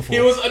obvious. was looking for.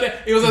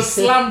 It was a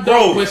slam Bro,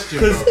 dunk question,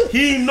 bro. because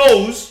he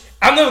knows.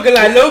 I'm never gonna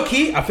lie, low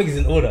key. I think it's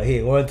in order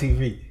here. 1, 2,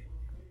 3.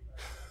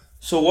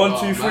 So 1,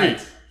 2, 3. man.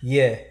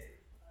 Yeah.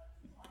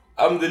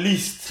 I'm the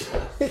least.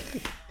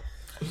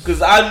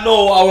 Because I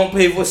know I won't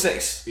pay for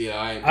sex.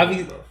 Yeah, I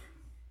think. bro.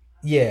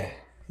 Yeah.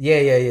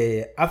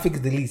 I think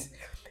it's the least.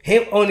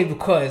 Him only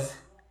because.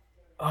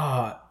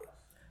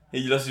 He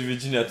lost his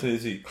virginity at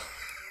 22.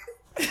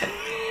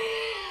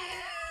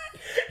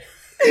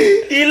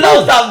 He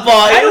loves that boy.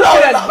 I don't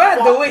think that's bad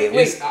though. Wait. It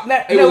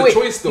was a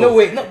choice, though. No,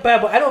 wait, not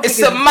bad, but I don't It's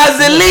think a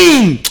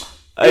Mazeline.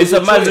 It's a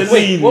was a choice.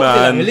 magazine, What was it,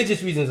 like, man.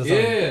 religious reasons or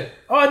something? Yeah.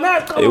 Oh, no,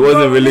 come It on,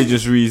 wasn't bro.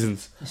 religious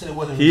reasons.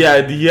 He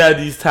had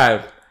his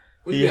time.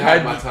 What do You you had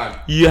had my time.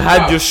 You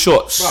had Bruv, your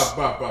shots.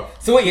 Bruv.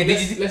 So wait, yeah,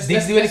 Let's- did you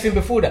let's- do anything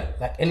before that?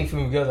 Like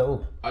anything with girls at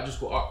all? I just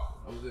got up.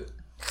 That was it.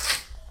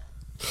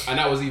 And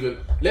that was even.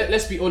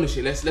 Let's be honest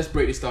here. Let's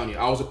break this down here.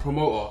 I was a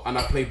promoter and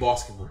I played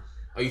basketball.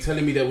 Are you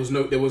telling me there was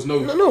no No one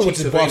chicks watching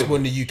available? basketball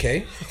in the UK.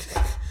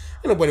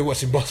 Ain't nobody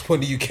watching basketball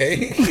in the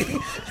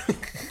UK.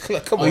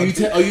 Like, come Are on.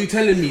 you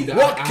telling me that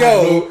What I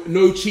girl- had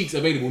no cheeks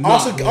available?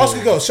 Ask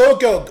a girl. Show a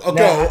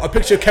girl a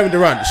picture of Kevin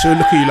Durant. She'll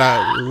look at you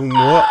like,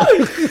 what?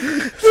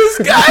 This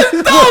guy's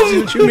dumb.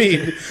 What do you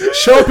mean?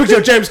 Show a picture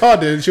of James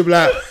Harden. And she'll be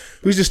like,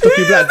 who's this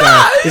stocky black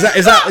guy? Is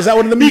that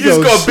one of the He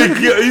just got a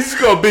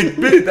Migos? big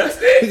beard. That's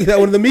it. Is that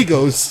one of the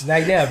Migos?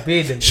 Like they're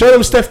big. Show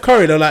them Steph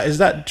Curry. They're like, is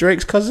that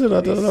Drake's cousin? I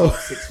don't know.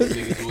 6 foot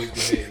niggas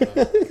always be hating,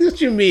 man. What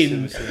do you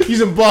mean?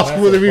 Using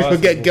basketball to reason to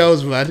get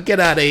girls, man. Get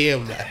out of here,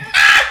 man.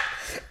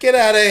 Get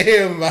out of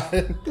here,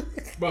 man.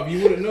 Bruv,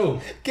 you wouldn't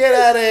know. Get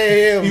out of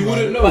here, You man.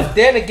 wouldn't know. But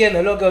then again,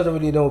 a lot of girls don't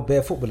really know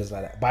bare footballers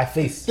like that by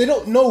face. They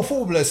don't know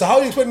footballers, so how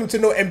do you expect them to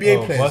know NBA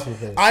Oh, players? basketball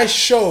players. I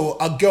show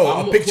a girl I'm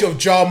a not picture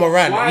of Ja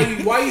Morant. Why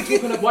are you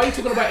talking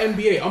about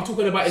NBA? I'm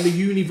talking about in the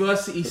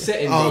university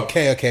setting, bro.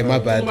 Okay, my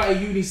I'm talking bad. about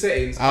in uni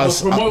settings. I I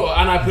was- was a promoter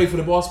and I played for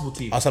the basketball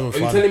team. I was having Are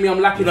fun. you telling me I'm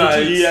lacking Nah,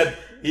 for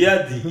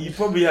cheeks? he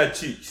probably had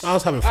cheeks. I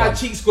was having I fun. had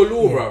cheeks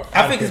galore, bro.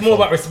 I think it's more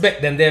about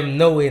respect than them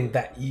knowing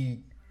that you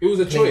It was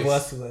a play choice.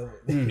 basketball.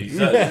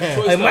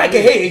 Exactly. Like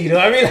Michael hating, you know.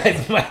 I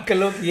realize Michael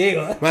Loki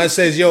hating. Man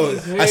says, yo,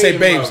 I say, Hey,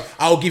 babes, bro.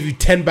 I'll give you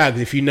 10 bags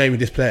if you name me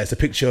this player. It's a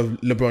picture of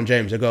LeBron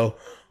James. I go,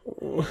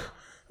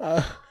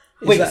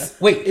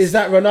 Wait, is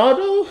that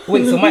Ronaldo?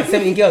 wait. So Mike,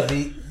 17 girls. but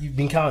You've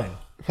been counting.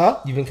 Huh?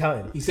 You've been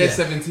counting. He said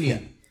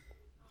 17.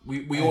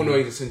 We all know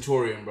he's a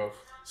centurion, bro.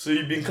 So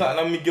you've been cutting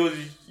how many girls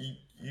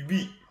you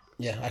beat?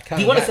 Yeah, I can.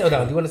 Do you want to settle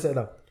down? Do you want to settle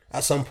down?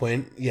 At some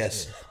point,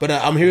 yes. But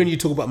I'm hearing you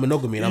talk about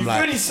monogamy, and I'm You've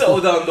like, really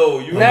settled down though.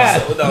 You really Nah,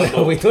 settled down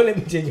though. wait. Don't let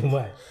me change your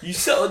mind. You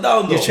settled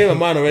down though. you changed my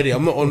mind already.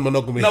 I'm not on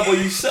monogamy. No, but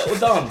you settled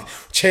down.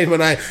 Changed my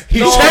mind. He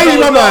No, changed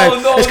no, my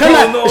mind. no, It's kind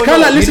of no, like no.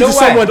 listening You to know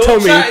why? someone tell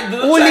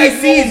me. All he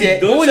sees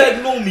it- Don't all try he- to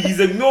ignore me. He's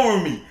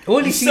ignoring me. All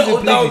he You sees is settled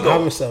polygamy. down I though.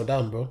 haven't settled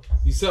down, bro.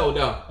 You settled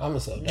down. I haven't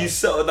settled down. You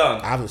settled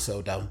down. I haven't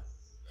settled down.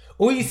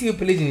 All you see with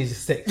polygyny is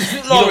just sex. You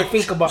Love don't it.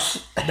 think about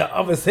the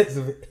other sex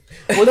of it.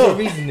 What's the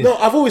reason? No,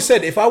 I've always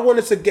said if I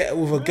wanted to get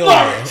with a girl,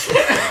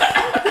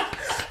 yeah,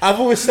 I've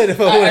always said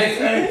if I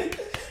wanted,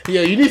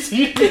 yeah, you need to.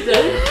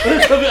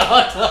 It's a bit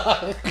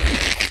harder.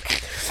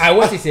 I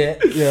watch this here.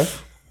 Yeah.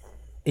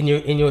 In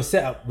your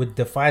setup, would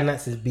the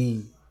finances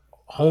be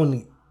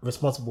wholly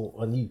responsible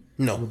on you?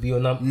 No. Would be your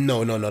number.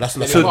 No, that's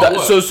not. So can't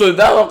that, work. so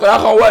that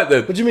can't work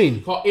then. What do you mean?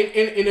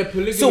 In a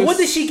polygamous. So what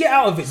did she get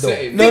out of it though?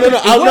 setting. No. It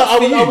works for I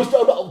you.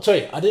 was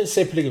sorry. I didn't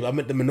say polygamy. I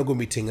meant the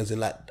monogamy thing, as in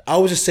like I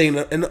was just saying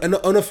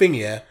on a thing.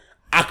 Yeah,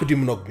 I could do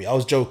monogamy. I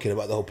was joking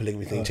about the whole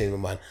polygamy thing. Changed my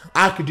mind.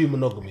 I could do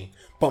monogamy,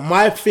 but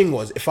my thing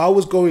was if I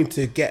was going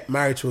to get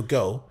married to a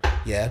girl,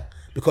 yeah,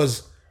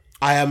 because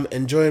I am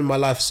enjoying my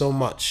life so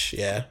much,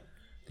 yeah,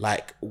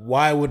 like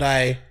why would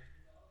I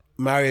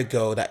marry a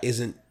girl that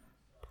isn't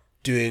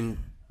doing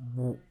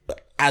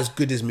as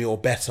good as me or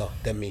better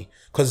than me?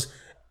 Because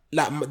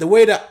like the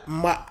way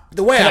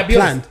I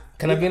planned.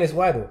 Can I be honest?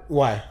 Why though?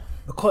 Why?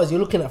 Because you're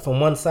looking at from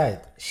one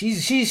side.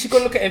 She's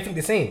gonna look at everything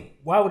the same.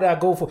 Why would I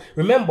go for?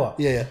 Remember,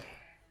 Yeah.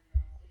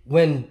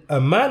 when a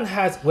man's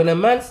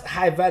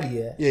high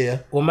value, Yeah.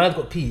 or man's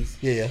got peas,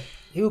 Yeah.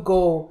 he'll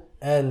go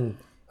and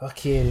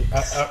fucking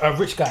a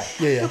rich guy.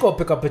 Yeah. He'll go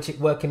pick up a chick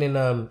working in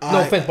no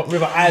I- offense, but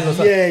River Island or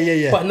something.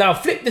 Yeah. But now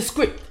flip the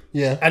script.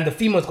 Yeah. And the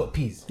female's got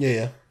peas.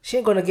 Yeah. She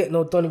ain't gonna get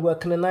no Donny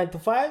working a 9 to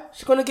 5.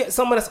 She's gonna get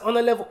someone that's on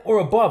a level or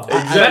above.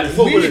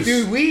 Exactly.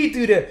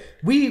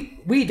 We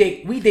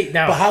date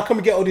down. But how come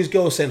we get all these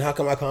girls saying, how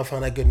come I can't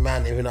find a good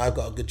man even though I've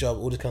got a good job,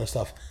 all this kind of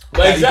stuff? But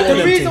Like, exactly. you The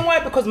get them reason thing. why,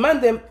 because man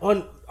them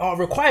on our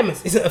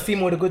requirements isn't a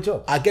female with a good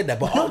job. I get that,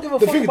 but I don't give a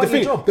fuck about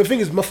your job. the thing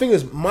is, my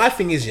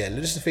thing is, yeah,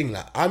 this is the thing,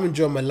 like, I'm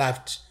enjoying my life,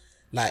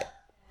 like,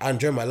 I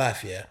enjoy my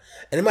life, yeah.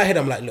 And in my head,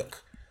 I'm like,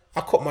 look,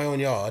 I cut my own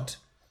yard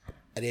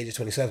at the age of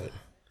 27,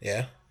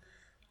 yeah.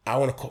 I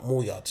want to cut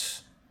more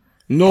yards.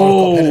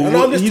 No, And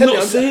I'm just you're telling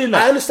not you, saying I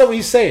that. understand what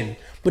he's saying,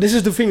 but this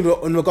is the thing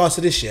in regards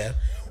to this, yeah.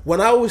 When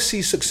I always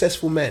see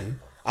successful men,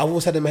 I've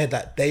always had in my head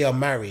that they are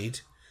married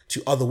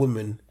to other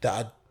women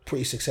that are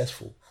pretty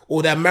successful,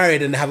 or they're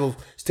married and have a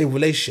stable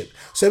relationship.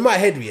 So in my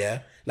head, yeah,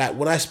 like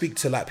when I speak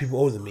to like people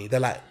older than me, they're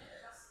like,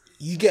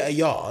 you get a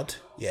yard,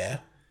 yeah,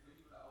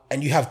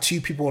 and you have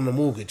 2 people on the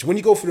mortgage. When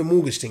you go through the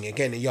mortgage thing and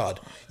get in a yard,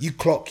 you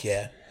clock,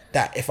 yeah,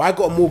 that if I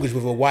got a mortgage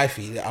with a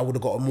wifey, I would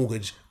have got a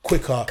mortgage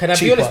quicker, Can I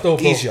cheaper, be honest though,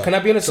 bro? easier. Can I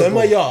be honest So though, in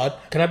my bro? yard,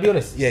 Can I be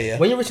honest? Yeah.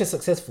 When you're rich and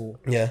successful,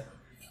 yeah,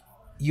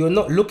 you're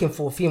not looking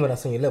for a female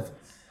that's on your level.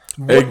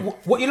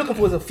 What you're looking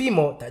for is a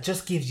female that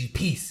just gives you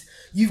peace.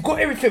 You've got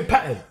everything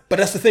patterned. but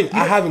that's the thing.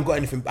 I haven't got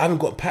anything. I haven't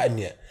got a pattern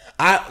yet.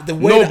 The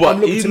way No, that but I'm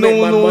looking he- to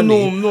make my no,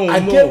 money, no, I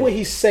no. get what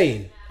he's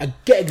saying. I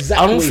get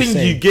exactly. I don't what he's think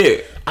saying. you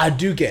get. I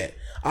do get.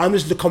 I'm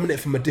just coming at it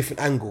from a different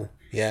angle.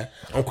 Yeah,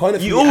 I'm kind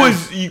of. You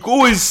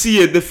always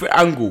see a different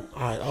angle.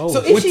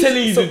 So We're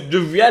telling you the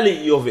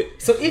reality of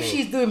it. So if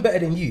she's doing better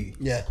than you,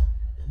 yeah,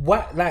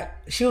 what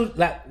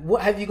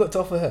what have you got to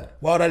offer her?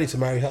 Why would I need to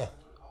marry her?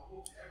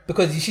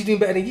 Because she's doing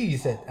better than you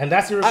said, and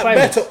that's the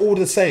requirement. Better, all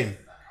the same,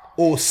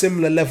 or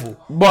similar level.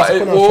 But That's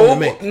the point I was trying to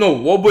make. no,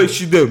 what about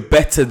she doing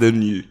better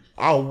than you?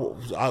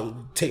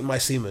 I'll take my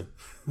semen.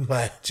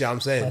 Like, do you know what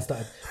I'm saying?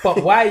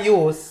 But why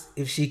yours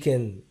if she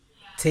can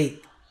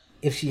take,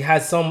 if she's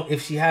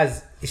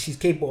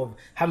capable of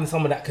having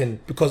someone that can?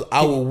 Because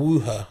I will woo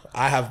her.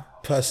 I have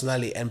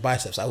personality and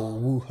biceps. I will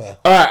woo her.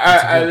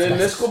 Alright, then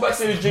let's go back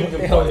to the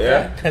drinking part,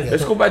 yeah?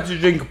 Let's go back to the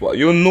drinking part.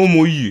 You're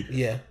normal you.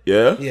 Yeah.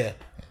 Yeah? Yeah.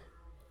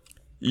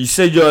 You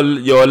said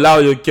you allow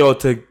your girl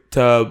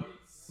to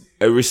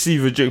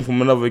receive a drink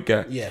from another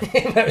guy. Yeah.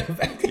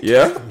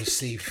 Yeah?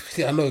 Receive.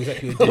 See, I know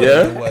exactly what you're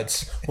doing with the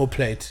words. Well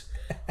played.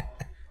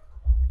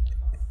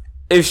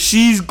 If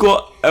she's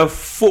got a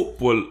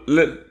footballer.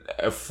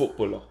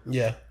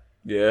 Yeah.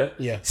 Yeah?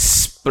 Yeah.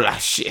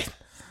 Splash it.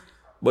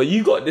 But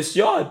you got this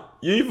yard.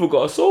 You even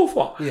got a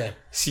sofa. Yeah.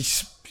 She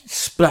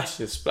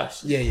splashes.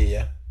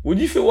 Yeah. What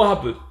do you think will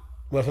happen?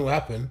 Well, I think what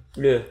happened?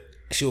 Yeah.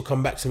 She will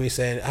come back to me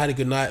saying, I had a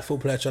good night, football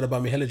player tried to buy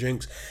me hella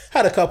drinks,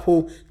 had a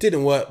couple,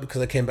 didn't work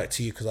because I came back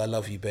to you because I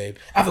love you, babe.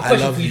 I have a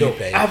question for you though.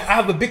 babe. I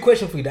have a big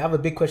question for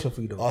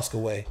you though. Ask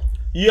away.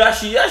 You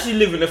actually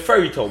live in a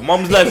fairy tale.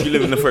 Mum's life, you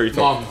live in a fairy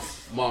tale.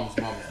 Mums.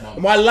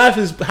 My life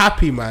is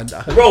happy, man.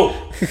 Bro,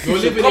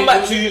 she'll come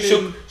back to you,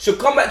 she'll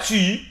come back to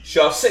you,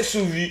 she'll have sex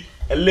with you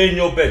and lay in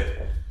your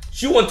bed.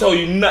 She won't tell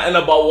you nothing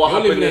about what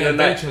happened in the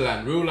night.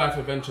 Adventureland, real life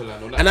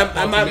Adventureland.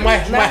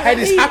 And my head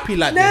is happy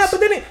like this. But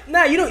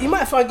then you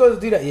might find girls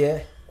do that, yeah.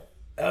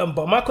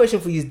 But my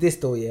question for you is this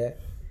though, yeah.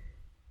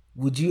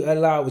 Would you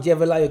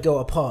ever allow your girl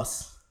a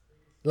pass?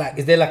 Like,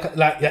 is there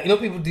like you know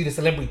people do the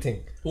celebrity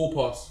thing? Hall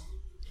pass.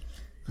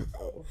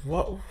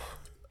 What?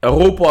 A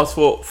whole pass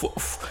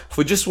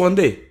for just one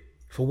day.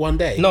 For one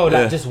day? No,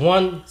 like just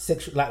one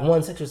sexual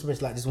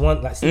experience, like just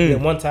one, like see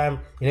them one time,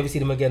 you never see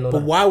them again.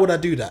 But why would I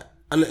do that?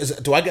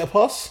 Do I get a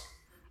pass?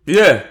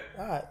 Yeah.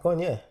 Alright, go on,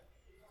 yeah.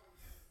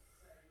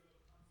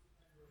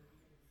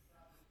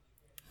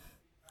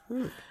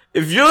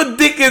 If your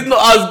dick is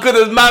not as good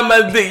as my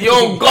man's dick,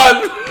 you're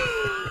gone.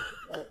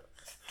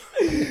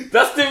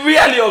 That's the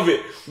reality of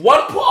it.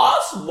 One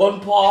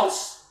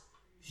pass.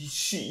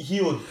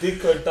 He'll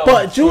dick her down.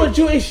 But do you know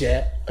what is,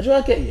 yeah? Do you know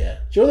what I get, yeah?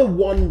 Do you know the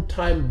one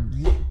time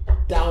look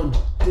down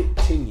dick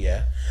thing,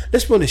 yeah?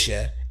 Let's be honest,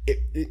 yeah?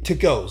 To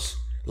girls,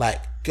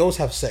 like, girls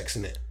have sex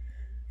in it.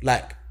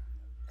 Like,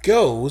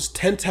 girls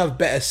tend to have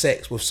better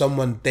sex with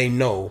someone they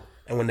know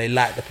and when they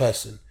like the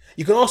person.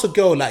 You can ask a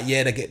girl, like,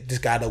 yeah, they get this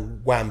guy the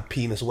wham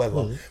penis or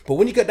whatever. But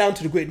when you get down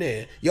to the grit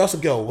near, you ask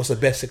a girl what's the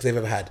best sex they've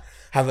ever had.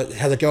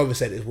 Has a girl ever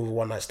said it's with a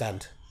one night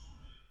stand?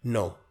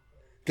 No.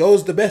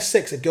 Girls, the best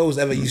sex that girls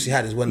ever used to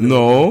had is when they're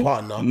with a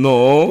partner.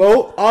 No.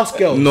 Bro, ask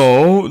girls.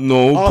 No, ask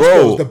bro.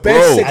 Girls, the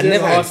best sex I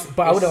never asked,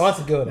 but I wouldn't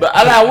ask a girl that. But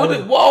I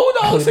wouldn't. What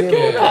would I ask a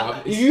girl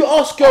that? If you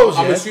ask girls,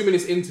 I'm yeah, assuming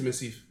it's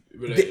intimacy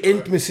related. the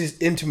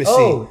intimacy.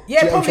 Oh, yeah,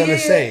 Do you know what I'm probably, trying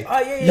to say?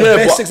 yeah. The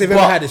best sex they've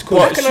ever had is cool.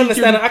 I can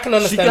understand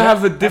that. She can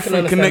have a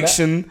different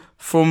connection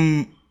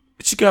from.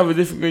 She can have a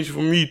different connection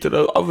from you to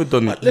the other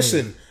Donny.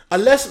 Listen,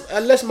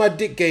 unless my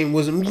dick game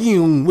was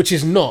which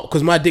is not,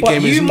 because my dick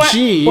game is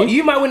machine. But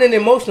you might win on the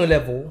emotional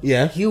level.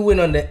 Yeah. You win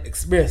on the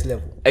experience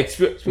level.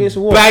 Experience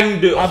of what?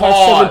 Banged it I've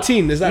hard. had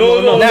 17. Is that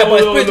No, not But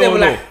experience level,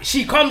 no. like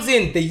she comes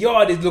in, the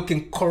yard is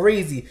looking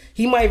crazy.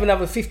 He might even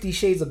have a 50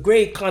 Shades of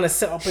Grey kind of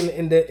set up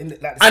in the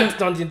like the sex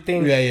dungeon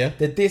thing. Yeah.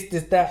 The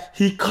this, that.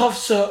 He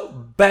cuffs her,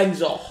 bangs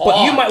her hard.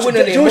 But you might win on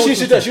the Do you know what she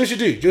emotional. should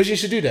do? She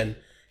should do then?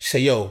 She say,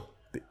 yo,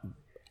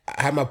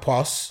 I had my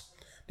pass.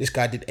 This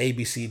guy did A,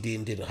 B, C, D,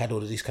 and had all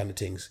of these kind of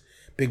things.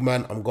 Big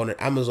man, I'm going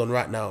to Amazon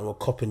right now and we're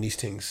copping these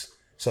things.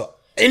 So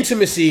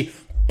intimacy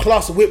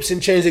plus whips and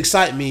chains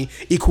excite me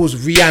equals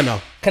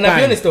Rihanna. Can I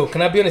be honest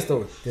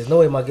though? There's no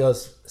way my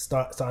girls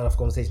starting off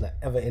conversation like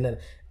ever in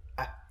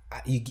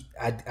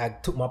I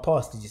took my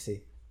pass. Did you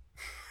say?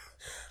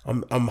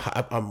 I'm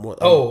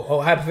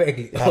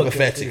hypothetically.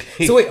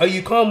 Hypothetically. So wait, are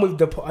you calm with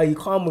the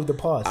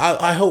pass?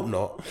 I hope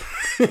not.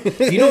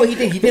 You know what he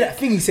did? He did that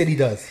thing he said he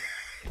does.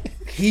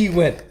 He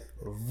went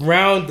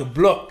round the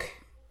block.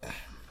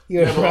 He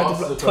went round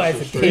the block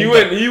twice. He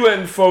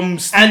went from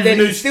Steve and then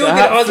he still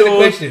didn't answer the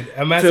question.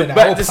 A man said,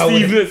 back to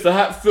Stevens to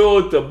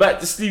Hatfield to back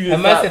to Stevens. A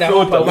man said,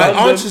 my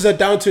answers are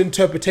down to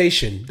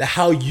interpretation.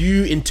 How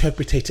you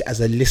interpret it as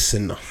a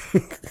listener.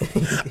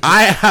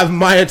 I have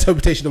my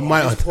interpretation of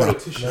my answer. I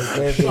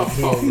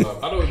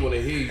don't even want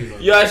to hear you.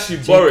 You're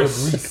actually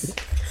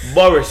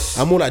Boris.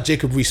 I'm more like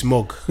Jacob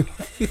Rees-Mogg.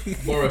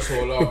 Boris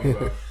all love you,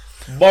 bro.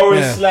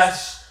 Boris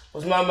 /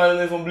 what's my man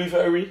name from Blue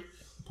Fairy?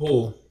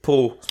 Paul.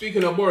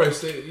 Speaking of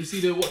Boris, you see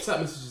the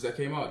WhatsApp messages that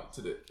came out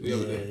the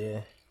other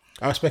day?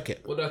 I respect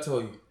it. What did I tell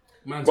you?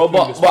 Man's But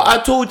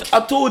clueless,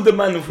 I told the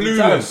man of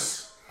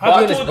clueless. I'll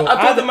be honest, told, bro.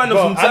 I told the man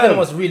bro, from I don't know time.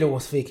 what's real or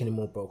what's fake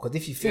anymore, bro. Because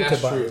if you think that's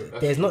about true, it,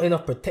 that's there's true. not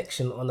enough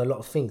protection on a lot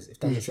of things. If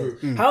that makes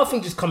sense. How are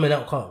things just coming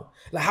out calm?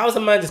 Like, how's a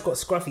man just got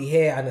scruffy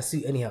hair and a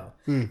suit anyhow?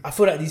 I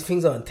feel like these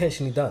things are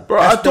intentionally done.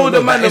 Bro, I told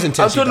the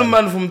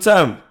man from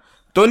time.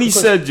 Donny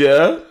said,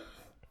 yeah,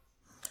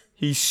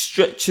 he's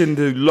stretching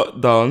the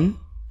lockdown,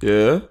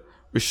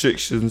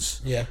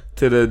 restrictions,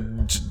 to the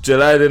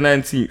July the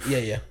 19th.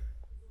 Yeah.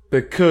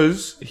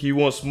 Because he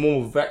wants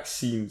more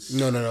vaccines.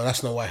 No,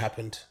 that's not what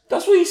happened.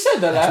 That's what he said,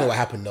 That's not what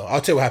happened, though.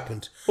 I'll tell you what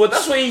happened. Well,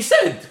 that's what he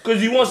said.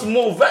 Because he wants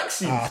more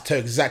vaccines. I'll tell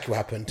you exactly what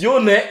happened. You're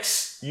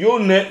next.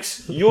 You're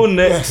next. You're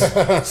next.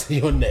 So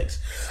you're next.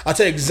 I'll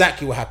tell you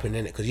exactly what happened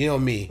in it, because you know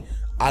me,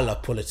 I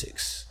love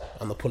politics.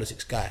 I'm the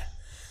politics guy.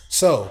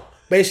 So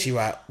basically,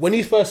 right, when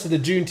he first did the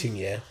June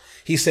thing,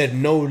 he said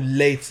no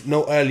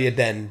earlier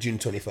than June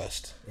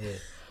 21st. Yeah.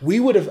 We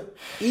would have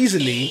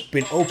easily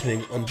been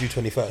opening on June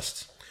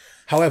 21st.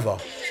 However,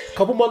 a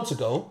couple months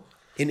ago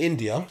in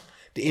India,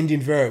 the Indian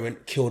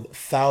variant killed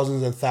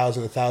thousands and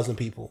thousands and thousands of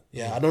people.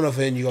 Yeah, I don't know if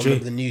any of you guys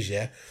remember the news.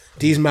 Yeah,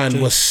 these men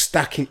were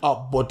stacking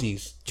up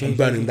bodies and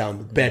burning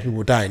down, bare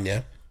people dying.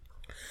 Yeah.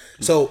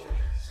 So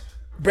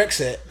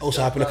Brexit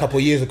also happened a couple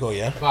of years ago.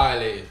 Yeah.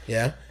 Violated.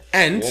 Yeah,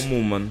 and One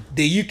more, man.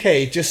 the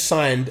UK just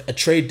signed a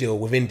trade deal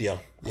with India.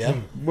 Yeah.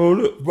 Bro,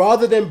 look.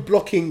 Rather than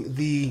blocking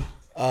the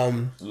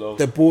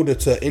border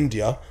to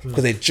India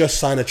because they just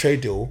signed a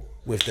trade deal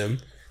with them,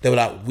 they were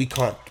like, we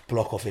can't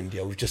block off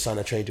India. We've just signed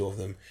a trade deal with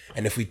them,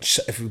 and if we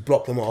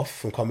block them off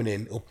from coming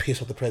in, it'll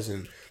piss off the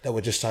president that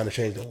we just signed a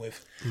trade deal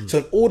with. So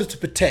in order to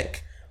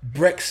protect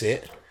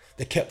Brexit,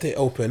 they kept it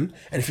open.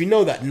 And if you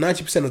know that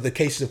 90% of the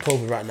cases of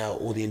COVID right now are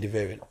all the Indian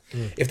variant.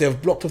 If they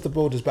have blocked off the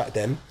borders back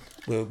then,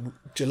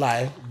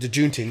 July, the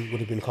June thing would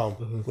have been calm,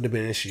 would have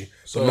been an issue.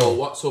 So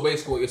So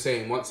basically, what you're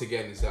saying once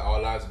again is that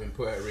our lives have been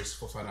put at risk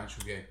for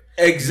financial gain.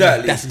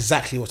 Exactly. That's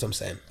exactly what I'm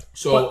saying.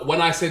 So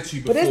when I said to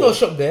you before, But there's no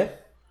shock there.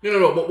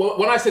 No. But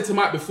when I said to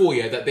Mike before,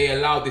 that they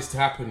allowed this to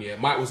happen,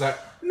 Mike was like,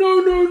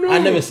 no. I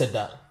never said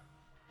that.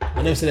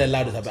 I never said they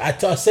allowed it to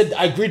happen. I said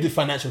I agreed with the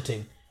financial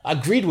thing. I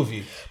agreed with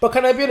you. But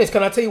can I be honest?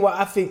 Can I tell you what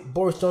I think?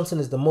 Boris Johnson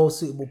is the most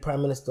suitable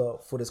prime minister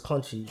for this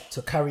country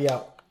to carry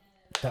out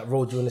that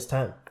role during this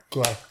time.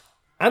 Go on.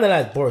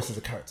 Analyze Boris as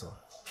a character.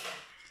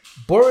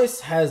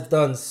 Boris has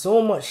done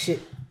so much shit,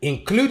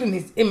 including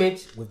his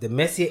image with the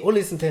messy hair. All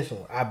this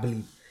intentional, I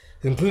believe.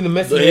 Including the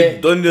messy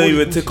hair. Don't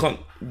even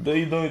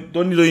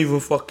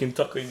fucking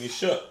tuck in your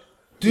shirt.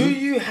 Do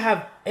you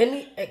have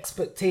any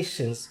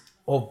expectations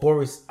of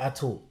Boris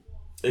at all?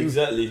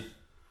 Exactly.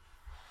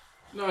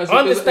 No, I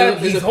understand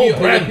his whole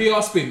brand. There's a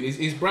PR spin.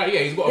 His brand,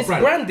 he's got a It's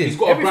brand. branding. He's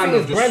got Everything a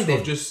brand is branding.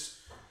 of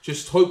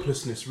just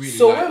hopelessness, really.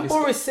 So like, when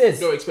Boris says,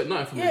 don't expect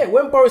nothing from yeah, him.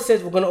 when Boris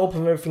says we're gonna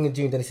open everything in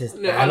June, then he says,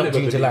 No, I not never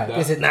June, believe July. that.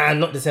 He says,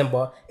 not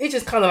December. It's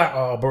just kind of like,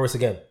 oh, Boris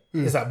again.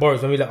 It's like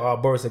Boris when we like, oh,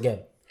 Boris again.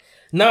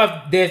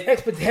 Now,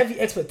 if there's heavy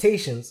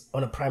expectations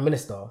on a prime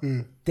minister,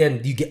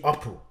 then you get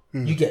uproar.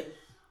 You get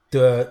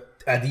the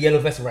yellow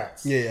vest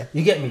rats. Yeah.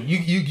 You get me?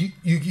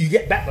 You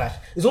get backlash.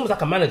 It's almost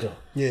like a manager.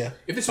 Yeah.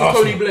 If this was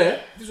Tony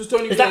Blair, It's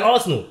like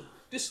Arsenal.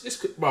 This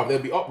could, bro,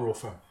 there'd be uproar,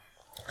 fam.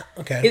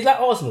 Okay. It's like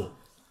Arsenal.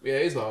 Yeah,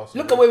 it is like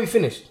Arsenal. Look at where we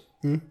finished.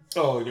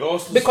 Oh, your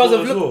Arsenal Because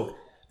of score as well.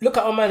 look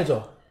at our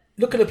manager.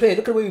 Look at the play. Look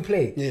at the way we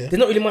play. Yeah. There's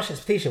not really much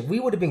expectation. We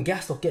would have been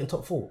gassed off getting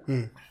top 4.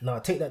 Now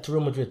take that to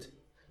Real Madrid.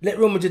 Let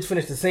Real Madrid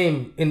finish the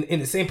same in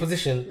the same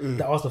position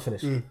that Arsenal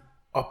finished.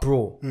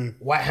 Uproar.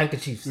 White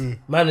handkerchiefs.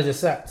 Manager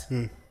sacked.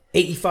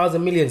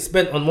 80,000 million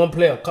spent on one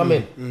player. Come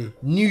in.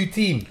 New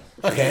team.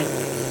 Okay.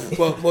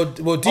 Well,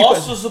 deeper.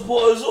 Arsenal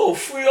supporters or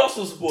 3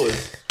 Arsenal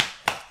supporters.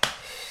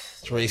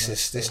 It's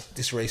racist.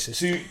 This racist.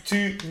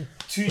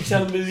 Two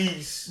Champions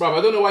Leagues. Bro,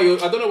 I don't know why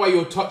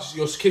you're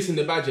kissing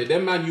the badger.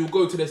 Then man, you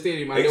go to the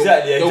stadium and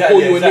Exactly, they'll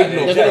call you exactly,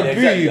 a nigger. They're gonna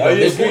boo you, bro.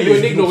 They'll call you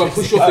a nigger and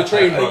push you off the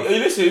train, bro. Are you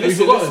listening? Have you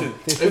forgotten?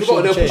 They'll push you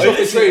off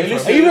the train, bro.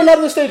 Are you even allowed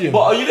in the stadium?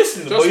 But are you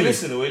listening? Trust me.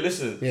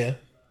 Listen. Yeah.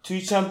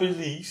 2 Champions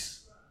Leagues.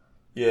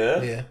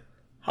 Yeah. Yeah.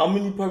 How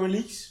many Premier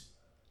Leagues?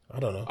 I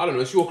don't know. I don't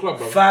know. It's your club,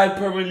 bro. 5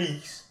 Premier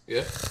Leagues.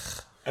 Yeah.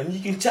 And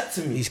you can chat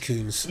to me. These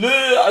coons. No,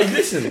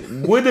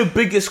 listen. We're the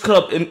biggest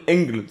club in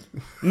England.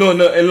 No,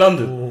 in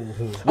London.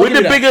 We're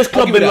the biggest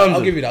club in London.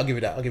 I'll give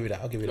you that.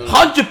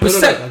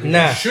 100%.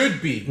 Nah.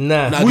 Should be.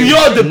 Nah. We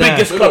are the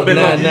biggest club in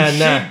London.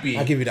 Should be.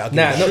 I'll give you that.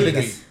 Nah, not Should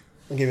biggest.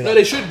 I'll give you No, that.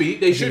 they should be.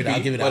 They should I'll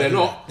give be. you that. But they're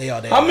not. They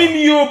are. How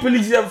many Europa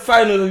League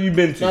finals have you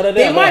been to?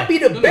 They might be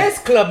the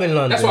best club in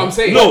London. That's what I'm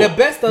saying. No. The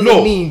best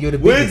doesn't mean you're the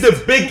We're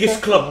biggest. the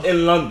biggest club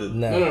in London.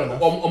 Nah. No.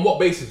 On what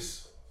basis?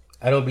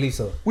 I don't believe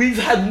so. We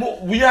had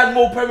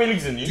more Premier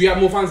Leagues than you. Do you have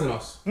more fans than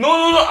us? No.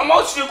 I'm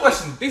asking you a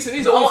question. These are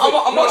No,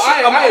 I'm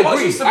I asking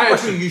agree. some I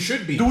question. agree. You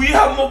should be. Do we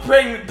have more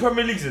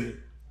Premier Leagues than you?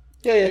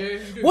 Yeah.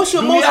 What's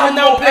your Do we most have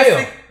renowned more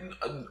player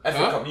FA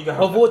Cup? You can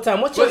have of all time?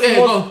 What's your Well, yeah,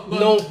 most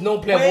go on.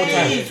 known player of all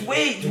time?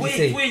 Wait.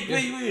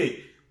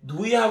 Do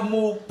we have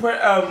more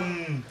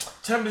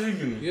Champions League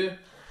than you? Yeah.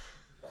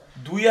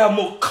 Do we have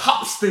more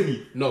cups than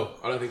you? No,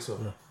 I don't think so.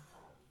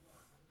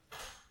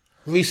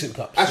 Recent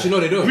cups. Actually, no,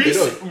 they don't. They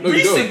don't. No, you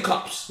Recent don't.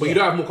 cups. But you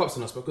don't have more cups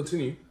than us. But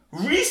continue.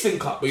 Recent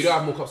cups. But you don't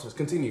have more cups.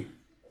 Continue.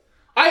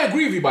 I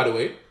agree with you, by the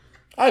way.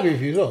 I agree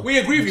with you as well. We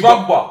agree with you.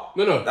 Drogba.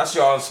 No. That's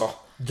your answer.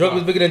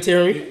 Drogba's bigger than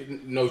Thierry?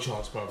 No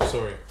chance, bro.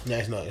 Sorry. Yeah,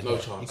 it's not. No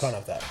not. chance. You can't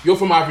have that. You're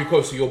from Ivory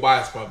Coast, so you're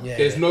biased, bro. Yeah,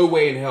 There's yeah. no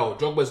way in hell.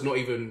 Drogba's not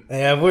even.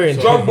 Yeah, we're in.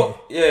 Drogba.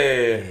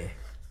 Yeah.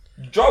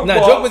 Drogba.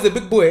 Nah, Drogba's a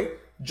big boy.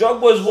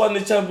 Drogba's won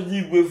the Champions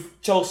League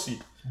with Chelsea.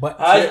 But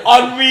Has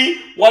Henry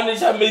won the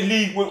Champions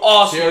League with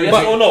Arsenal? Thierry-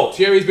 Yes or no?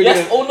 Thierry's bigger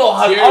Yes than. or no?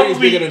 Has Thierry's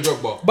Henry? bigger than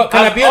Drogba. But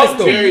can I be honest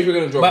though? Thierry's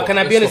bigger than Drogba. But can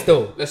I be honest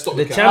though? Let's stop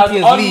the the cap.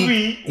 Champions Has League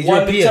Henry is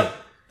won the European.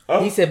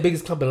 Huh? He said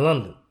biggest club in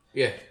London.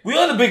 Yeah. We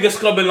are the biggest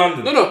club in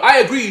London. No, I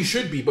agree. You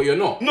should be, but you're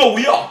not. No,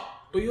 we are.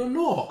 But you're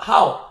not.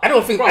 How? I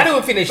don't think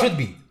Bro, they should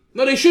be.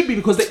 No, they should be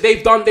because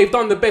they've done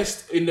the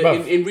best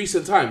in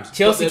recent times.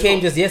 Chelsea But they're came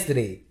not. just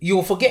yesterday. You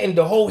were forgetting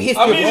the whole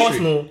history I mean, of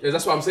Arsenal. Yeah,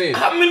 that's what I'm saying.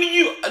 How many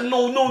you?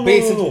 No.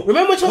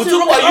 Remember Chelsea We'll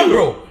talk rocked about on,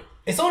 Europe. bro.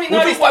 It's only We'll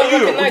now they talk about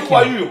start Europe. rocking We'll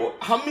talk Nike.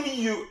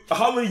 about Europe.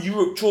 How many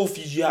Europe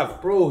trophies you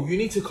have? Bro, you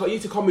need to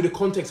come with the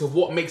context of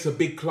what makes a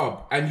big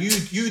club, and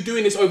you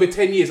doing this over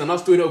 10 years and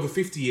us doing it over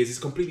 50 years is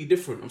completely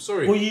different. I'm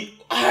sorry.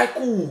 Well,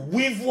 cool.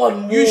 We've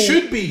won more. You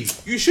should be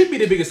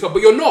the biggest club,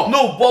 but you're not.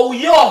 No, but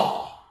we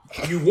are.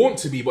 You want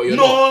to be, but you're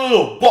not.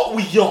 No. But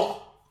we are.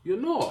 You're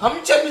not. How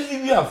many Champions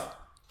League we have?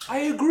 I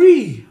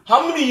agree.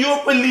 How many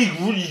Europa League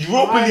you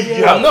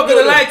I'm have? not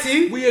gonna lie to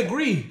you. We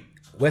agree.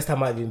 West Ham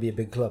might even be a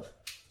big club.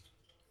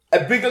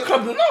 A bigger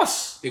club than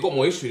us. They got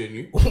more history than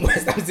you.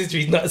 West Ham's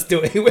history is not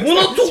still. We're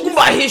not talking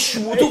about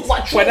history. We're talking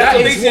about But That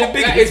what is, makes it a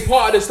big- that is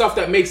part of the stuff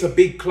that makes a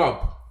big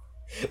club.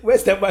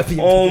 West Ham might be.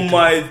 A Oh big club.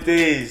 my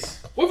days.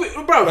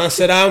 Bro, Man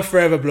said I'm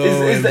forever blowing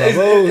Is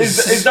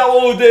bubbles. that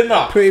what we're doing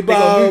now? Pretty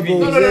bubbles.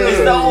 no. Is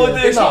that what we're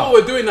doing It's not now?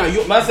 what we're doing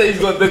now. Man said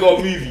they got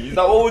a movie. Is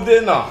that what we're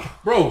doing now?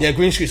 Bro, Yeah,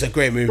 Green Street's a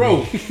great movie.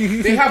 bro,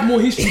 they have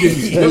more history than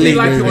you. Whether you Elite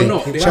like it or movie.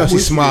 not. They have more Chelsea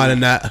history. smiling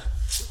that.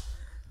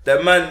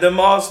 Them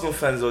Arsenal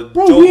fans are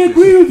Bro, jokers. we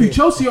agree with you.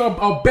 Chelsea are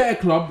a better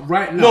club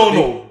right now.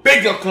 No,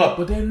 bigger club.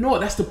 But they're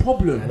not. That's the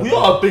problem. We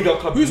are a bigger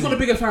club. Who's got a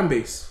bigger fan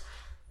base?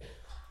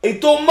 It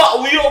don't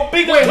matter. We are a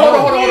bigger Wait,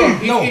 club.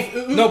 hold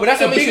on. No, but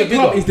that's a what makes bigger you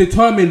bigger. club is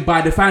determined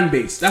by the fan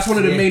base. That's one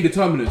of the main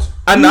determinants.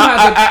 And Who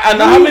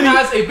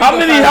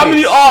how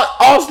many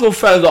Arsenal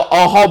fans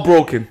are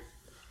heartbroken?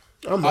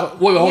 I'm not.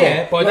 Wait, hold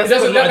Yeah, on. but That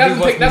that's doesn't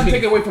what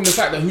take away from the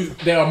fact that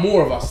there are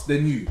more of us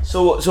than you.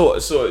 So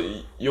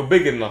you're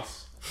bigger than us.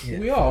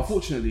 We are,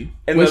 unfortunately.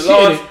 In We're the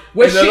shitting last-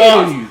 we're in the shitting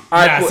last- on you.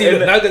 Nah, see,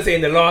 look, now I'm gonna say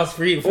in the last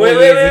 3 to 4 Wait.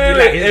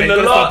 years, In the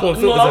last,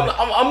 no,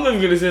 I'm I'm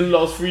not gonna say in the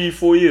last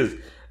 3-4 years.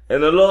 In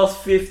the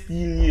last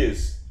 15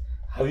 years,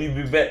 have you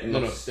been better than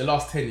No, us? the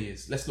last 10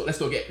 years. Let's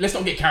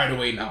not get carried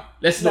away now.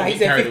 Let's Nah, not he get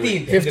said carried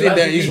 15. away. 15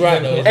 there, he's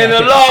right though. In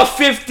the last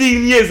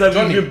 15 years, have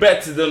Johnny. you been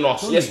better than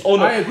us? Yes or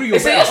no? I agree. You're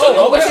It's a better. yes or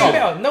no we're saying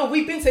question. better. No,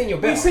 we've been saying you're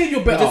better. saying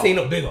you're better. We're just saying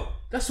not bigger.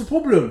 That's the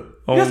problem.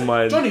 Oh Yes,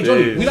 my Johnny,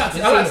 days.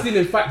 I like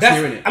stealing facts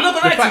here, innit? I'm not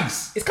gonna The lie to you.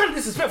 facts. It's kind of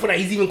disrespectful that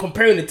he's even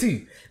comparing the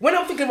two. When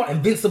I'm thinking about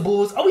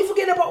Invincibles, are we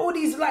forgetting about all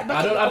these like?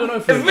 I don't know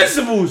if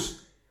Invincibles.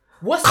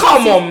 What's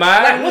Come Chelsea's- on,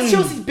 man. Like, what's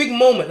Chelsea's big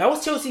moment? Like,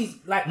 what's Chelsea's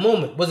like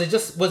moment? Was it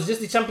just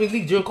the Champions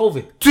League during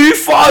COVID?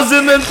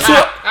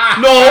 2012.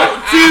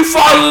 No,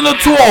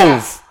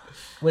 2012.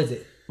 Where's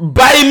it?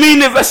 Bayern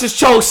Munich versus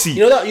Chelsea.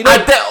 You know that-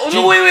 At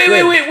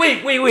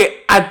their, wait.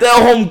 At their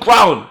home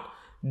ground,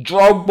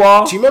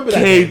 Drogba Do you remember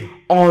that came game?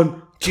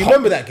 on. Do you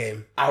remember that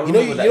game? I You know,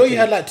 remember that you game.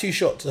 had like 2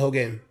 shots the whole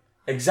game.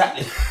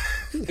 Exactly.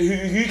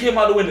 who came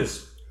out the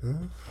winners?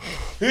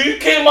 Who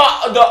came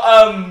out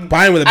the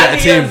Bayern with a better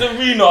Allianz team.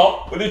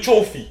 Arena with a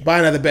trophy?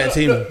 Bayern had the better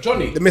team. Look,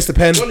 Johnny. They missed the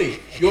pen. Johnny,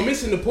 you're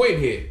missing the point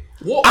here.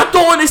 What? I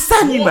don't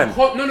understand you, man.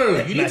 No. You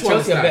Nah, need to Chelsea are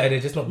understand. better, they're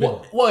just not bigger.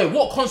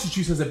 What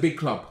constitutes as a big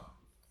club?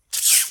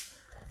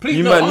 Please,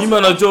 You no, man, answer- you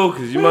man are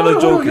jokers. You No, man are no,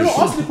 jokers. You're not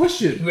answering the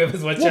question.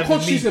 Whoever's won What Champions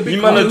constitutes a League. big You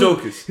club? man are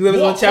jokers.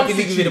 Whoever's won What Champions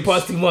League within the constitutes-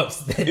 past 2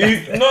 months.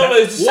 No,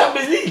 it's the What?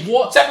 Champions League.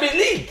 What? Champions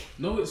League.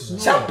 No, it's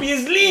not.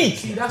 Champions League.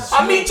 that's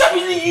How many not-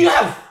 Champions League you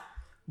have?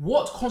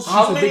 What constitutes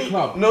How a many? big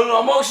club?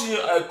 No, I'm asking you.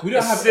 We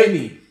don't have sim-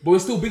 any, but we're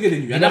still bigger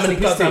than you. And know that's how a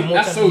many clubs have mistake. more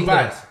That's so Champions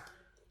League bad.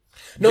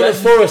 than No, the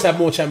Forest have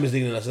more Champions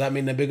League than us. Does that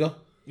mean they're bigger?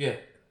 Yeah.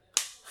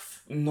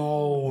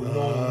 No.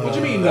 What do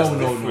you mean?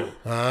 No.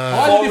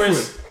 How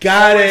Forest.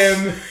 Got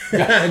him.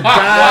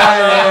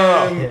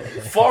 Got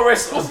him.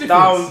 Forest What's are the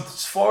down.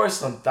 difference?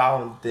 Forest are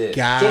down there.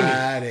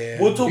 Got him.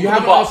 We're talking You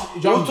haven't about.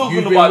 answered, John, We're talking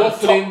you've been about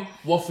the top.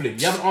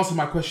 waffling. You haven't answered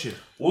my question.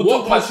 We'll What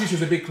talk about-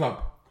 constitutes as a big club?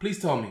 Please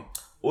tell me.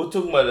 We're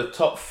talking about the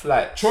top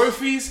flight.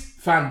 Trophies,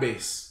 fan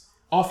base.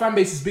 Our fan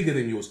base is bigger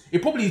than yours.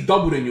 It probably is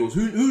double than yours.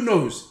 Who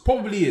knows?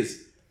 Probably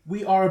is.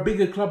 We are a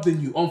bigger club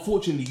than you.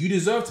 Unfortunately, you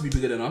deserve to be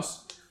bigger than us.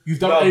 You've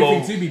done No, everything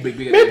but- to be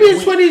bigger Maybe than in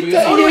us. 20,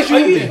 30 We're- years you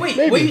will be. Wait,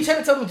 Maybe. were you trying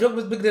to tell me Drogba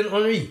was bigger than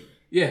Henry?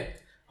 Yeah.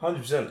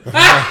 100%.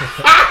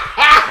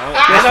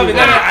 I love it.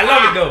 No, I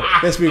love it though.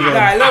 Let's move No,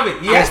 I on. love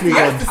it. He has move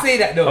on. to say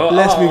that though.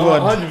 Let's move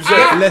on.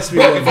 100%. Let's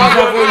move If on. I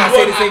go I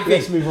say the same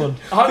Let's thing. move on.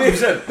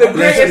 100%. The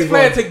greatest move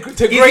player on. to Is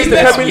grace he the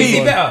better? Premier Is he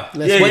League. better?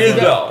 Let's Yeah, move he is on.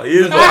 better. He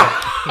is better.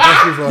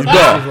 Let's move on.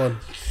 Let's move on.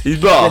 He's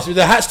better.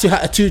 The hat's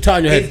too tight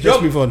on your head.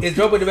 Let's move on. Is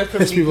Drogba the best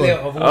Premier League player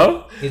of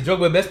all? Is Drogba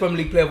the best Premier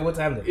League player of all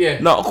time then? Yeah.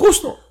 No, of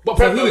course not. But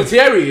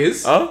Thierry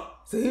is. Huh?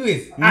 So who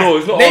is? No,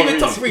 it's not Name Henry. your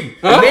top three.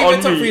 Huh? Name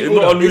your top three. It's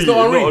not Henry. It's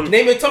not Henry.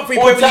 Name your top three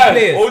All Premier League time.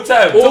 players. All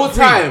time. All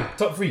time.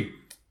 Top three.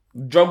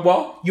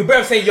 Drogba? You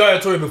better say Yaya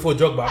Toure before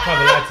Drogba. I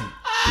can't lie to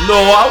you. No,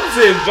 I would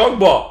say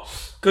Drogba.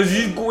 Because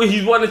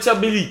he's won the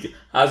Champions League.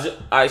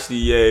 Actually,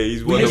 yeah,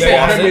 he's won the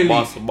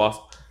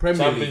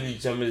Premier League.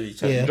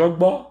 Champions League. Yeah.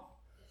 Drogba?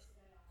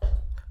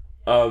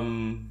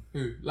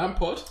 Who?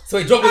 Lampard? So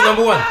wait, Drogba's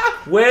number one.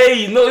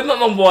 Wait, no, it's not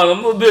number one.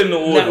 I'm not doing the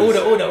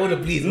order. Order,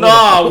 please. Nah,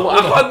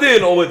 I can't do it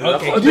in order.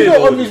 Okay. You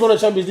know Henry's won the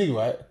Champions League,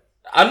 right?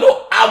 I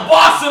know. At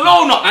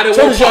Barcelona. And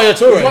So does Yaya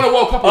Toure. He's won a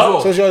World Cup as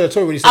well. So is Yaya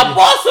Toure when he At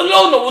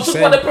Barcelona, we're talking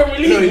about the Premier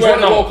League No, he's right won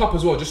a now. World Cup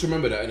as well. Just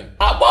remember that, innit?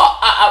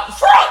 At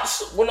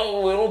France. We're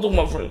not talking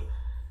about France.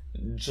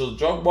 So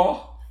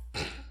Drogba.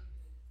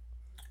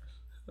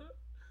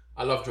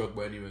 I love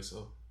Drogba anyway,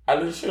 so.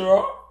 Alan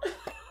Shearer.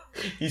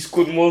 He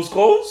scored most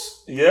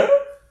goals. Yeah.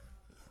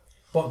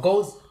 What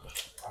goals?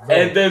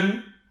 And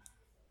then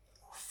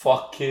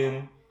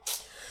fucking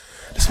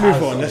Let's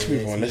move on.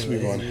 and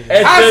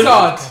then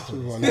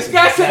Hazard! This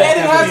guy said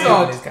Eden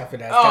Hazard!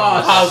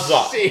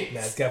 Hazard. Shit!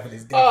 That's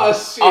capping. Oh,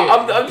 shit!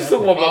 I'm just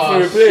talking about my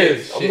favorite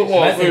players. I'm talking about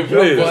my favorite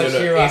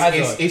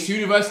players. It's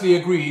universally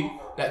agreed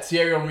that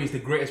Thierry Henry is the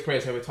greatest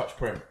player to ever touch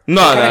Prem.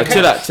 No,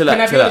 chill out. Can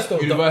I be honest though?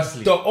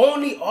 Universally. The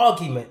only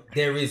argument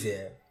there is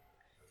here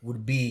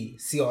would be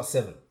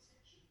CR7.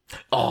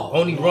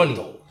 Only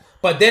Ronnie.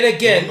 But then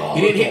again,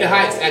 He didn't hit the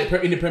heights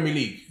in the Premier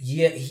League.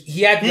 yeah,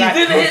 he had He like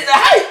didn't hit the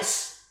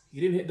heights. He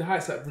didn't hit the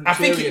heights at I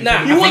think Thierry he,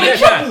 nah, and He won a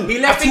treble. He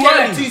I left think too he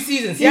had like early. 2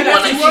 seasons. He won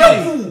a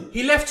treble.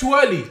 He left too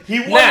early. He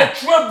won Nah. a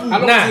treble. How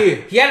long Nah, was he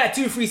here? he had like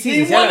 2-3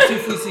 seasons. He won had like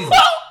a- 2-3 seasons.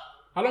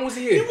 How long was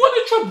he He here? won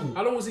a treble.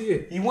 How long was he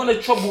here? He won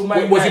a treble,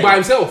 man. Was he by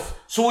himself?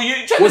 So you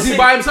trying Was to he say-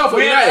 by himself at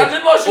Wait, United?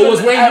 let me ask you Or was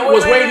this.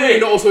 Wayne Rooney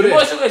not also there?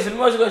 Let me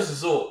ask you guys.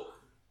 So,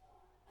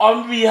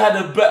 Henry had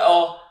a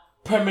better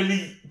Premier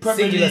League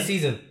Singular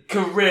season.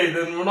 career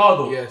than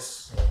Ronaldo.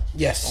 Yes.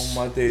 Yes. Oh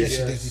my days.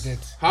 Yes, he did.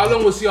 How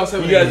long was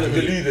CR7? You guys are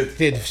deluded.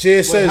 Did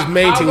CSO's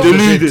main how thing long- was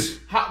Madrid.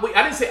 Deluded. Wait,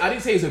 I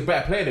didn't say he's a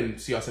better player than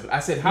CR7. I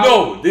said how.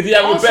 No, did he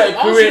have a Answer- better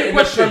answer career the in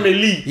the question. Premier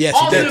League? Yes,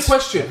 he Answer did. the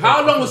question.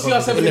 How long was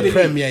CR7 In in the the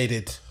Prem, league? yeah, he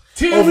did.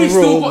 Thierry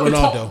still got Overall, the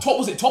Ronaldo.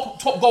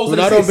 top goals. and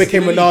Ronaldo assists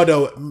became in the league.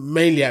 Ronaldo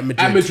mainly at Madrid.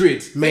 At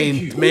Madrid. Main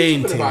Thank you. What are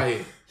you talking team. about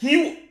here?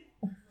 He,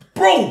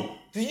 bro,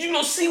 did you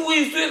not see what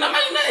he's doing at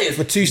Man United?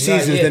 For 2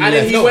 seasons, Yeah, then and he then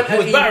left. he No, went he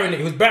was and battering it.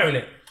 He was battering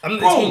it. I'm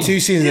Bro, 2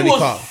 seasons, he then he was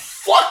cut.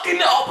 fucking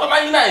it up at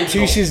Man United.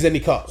 2 seasons, then he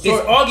cut.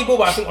 It's arguable,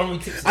 but I think Henry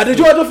tips. I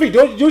don't think.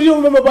 Do you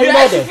remember about You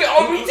actually Ronaldo? think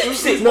Henry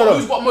tips it? No.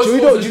 Who's got most So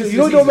you goals don't, this you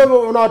don't season? remember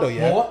Ronaldo,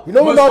 yeah? What? You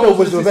know Most Ronaldo goals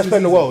was the this best player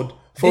in the season. world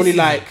for only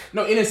like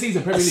No, in a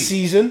season, a Premier League.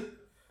 season.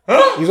 He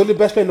was only the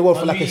best player in the world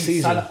for like a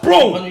season.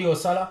 Bro. Henry or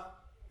Salah.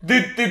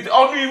 Did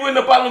Henry win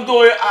the Ballon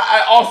d'Or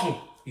at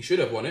Arsenal? He should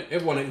have won it.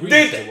 Everyone agrees.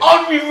 Did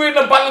Henry win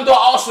the Ballon d'Or at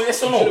Arsenal?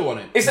 Yes or no? should've won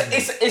it. It's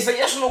a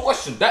yes or no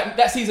question.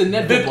 That season,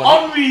 Nedved Did won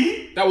it.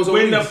 Henry That was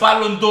win the Henry's.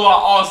 Ballon d'Or at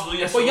Arsenal?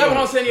 Yes But or you no? haven't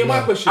answered any of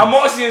my questions. I'm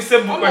asking a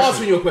simple I'm question.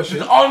 answering your question.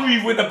 Did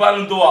Henry win the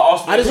Ballon d'Or at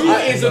Arsenal? I just-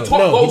 He is the top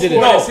No, he goal didn't.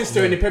 scorer and No.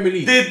 assister in the Premier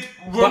League. Did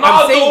I'm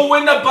Ronaldo saying-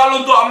 win the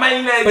Ballon d'Or at Man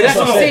United? But Yes that's or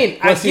what I'm no? saying.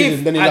 One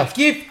season, then he left.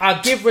 I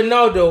give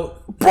Ronaldo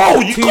Bro,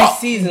 you 2 can't.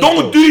 seasons. Don't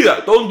bro. do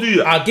that. Don't do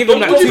that. I'll give him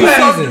Don't like 2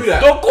 compare- seasons.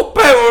 Don't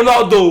compare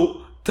Ronaldo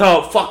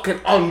to fucking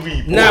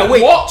Henry. bro. Nah,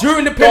 wait. What?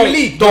 During the Premier Don't-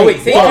 League. don't- No,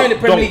 wait. Say don't- during the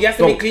Premier don't- League. You have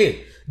to don't. make clear.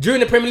 During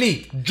the Premier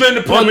League. During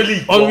the Premier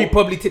League, bro. Henry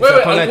probably tips. Wait,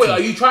 I can't lie to are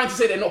you. you trying to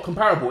say they're not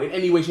comparable in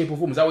any way, shape, or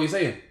form? Is that what you're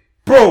saying?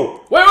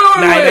 Bro. Wait.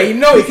 Nah, he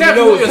knows. Be He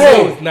careful knows. what you're Bro.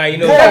 saying. Nah, he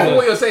knows. Be He careful knows.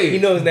 what you're saying. He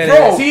knows that.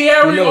 Bro,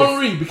 Thierry He knows.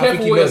 Henry, be I think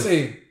careful he what you're knows.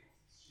 saying.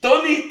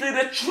 Don't need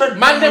the tread.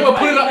 Man, they were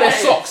putting up their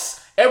socks.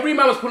 Every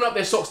man was putting up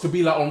their socks to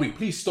be like Henry.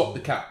 Please stop the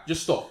cap.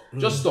 Just stop.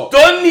 Just stop.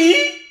 Donny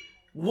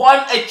won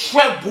a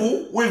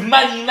treble with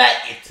Man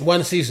United.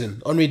 1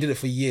 season. Henry did it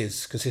for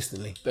years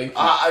consistently. Thank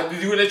you.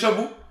 Did he win a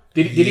treble?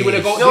 Did he win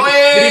a gold? No,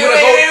 Did he win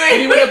a gold?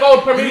 Did he win a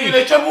gold Premier Did he League?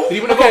 win a treble? Did he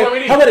win a gold Okay,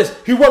 Premier how League? about this?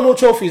 Who won more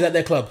trophies at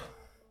their club?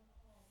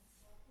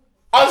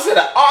 Answer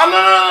that.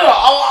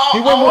 No.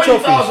 Who won more I want you to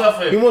answer that trophies?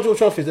 first. Who won more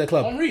trophies at their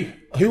club? Henry.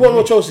 Who won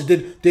more trophies?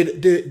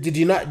 Did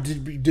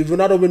United? Did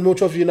Ronaldo win more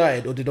trophies with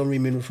United, or did Henry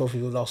win more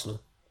trophies with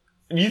Arsenal?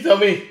 You tell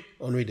me.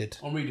 Henry did.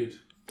 Henry did.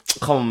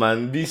 Come on,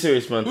 man. Be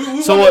serious, man. Who won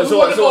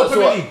the gold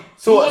Premier League?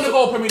 Who won the So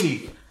gold Premier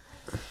League?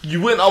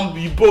 you went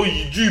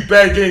you drew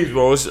bad games,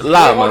 bro. It's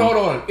lie, man. Hold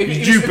on.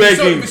 You drew bad If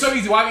games. it's so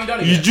easy, why haven't you done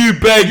it? You yet? drew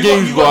bad You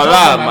games, got bro. Johnson,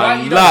 Lie, man.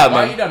 man.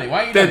 Why you done it?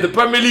 Why you done it? The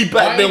Premier League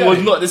back Why then you was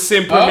done not the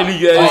same Premier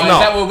League as Oh, is now.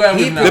 that what we're going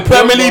with now? The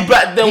Premier League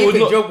back then was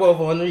He not. joke well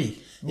for Henry.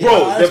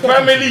 Bro, the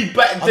Premier League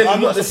back then was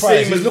I'm not not the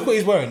surprised. same as Look what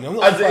he's wearing. I'm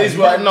not as it is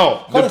surprised. right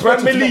now. The Can't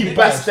expect Premier him to League not be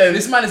back biased. then.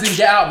 This man is in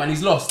Get Out, man.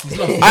 He's lost. He's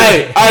lost. Aye,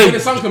 He's in aye. a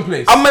sunken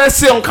place. I'm gonna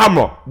say on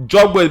camera,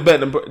 Drogba is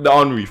better than the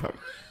Henry, fam.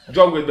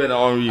 Drogba is better than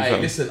Henry, Hey,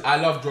 fam. listen, I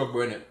love Drogba,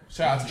 innit?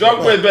 Shout out to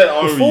Drogba is better than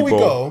Henry, Before we bro.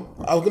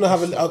 go, I was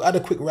gonna I'll add a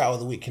quick rattle of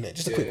the week in it,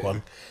 just a quick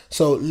one.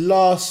 So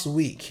last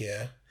week,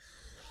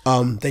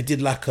 they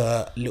did like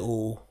a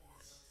little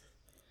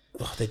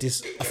they did.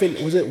 I think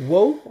was it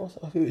WHO?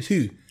 I think it was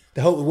WHO.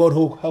 The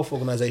World Health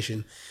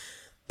Organization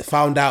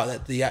found out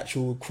that the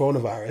actual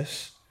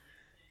coronavirus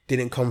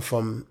didn't come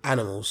from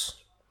animals.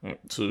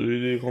 So where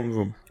did it come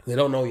from? They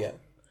don't know yet.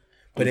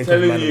 But I'm it came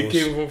from telling you, it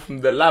animals. came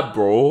from the lab,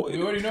 bro.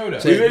 You already know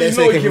that. So We already let's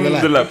know say it came from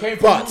the lab. It came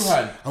from But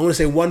Wuhan. I want to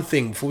say one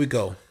thing before we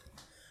go.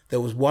 There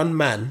was one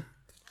man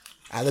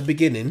at the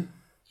beginning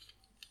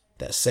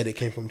that said it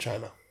came from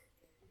China.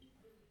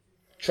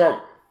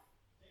 Trump.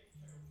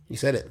 He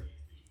said it.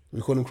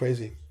 We called him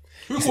crazy.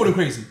 Who called him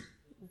crazy?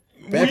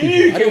 Bare We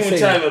knew it I came didn't from say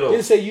China, that. though. I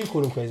didn't say you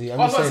called him crazy. I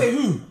was about to say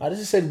who? I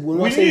just said when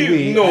We I say knew-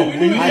 we. no, I,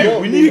 we knew- I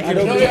don't we knew mean, it I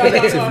don't came mean from-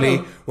 collectively.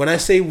 No. When I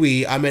say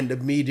we, I meant the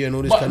media and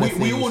all this But kind of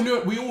we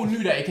things. all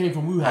knew that it came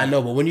from Wuhan. I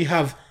know, but when you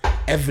have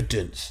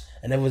evidence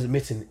and everyone's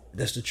admitting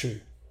that's the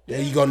truth,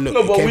 then you gotta look.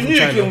 No, it but came we from knew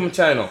China. it came from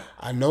China.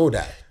 I know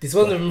that. This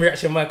wasn't the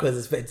reaction Michael was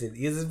expecting.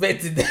 He was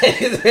expecting that.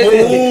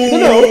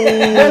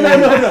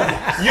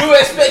 You were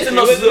expecting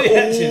us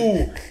to...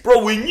 Ooh.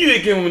 Bro, we knew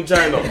it came from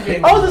China.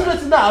 I was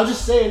expecting that. I was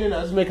just saying it.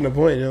 I was making a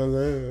point. You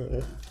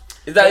know,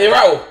 Is that your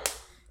rattle?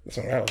 it's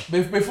alright.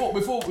 Before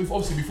we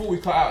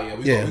cut out,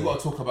 we got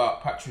to talk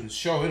about Patron's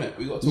show, innit?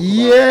 We got to talk about.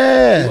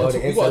 Yeah. Oh, the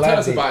You got to tell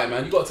us Insta about it,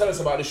 man. You got to tell us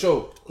about the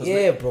show. 'Cause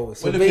Yeah, bro.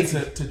 So We're looking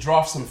basically, to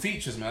draft some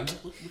features, man.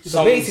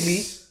 so basically,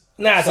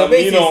 some,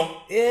 you know.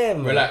 yeah,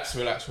 man. Relax.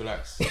 This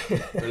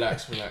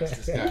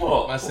guy.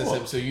 What? Man says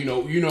him, so you know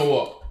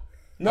what?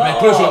 No. Man,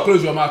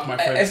 close your mouth, my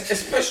friend. A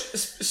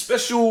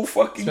special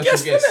fucking Special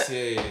guest, guest.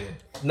 innit? Yeah.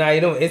 Nah, you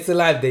know, it's the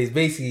live days,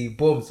 basically,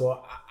 boom.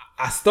 So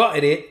I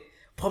started it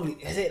probably,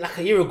 is it like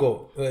a year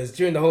ago? It was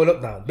during the whole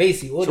lockdown.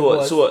 Basically, all it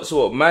was. So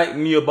what? Mike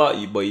knew about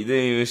you, but he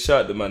didn't even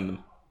shout the man.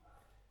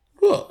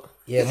 What?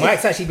 Yeah,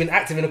 Mike's actually been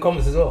active in the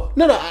comments as well.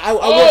 No.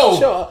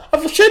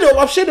 I've shared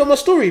it on my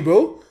story,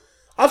 bro.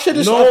 I've shared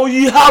this. No,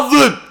 you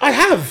haven't. I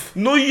have.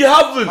 No, you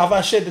haven't. Have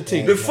I shared the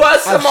thing? The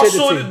first time I shared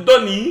saw the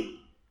Donny,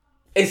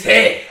 it's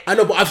here. I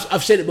know, but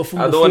I've shared it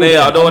before. I don't want to hear.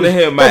 I don't want to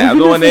hear, mate. I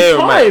don't want to hear,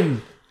 mate.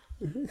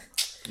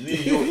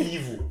 You're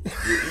evil.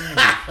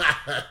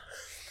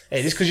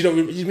 Hey, this because you don't.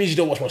 It means you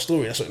don't watch my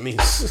story. That's what it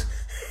means.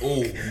 Oh,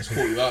 let's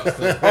call you out.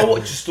 I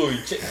watch your story.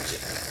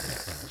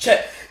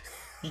 Check.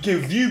 You can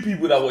view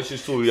people that watch your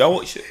story. I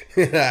watch it.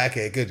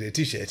 Okay, good.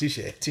 Touche.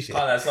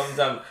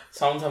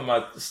 Sometimes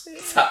I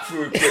tap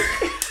through it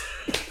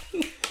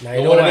quick. Now,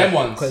 you know one of why? them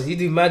ones. Because you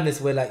do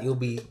madness where like you'll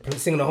be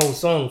singing the whole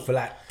song for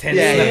like 10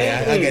 Yeah,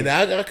 minutes. I get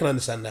that. I can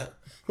understand that.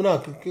 But no,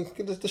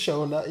 get the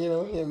show on that. You know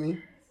what I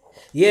mean?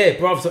 Yeah,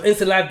 bro. So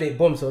Insta Live date,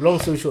 boom. So long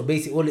story short,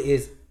 basically all it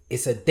is,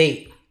 it's a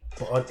date,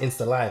 but on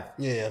Insta Live.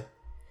 Yeah.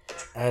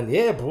 And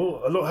yeah,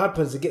 bro, a lot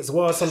happens. It gets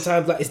wild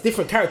sometimes. Like it's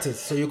different characters,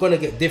 so you're gonna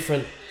get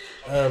different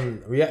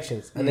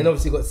reactions. And then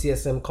obviously you got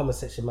CSM comment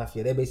section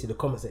mafia. They're basically the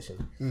comment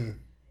section.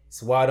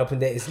 It's wild up in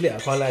there. It's lit. I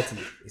can't lie to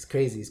you. It's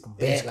crazy. It's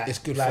bare, It's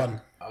good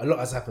fun. A lot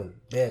has happened.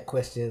 Bare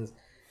questions.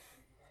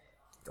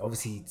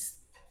 Obviously, it's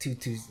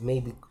to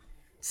maybe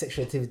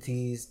sexual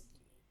activities,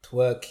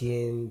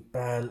 twerking,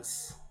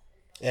 bants,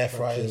 Air fucking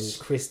fryers.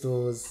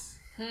 crystals.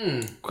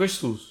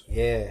 Crystals.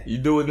 Yeah. You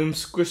do with them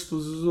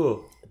crystals as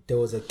well. There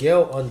was a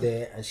girl on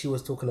there and she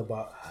was talking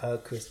about her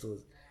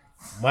crystals.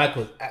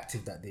 Michael was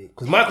active that day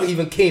because Michael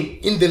even came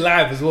in the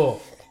live as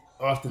well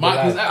after the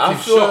Mike was live.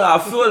 active.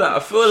 I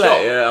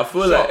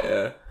feel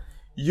like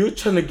you're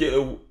trying to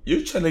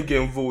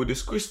get involved with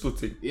this crystal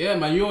thing. Yeah,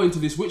 man, you're into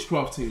this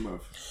witchcraft thing, bro.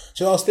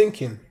 So I was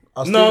thinking.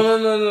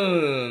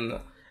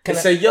 No.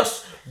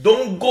 Yes,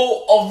 don't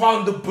go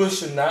around the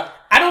bush and that.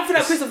 I don't think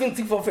that crystal thing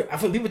too far. I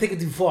think people take it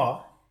too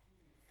far.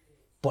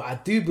 But I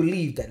do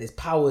believe that there's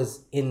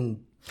powers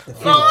in the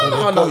film.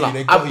 No.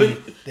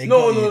 They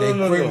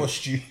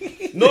brainwashed you.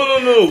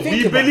 No. Think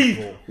We about believe.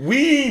 it,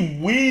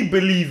 We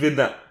believe in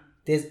that.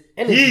 There's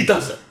energy. He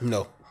doesn't.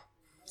 No.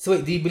 So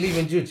wait, do you believe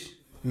in Judge?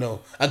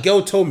 No. A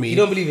girl told me. You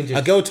don't believe in Judge?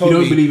 A girl told You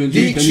me. don't believe in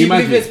Do Judge? Then you you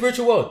believe in the imagine.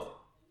 spiritual world?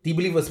 Do you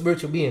believe in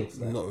spiritual beings?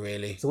 Like, Not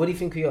really. so what do you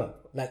think we are?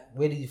 Like,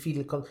 where do you feel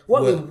it comes?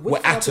 What We're do you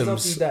think happens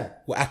after you die?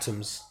 We're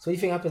atoms. So what do you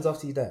think happens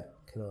after you die?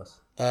 Can I ask?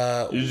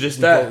 You just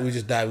we die. We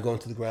just die. We go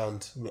into the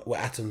ground. We're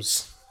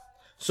atoms.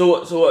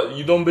 So what?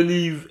 You don't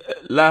believe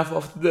life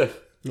after death?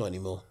 Not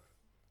anymore.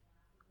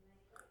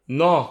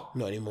 No.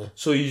 Not anymore.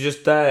 So you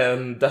just die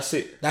and that's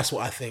it. That's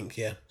what I think.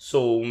 Yeah.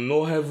 So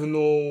no heaven,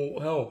 no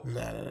hell.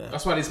 Nah.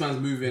 That's why this man's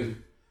moving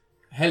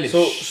hellish.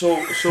 So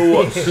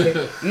what?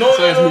 No.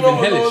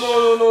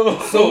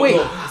 So wait,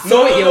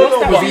 yeah, what's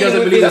that? Because he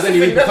doesn't believe there's any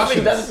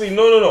repercussions. That's the thing.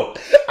 No.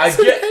 I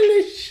get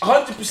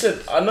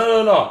 100%.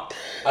 No.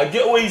 I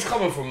get where he's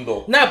coming from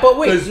though. Nah, but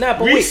wait,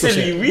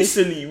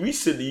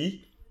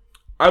 Recently,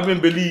 I've been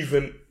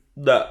believing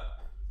that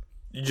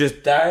you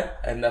just die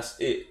and that's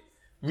it.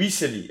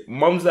 Recently,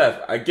 mum's life,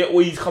 I get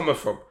where he's coming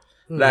from.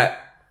 Like,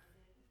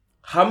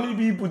 how many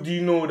people do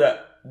you know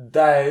that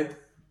died?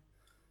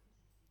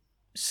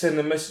 Send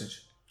a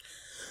message.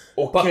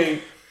 Okay,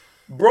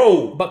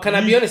 bro. But can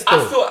I be honest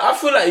though? I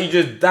feel like you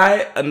just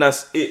die and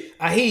that's it.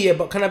 I hear you,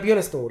 but can I be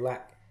honest though?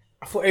 Like,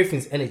 I thought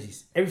everything's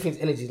energies. Everything's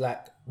energy.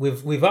 Like,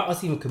 without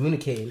us even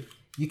communicating,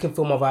 you can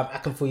feel my vibe. I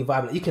can feel your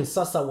vibe. Like, you can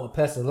suss out what a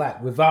person's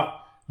like without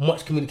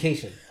much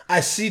communication.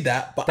 I see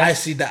that, but I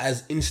see that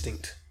as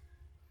instinct.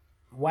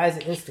 Why is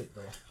it instinct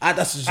though?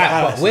 That's just Alright, how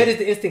I but see where it. does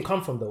the instinct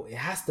come from though? It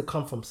has to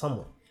come from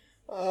someone.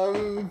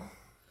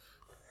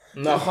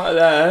 No, I can't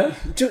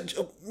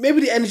lie.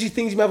 Maybe the energy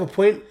things you might have a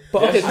point.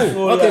 But okay, I feel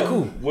cool. Okay, like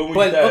cool. when we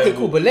But die, okay,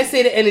 cool. But let's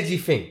say the energy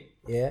thing.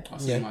 Yeah. I'll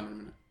see mine in a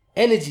minute.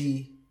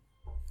 Energy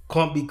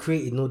can't be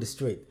created nor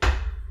destroyed.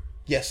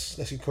 Yes,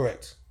 that's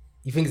correct.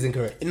 You think it's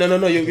incorrect?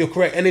 No, you're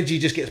correct. Energy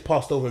just gets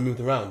passed over and moved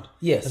around.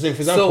 Yes. As in,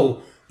 for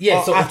example,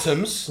 so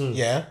atoms,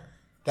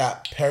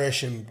 that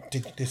perish and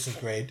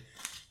disintegrate,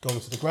 going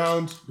to the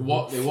ground.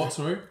 What? They what?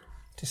 Sorry.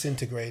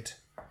 Disintegrate.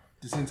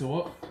 Disintegrate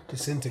what?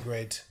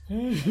 Disintegrate.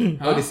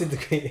 Oh,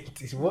 disintegrate.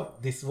 This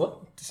what? This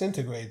what?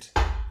 Disintegrate.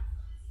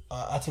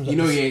 Atoms. You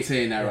know you ain't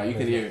saying that right. You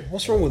can hear it.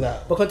 What's wrong with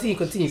that? But continue.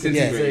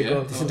 Disintegrate, Sorry, yeah. go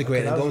on.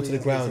 Disintegrate and go into the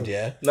ground,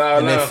 yeah. No,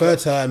 and no. they're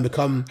fertile and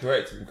become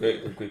Correct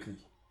quickly.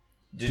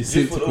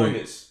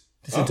 Disintegrate.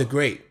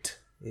 disintegrate.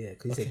 Yeah,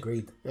 because you said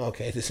grade.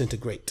 Okay,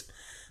 disintegrate.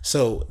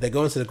 So they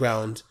go into the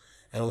ground,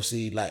 and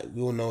obviously, like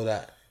we all know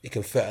that it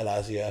can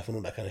fertilize the earth and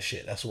all that kind of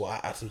shit. That's what our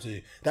atoms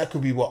do. That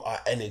could be what our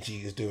energy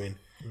is doing.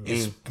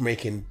 It's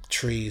making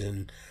trees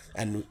and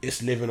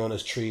it's living on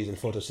as trees and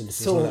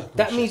photosynthesis. So and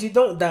that means you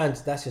don't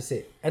dance. That's just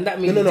it. And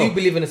that means you do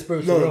believe in a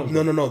spiritual realm.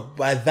 No.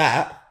 By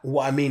that,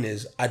 what I mean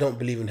is, I don't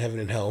believe in heaven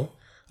and hell.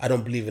 I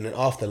don't believe in an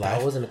afterlife.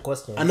 That wasn't a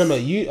question. No.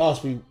 You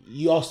asked me.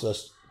 You asked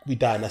us. We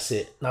die and that's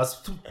it. Now,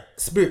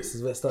 spirits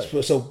is where it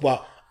started. So,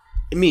 but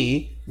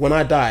me, when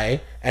I die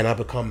and I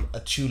become a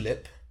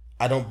tulip,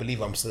 I don't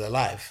believe I'm still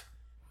alive.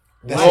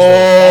 You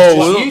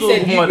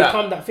said you about that.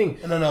 become that thing.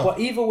 No. But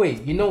either way,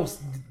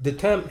 the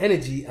term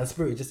energy and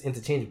spirit are just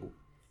interchangeable.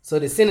 So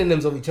they're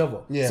synonyms of each other.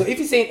 Yeah. So if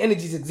you're saying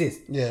energies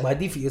exist, Yeah. by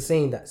default you're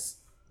saying that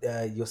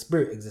your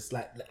spirit exists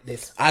like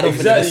this. I don't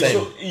Exactly. think it's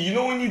the same. So, you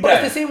know when you But die.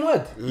 it's the same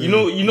word. You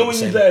know when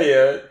you die,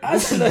 yeah. I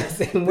don't know the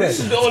same word. This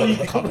is the only.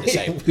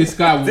 This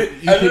guy, you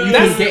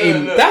can get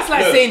him. That's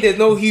like saying there's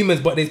no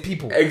humans but there's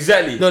people.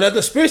 Exactly. No,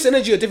 the spirits and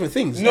energy are different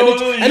things. No, you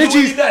know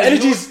when you die,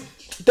 energy's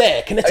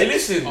there, connected. Hey,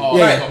 listen. Oh,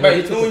 right, yeah.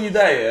 you know when you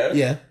die, yeah.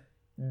 Yeah.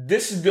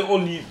 This is the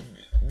only.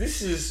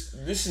 This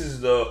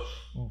is the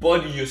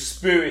body your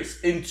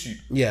spirit's into.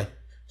 Yeah.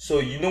 So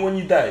you know when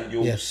you die,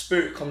 your Yeah.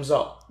 spirit comes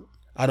out.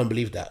 I don't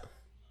believe that.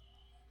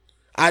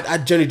 I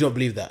genuinely don't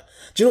believe that.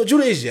 Do you know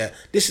what it is? Yeah.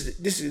 This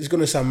is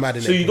gonna sound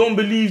mad. So you don't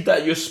believe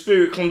that your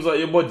spirit comes out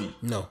your body.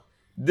 No.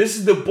 This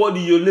is the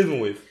body you're living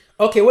with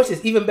Okay, watch this.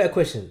 Even better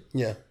question.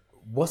 Yeah.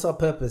 What's our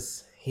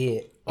purpose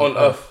here on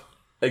Earth.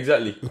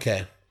 Exactly.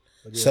 Okay.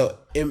 So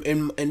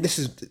in this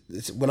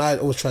is when I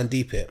always try and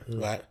deep it,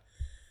 right?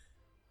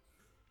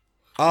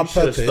 Our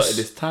should have started purpose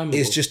this time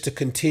is ago. just to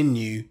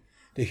continue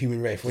the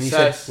human race.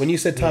 Precise. When you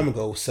said time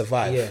ago,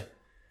 survive. Yeah.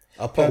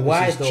 Our purpose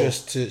why is though?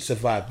 just to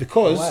survive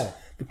because Why?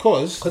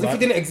 because Because if we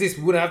didn't exist,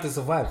 we wouldn't have to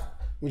survive.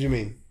 what do you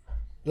mean?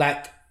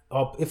 Like,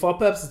 if our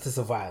purpose is to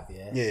survive,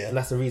 Yeah. and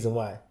that's the reason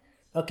why.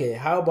 Okay,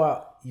 how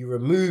about you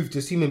remove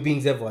just human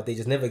beings ever? They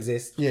just never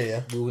exist.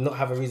 Yeah. We will not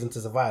have a reason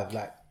to survive.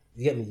 Like,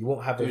 you get me? You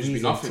won't have a There'll just be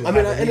reason. nothing. To I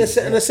mean, have a in a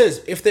reason, sense,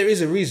 if there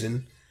is a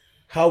reason,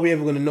 how are we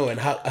ever going to know? And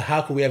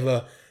how can we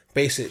ever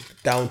base it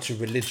down to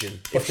religion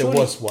if there surely-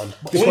 was one?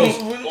 We're Because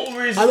not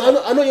reason.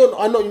 I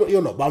know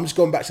you're not, but I'm just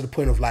going back to the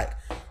point of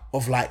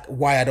like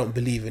why I don't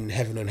believe in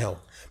heaven and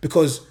hell,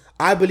 because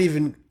I believe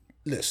in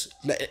this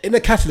in a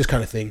catalyst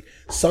kind of thing.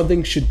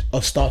 Something should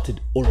have started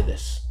all of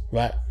this,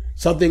 right?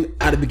 Something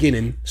at the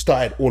beginning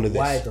started all of this.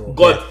 Why though?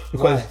 God.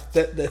 Because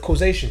the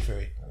causation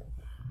theory.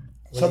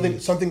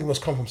 Something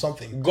must come from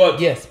something.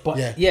 God. Yes, but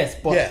Yeah. yes,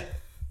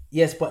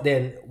 Yeah. but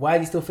then why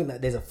do you still think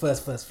that there's a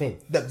first thing?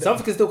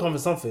 Something can still come from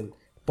something,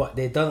 but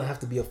there doesn't have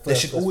to be a There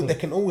first. should first always,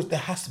 thing. there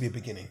has to be a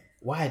beginning.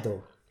 Why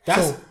though?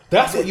 So-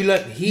 That's what you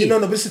learned here. No,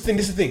 but this is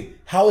the thing.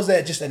 How is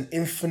there just an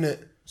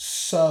infinite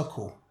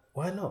circle?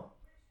 Why not?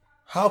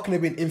 How can there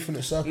be an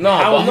infinite circle? No,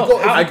 How but not?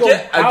 I How-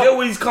 get how-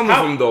 where he's coming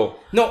how- from, though.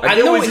 No, I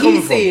get know where what coming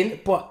he's from. saying,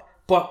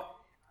 but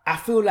I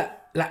feel like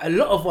a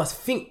lot of us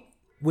think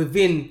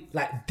within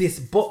like this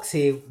box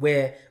here,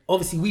 where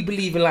obviously we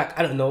believe in like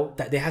I don't know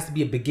that there has to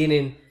be a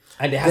beginning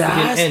and there has There to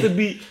be an has end. to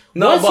be.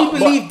 Once you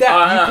believe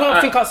that, you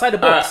can't think outside the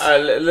box.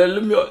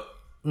 Let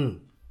me.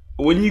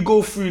 When you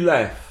go through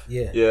life,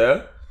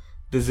 Yeah.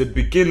 there's a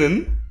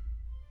beginning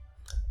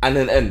and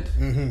an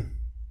end.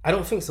 I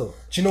don't think so.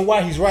 Do you know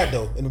why he's right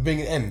though? In the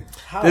beginning and end.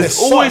 How? There's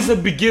The always sun-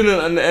 a beginning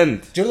and an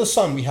end. Do you know the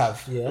sun we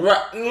have? Yeah.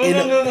 Right?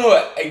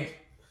 No.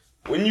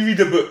 When you read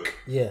a book,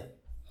 Yeah.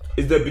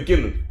 is there a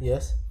beginning?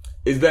 Yes.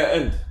 Is there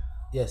an end?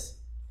 Yes.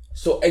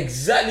 So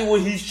exactly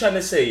what he's trying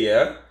to say,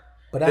 yeah.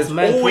 But that's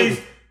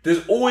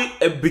There's always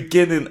a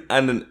beginning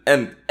and an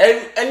end.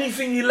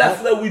 Anything in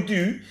life that we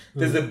do,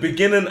 there's a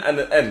beginning and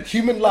an end.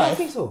 Human life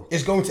think so.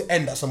 is going to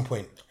end at some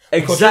point.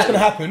 Because what's Exactly.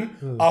 going to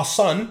happen? Our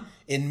sun,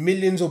 in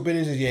millions or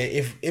billions of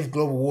years, if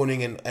global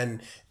warming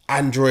and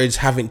androids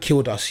haven't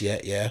killed us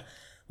yet,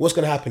 what's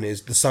going to happen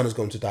is the sun is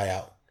going to die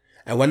out,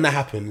 and when that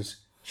happens,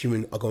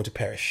 humans are going to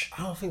perish.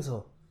 I don't think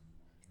so.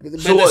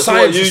 the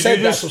science has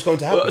said that's what's going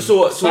to happen. So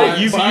what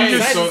you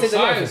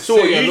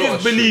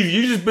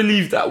just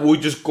believe that we'll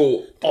just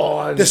go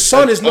on. The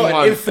sun is not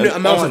an infinite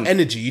amount of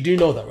energy. You do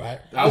know that, right?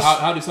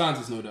 How do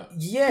scientists know that?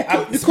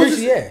 Yeah,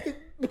 spiritually, yeah.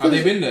 Have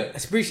they been there?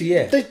 Spiritually,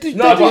 yeah. Have they been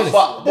there?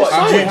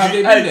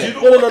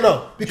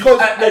 No. Because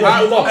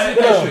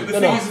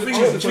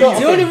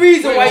the only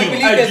reason why you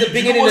believe there's a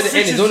beginning and an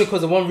end is only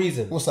because of one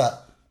reason. What's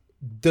that?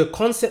 The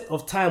concept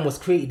of time was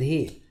created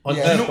here on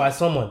Earth by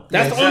someone.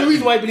 That's the only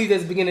reason why I believe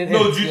there's a beginning and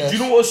end. Do you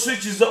know what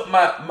switches up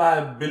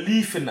my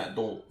belief in that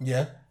though?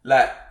 Yeah.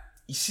 Like,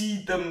 you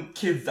see them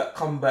kids that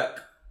come back,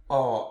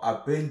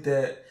 I've been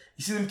there.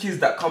 You see them kids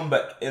that come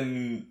back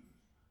in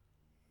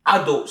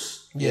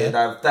adults that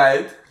have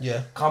died,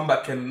 come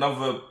back in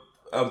another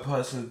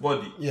person's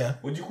body. Yeah.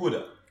 What do you call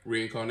that?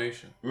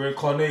 Reincarnation,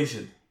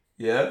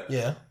 yeah?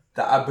 Yeah.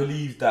 That I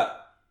believe that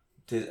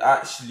there's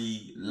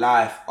actually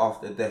life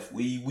after death.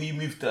 We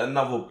move to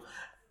another,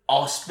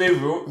 our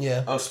spirit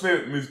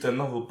moved to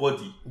another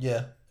body.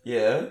 Yeah.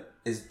 Yeah,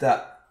 is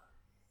that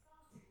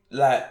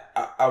like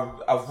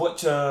I've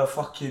watched a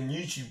fucking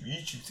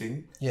YouTube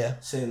thing. Yeah.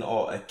 Saying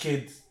a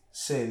kid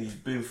saying he's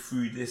been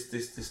through this,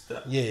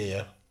 that.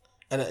 Yeah.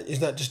 And is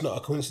that just not a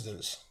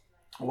coincidence?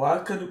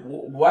 Why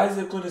is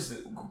it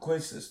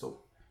coincidence though?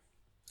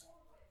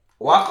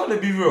 Why can't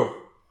it be real?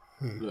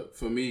 Look,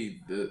 for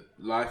me, the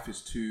life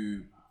is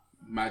too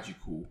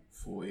magical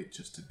for it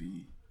just to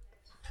be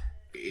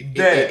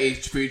there.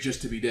 It's for it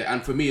just to be there.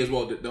 And for me as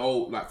well, the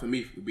whole, like, for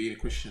me being a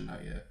Christian,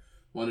 like,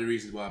 one of the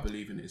reasons why I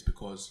believe in it is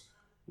because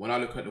when I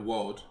look at the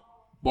world,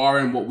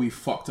 barring what we've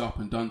fucked up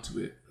and done to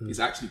it, it's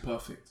actually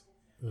perfect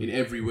in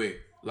every way.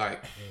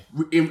 Like,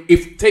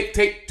 if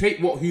take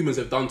what humans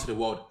have done to the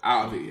world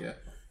out of it,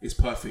 it's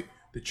perfect.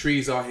 The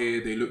trees are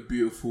here, they look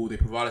beautiful, they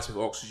provide us with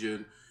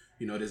oxygen.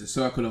 You know, there's a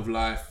circle of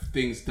life.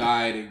 Things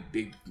die.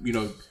 They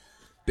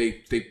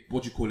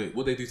what do you call it?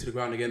 What they do to the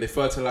ground again? They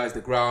fertilize the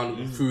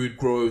ground. Food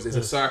grows. There's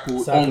a cycle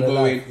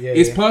ongoing.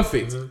 It's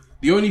perfect.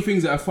 The only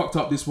things that have fucked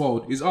up this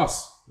world is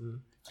us.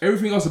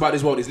 Everything else about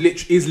this world is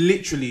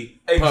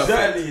literally exactly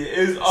perfect. It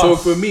is us. So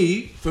for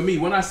me,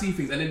 when I see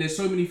things, and then there's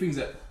so many things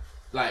that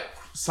like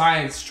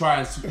science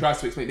tries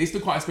to explain. They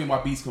still can't explain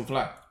why bees can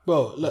fly.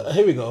 Well, look,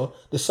 here we go.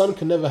 The sun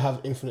can never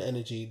have infinite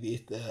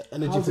energy. The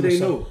energy How from do the they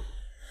sun. know?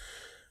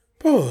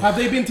 Bro, Have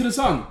they been to the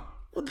sun?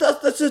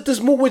 that's just, there's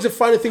more ways of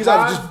finding things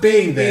out of just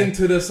being there. Been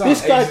to the sun?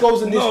 This guy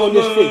goes in this on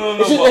this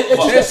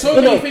thing. There's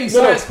so many things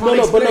science can't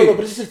explain. But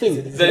this is the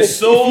thing. There's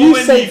so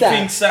many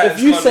things science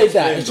If you can't say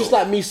explain, that, it's just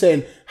like me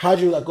saying, "How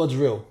do you know that God's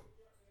real?"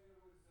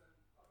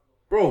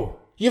 Bro,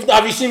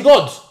 Have you seen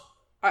God?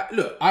 I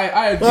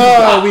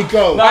agree. We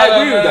go. I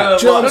agree with that.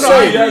 Do you know what I'm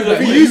saying?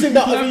 If you're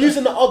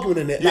using that, argument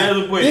in it, Yeah,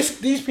 the point.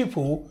 these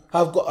people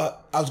have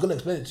got. I was going to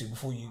explain it to you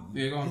before you.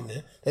 Go on.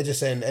 They're just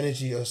saying the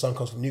energy of the sun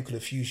comes from nuclear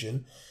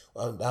fusion.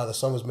 How the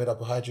sun was made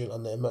up of hydrogen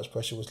and the immense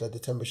pressure which led the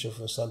temperature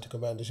from the sun to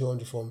combine the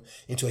 200 form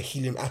into a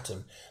helium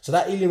atom. So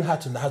that helium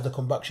atom that has the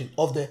combustion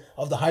of the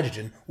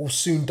hydrogen will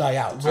soon die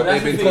out.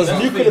 Because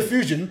nuclear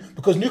fusion.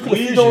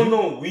 We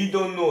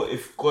don't know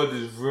if God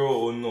is real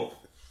or not.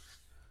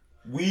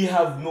 We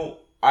have no.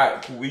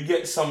 Alright, cool. We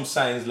get some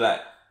signs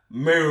like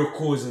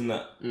miracles and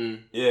that.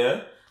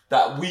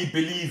 That we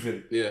believe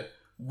in. Yeah.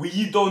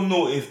 We don't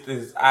know if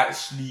there's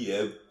actually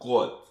a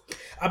God.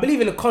 I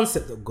believe in the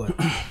concept of God.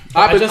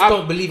 I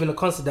don't believe in the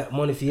concept that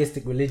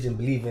monotheistic religion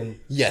believe in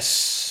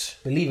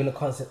the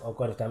concept of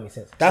God, if that makes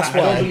sense. That's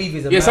why I don't believe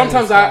it's a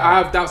sometimes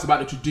I have doubts about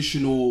the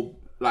traditional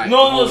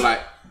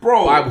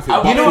bro. Bible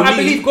thing. You know what I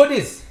believe God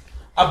is?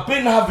 I've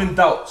been having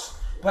doubts,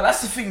 but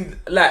that's the thing.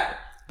 Like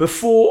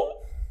before,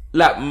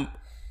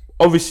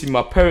 obviously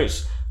my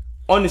parents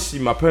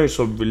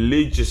were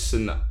religious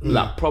and that,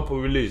 like proper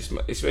religious,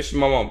 especially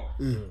my mom.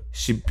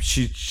 She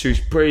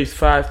prays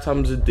 5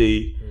 times a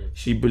day.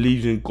 She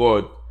believes in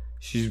God.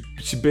 She's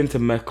been to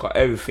Mecca,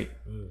 everything.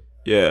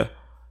 Yeah.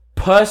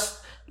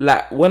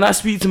 When I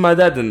speak to my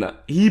dad and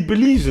that, he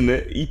believes in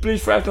it. He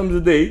prays 5 times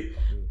a day,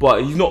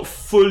 but he's not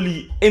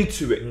fully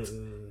into it.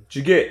 Do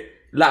you get?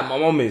 Like my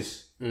mom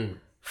is.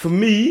 For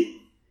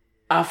me,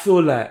 I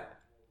feel like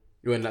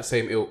you're in that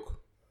same ilk,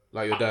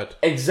 like your dad.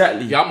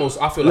 Exactly. Yeah,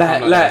 I feel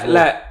like I'm like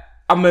that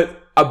as well.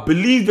 I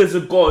believe there's a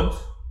God,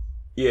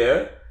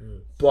 yeah,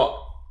 but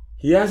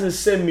he hasn't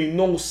sent me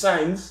no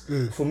signs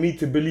for me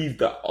to believe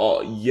that.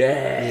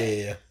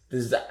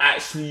 There's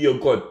actually a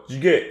God. Do you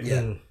get?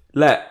 Yeah.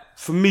 Like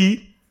for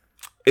me,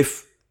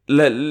 if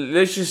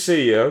let's just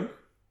say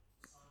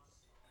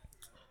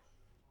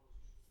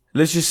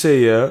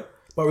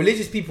But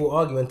religious people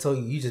argue and tell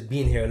you just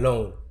being here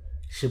alone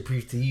should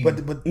prove to you.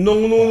 But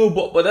no.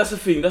 But that's the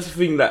thing. That's the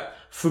thing. That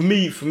for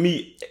me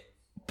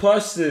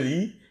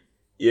personally,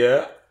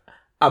 yeah,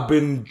 I've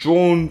been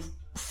drawn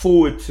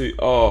forward to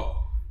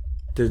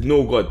there's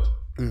no God.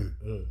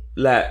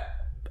 Like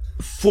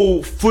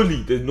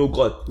fully there's no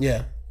God.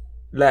 Yeah.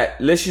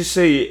 Like let's just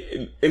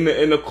say in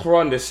the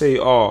Quran they say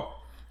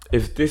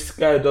if this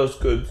guy does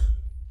good,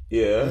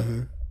 yeah,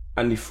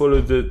 and he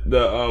follows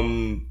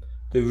the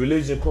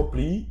religion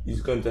properly,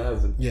 he's going to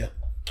heaven. Yeah.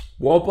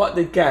 What about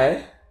the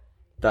guy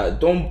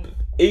that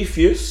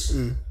atheists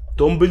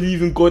don't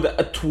believe in God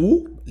at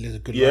all. Lives a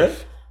good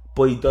life.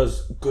 But he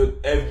does good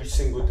every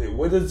single day.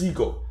 Where does he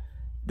go?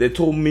 They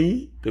told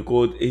me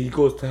he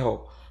goes to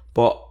hell.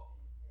 But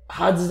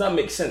how does that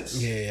make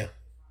sense? Yeah.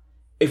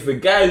 If a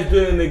guy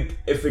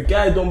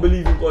don't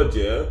believe in God,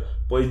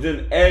 but he's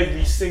doing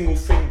every single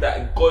thing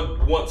that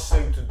God wants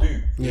him to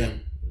do. Yeah.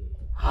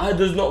 How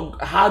does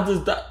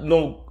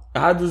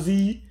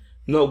he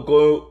not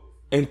go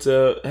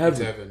into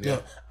heaven? Yeah.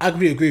 I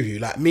agree with you.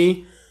 Like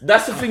me,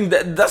 that's the thing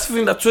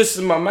that twists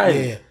in my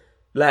mind. Yeah.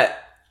 Like,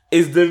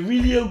 is there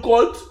really a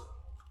God,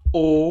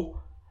 or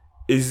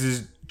is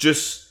this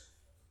just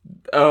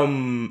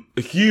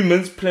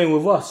humans playing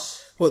with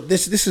us? Well,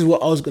 this is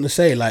what I was gonna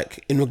say.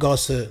 Like in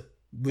regards to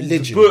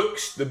religion,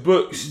 the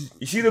books.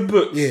 You see the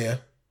books. Yeah.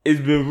 It's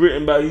been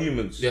written by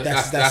humans. Yeah,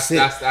 That's it.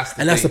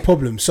 That's the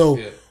problem. So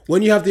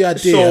when you have the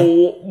idea,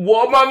 So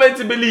what am I meant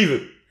to believe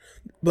in?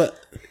 but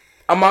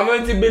Am I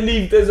meant to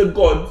believe there's a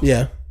God?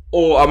 yeah,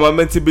 Or am I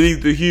meant to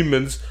believe the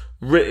humans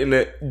written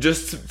it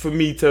just for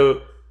me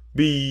to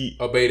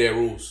obey their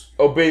rules?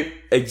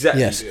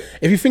 Exactly. yes.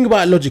 If you think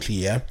about it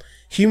logically,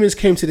 humans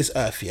came to this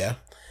earth.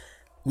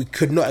 We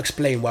could not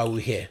explain why we were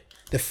here.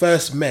 The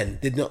first men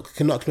could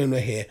not explain why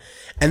we're here,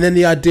 and then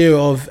the idea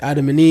of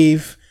Adam and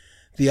Eve,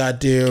 the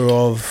idea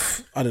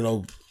of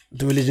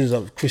the religions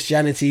of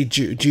Christianity,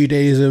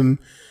 Judaism,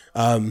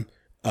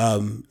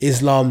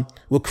 Islam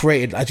were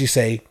created, as you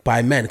say,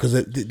 by men because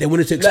they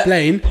wanted to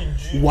explain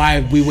why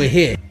we were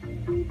here.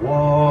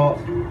 What?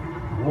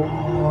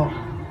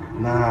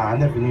 Nah, I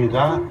never knew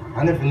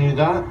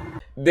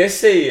that. They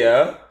say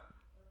a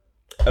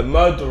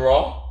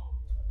murderer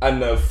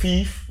and a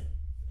thief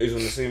is on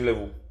the same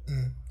level.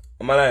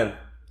 Am I lying?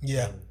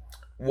 Yeah,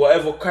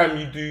 Whatever crime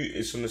you do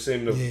is on the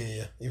same level.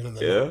 yeah. Even on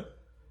the Yeah.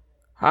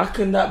 How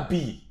can that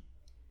be?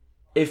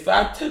 If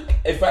I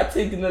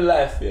take in a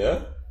life,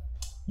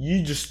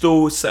 you just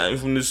stole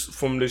something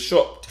from the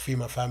shop. to feed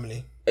my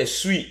family. It's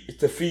sweet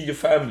to feed your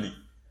family.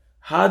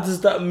 How does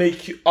that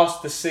make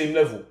us the same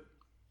level?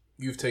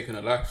 You've taken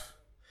a life.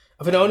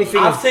 I think the only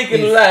thing I've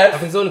taken life. I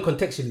think it's only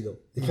contextually though.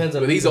 Depends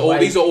on. But these are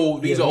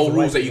all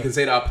rules that you can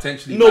say that are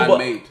potentially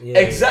man-made.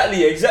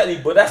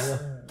 Exactly. But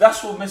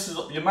that's what messes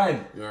up your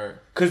mind. Right.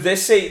 Because they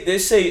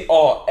say,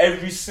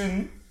 every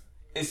sin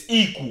is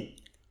equal.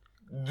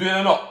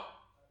 They're not.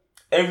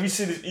 Every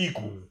sin is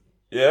equal.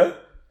 Yeah?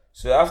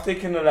 So I've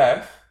taken a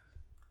life.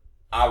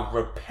 I've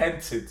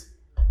repented.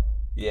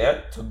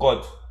 Yeah? To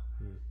God.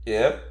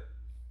 Yeah?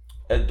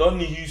 A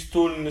Donny who's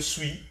stolen the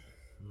sweet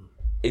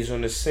is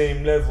on the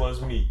same level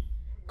as me.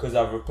 Because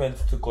I've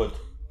repented to God.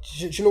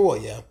 Do you know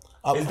what?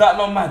 Is that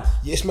not mad?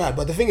 Yeah, it's mad.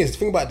 But the thing is,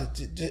 think about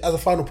it as a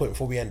final point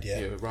before we end.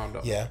 Round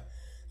up. Yeah,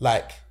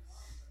 like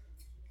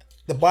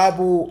the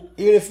Bible.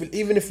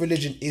 Even if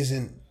religion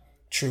isn't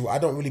true, I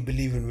don't really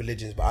believe in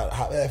religions. But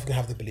I can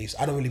have the beliefs.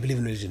 I don't really believe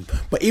in religion.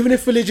 But even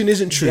if religion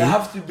isn't true, You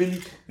have to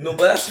believe. No,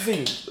 but that's the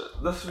thing.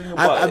 That's the thing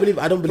about I it. don't believe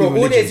Bro, in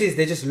all religion. there is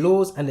they're just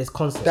laws and there's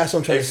concepts. That's what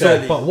I'm trying to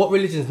Exactly. say. But what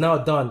religion's now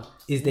done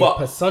is they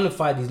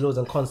personify these laws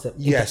and concepts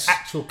Yes. into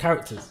actual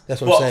characters.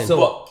 That's what I'm saying.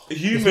 But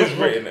humans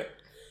written it.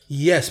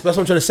 Yes, but that's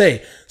what I'm trying to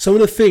say. Some of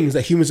the things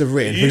that humans have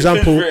written, for Humans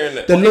example, written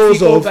it. the But if laws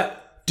you go of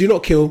back- do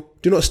not kill,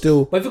 do not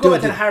steal. But if you do go not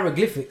back to the do-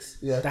 hieroglyphics,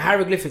 the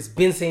hieroglyphics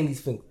been saying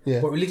these things.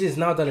 Yeah. What religion has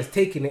now done is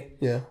taken it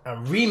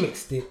and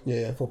remixed it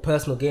Yeah. for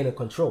personal gain and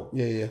control.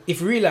 Yeah.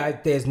 If you realize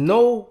there's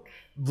no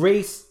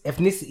race,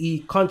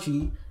 ethnicity,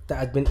 country that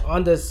has been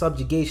under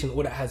subjugation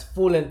or that has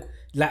fallen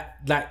that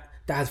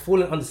has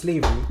fallen under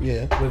slavery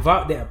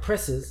without their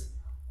oppressors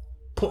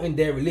putting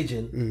their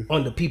religion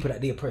on the people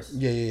that they oppress.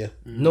 Yeah.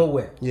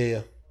 Nowhere.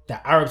 Yeah.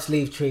 The Arab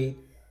slave trade,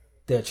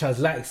 the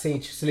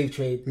transatlantic slave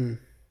trade,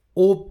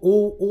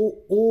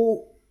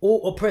 all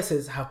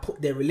oppressors have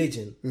put their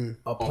religion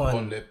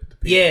upon the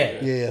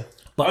people. Yeah.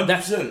 But 100%.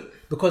 that's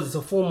because it's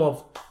a form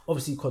of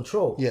obviously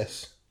control.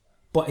 Yes.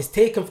 But it's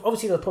taken.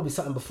 Obviously, there's probably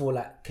something before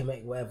like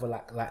Kemetic, whatever,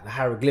 like the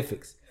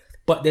hieroglyphics.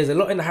 But there's a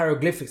lot in the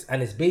hieroglyphics,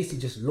 and it's basically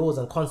just laws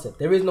and concept.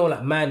 There is no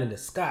like man in the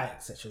sky,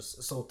 etc.,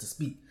 so to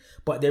speak.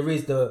 But there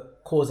is the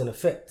cause and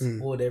effect,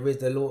 or there is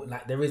the law,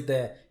 like there is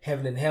the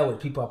heaven and hell, where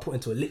people are put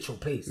into a literal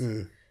place,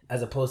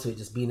 as opposed to it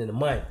just being in the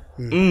mind.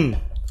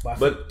 But, I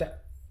think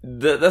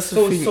That's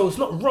the thing. so it's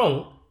not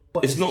wrong,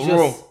 but It's not just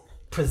wrong.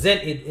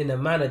 presented in a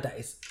manner that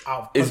is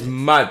out of It's context.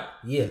 mad.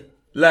 Yeah.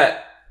 Like,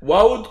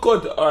 why would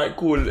God? Alright,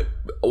 cool.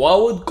 Why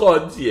would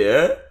God,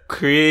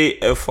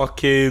 create a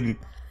fucking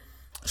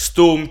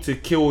storm to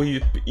kill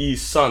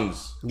his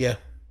sons? Yeah.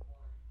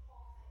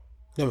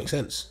 That makes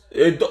sense.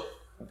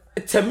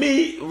 To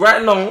me,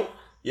 right now,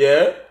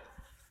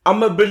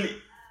 I'm a believer.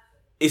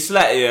 It's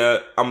like,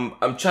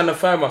 I'm trying to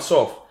find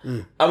myself.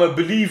 I'm a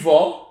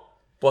believer,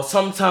 but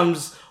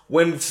sometimes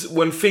when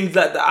things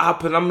like that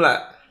happen, I'm like,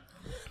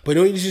 But you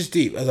know what you need to just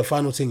deep as a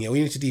final thing, what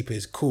you need to deep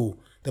is cool.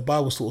 The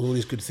Bible taught all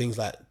these good things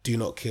like do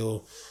not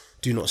kill,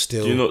 do not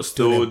steal. do not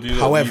steal, do not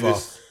However, do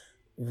this.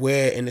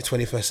 we're in the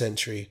 21st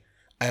century.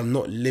 I am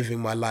not living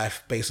my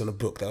life based on a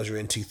book that was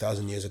written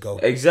 2,000 years ago.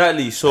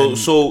 Exactly. So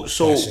that's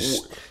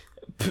just-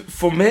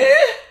 from here,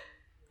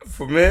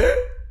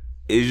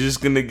 it's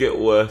just gonna get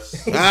worse.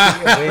 For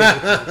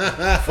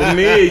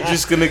me, it's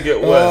just gonna get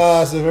Oh,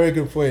 worse. that's a very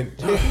good point.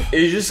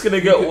 It's just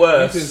gonna get You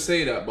worse. can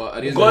say that, but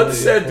at the end God of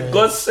the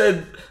day,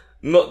 said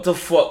not to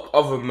fuck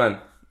other men.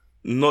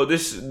 Not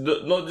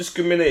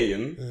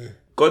discriminating.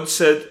 God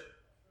said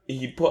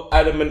He put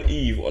Adam and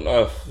Eve on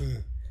earth.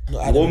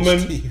 Not Adam and Woman,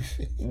 Steve.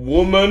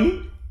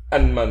 woman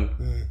and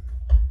man.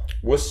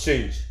 What's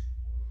changed?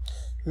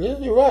 Yeah,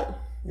 you're right.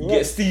 You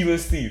get Steve and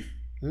Steve.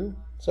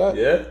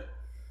 Sorry. Yeah.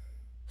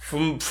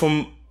 From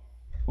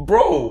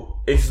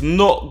bro, it's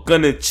not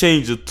gonna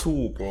change at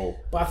all, bro.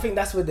 But I think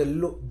that's where the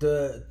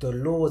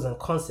laws and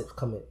concepts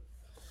come in.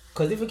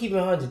 Because if we keep it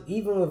 100,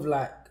 even with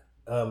like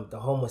the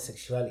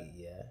homosexuality,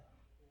 yeah,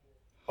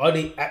 are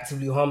they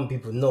actively harming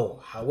people? No.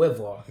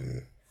 However,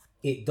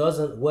 it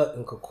doesn't work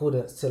in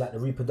concordance to like the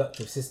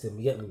reproductive system.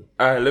 You get me?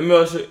 Alright, let me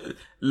ask you.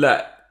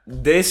 Like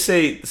they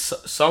say,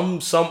 some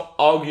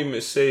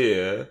arguments say,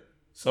 yeah,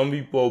 some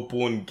people are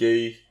born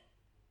gay,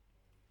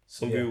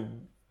 some people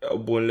are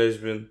born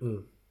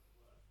lesbian.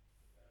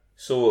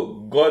 So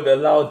God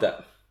allowed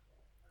that.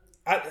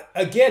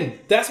 Again,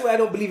 that's why I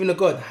don't believe in a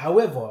God.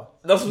 However,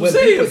 That's what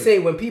when I'm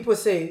saying. when people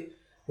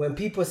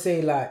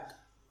say like,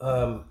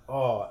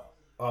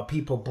 are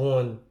people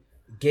born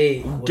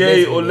gay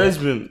Or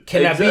lesbian?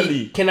 Can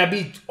Exactly. I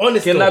be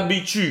honest? Can though? that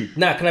be true?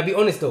 Nah, can I be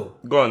honest though?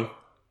 Go on.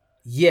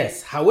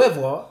 Yes.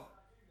 However,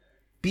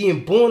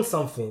 being born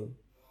something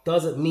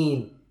doesn't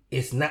mean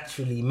it's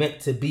naturally meant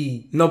to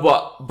be. No,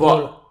 but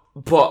Go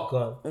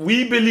on.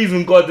 we believe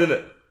in God,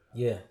 innit?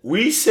 Yeah.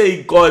 We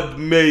say God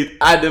made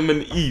Adam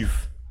and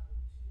Eve.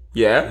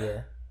 Yeah?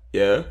 Yeah.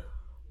 Yeah.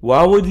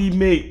 Why would He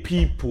make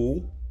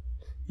people,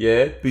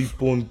 be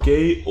born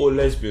gay or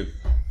lesbian?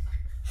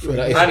 It's a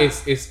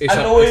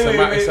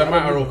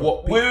matter of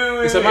what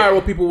it's a matter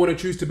of people want to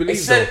choose to believe.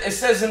 It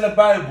says in the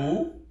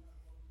Bible,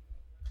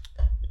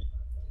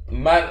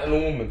 man and a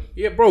woman.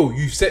 Yeah, bro,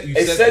 you said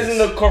It says in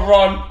the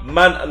Quran,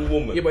 man and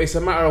woman. Yeah, but it's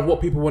a matter of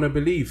what people want to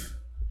believe.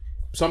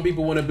 Some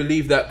people want to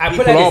believe that I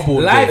people put are like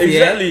born life, gay.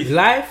 Exactly.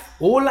 Life,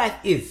 all life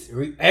is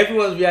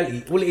everyone's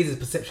reality. All it is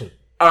perception.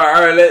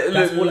 Alright,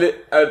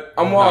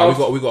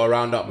 We got to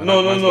round up, man.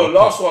 No.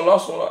 Last one. I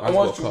Man's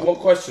want got you cut. one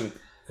question.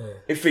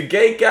 If a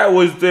gay guy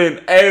was doing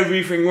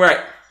everything right,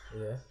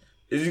 Yeah.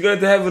 is he going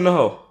to heaven or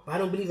hell? I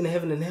don't believe in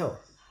heaven and hell.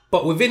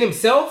 But within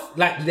himself,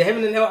 like the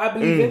heaven and hell, I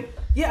believe in.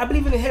 Yeah, I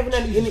believe in heaven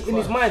and in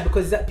his mind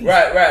because it's that peace.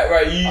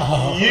 Right.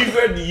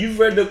 You've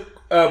read the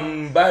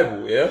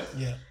Bible, yeah?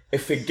 Yeah.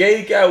 If a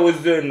gay guy was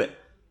doing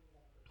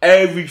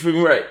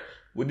everything right,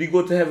 would he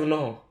go to heaven or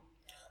hell?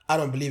 I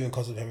don't believe in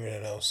concept of heaven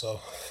and hell, so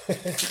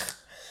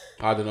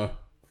I don't know.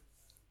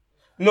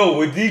 No,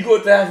 would he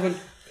go to heaven?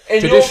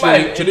 In your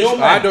Traditionally, mind, in your I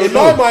mind. don't in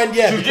know. my mind,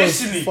 yeah. Because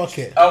Traditionally. fuck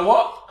it.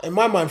 What? In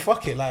my mind,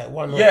 fuck it. Like,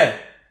 why not? Yeah.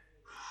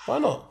 Why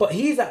not? But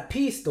he's at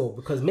peace though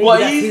because maybe But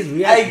that's his he's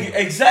reality.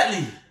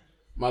 exactly.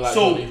 Man, like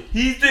So Johnny.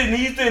 he's doing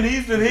his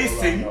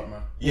thing. Round up,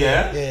 man.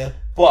 Yeah. Yeah.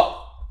 But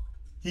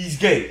he's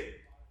gay.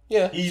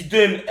 Yeah. He's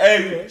doing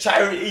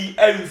charity,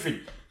 everything.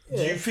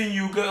 Do you think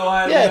you go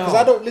higher? Yeah, because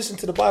I don't listen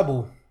to the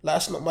Bible. Like,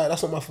 that's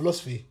not my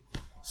philosophy.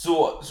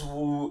 So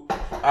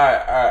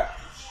alright.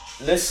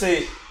 Let's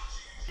say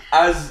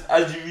as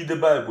you read the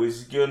Bible,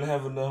 is he going to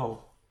heaven or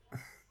hell?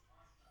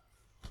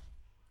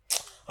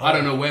 I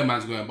don't know where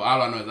man's going, but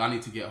all I know is I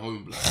need to get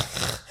home, blood.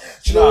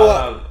 Do you know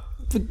what?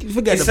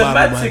 Forget It's the a Bible,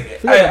 bad man. thing.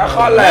 Hey, I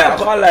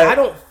can't lie. I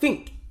don't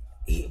think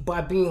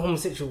by being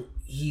homosexual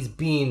he's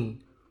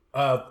being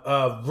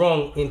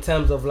wrong in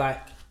terms of like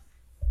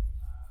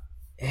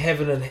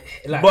heaven and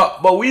like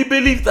But we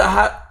believe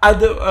that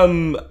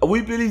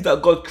we believe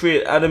that God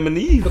created Adam and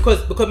Eve.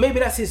 because maybe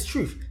that's his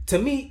truth. To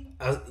me,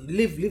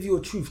 live your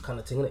truth kind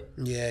of thing, innit?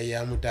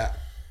 Yeah, I'm with that.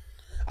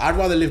 I'd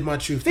rather live my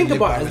truth. Think than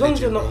live about by it. As long as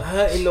you're religion, not bro.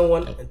 hurting no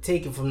one and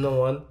taking from no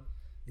one,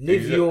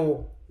 live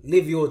your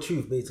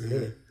truth basically,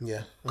 innit?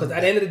 Yeah. Because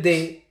at the end of the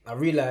day, I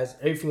realize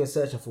everything you're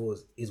searching for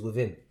is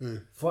within.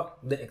 Fuck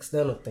the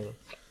external thing.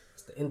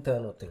 It's the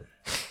internal thing.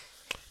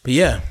 But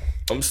yeah,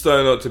 I'm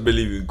starting not to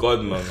believe in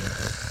God, man.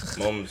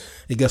 Mums.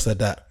 it gets like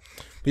that.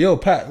 But yo,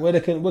 Pat, where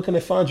can they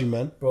find you,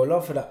 man? Bro,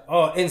 love for that.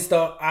 Oh,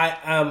 Insta, I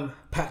am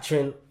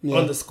Patrin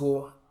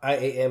 _IAMPATRIN.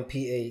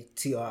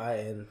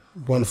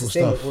 Wonderful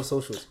Same stuff. with all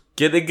socials.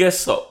 Get the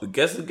guests up.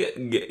 Get the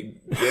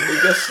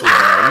guests up,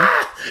 man.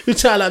 You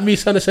try like me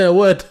trying to say a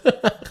word.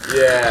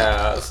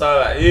 Yeah, sound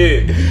like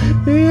you.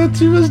 Yeah,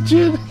 too much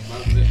gin.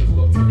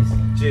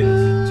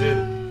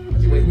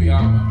 Gin. Wait, we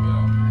out,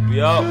 man.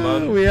 We out,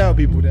 man. We out,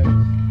 people. Then.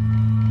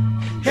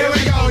 Here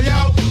we go,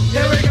 yo.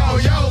 Here we go,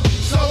 yo.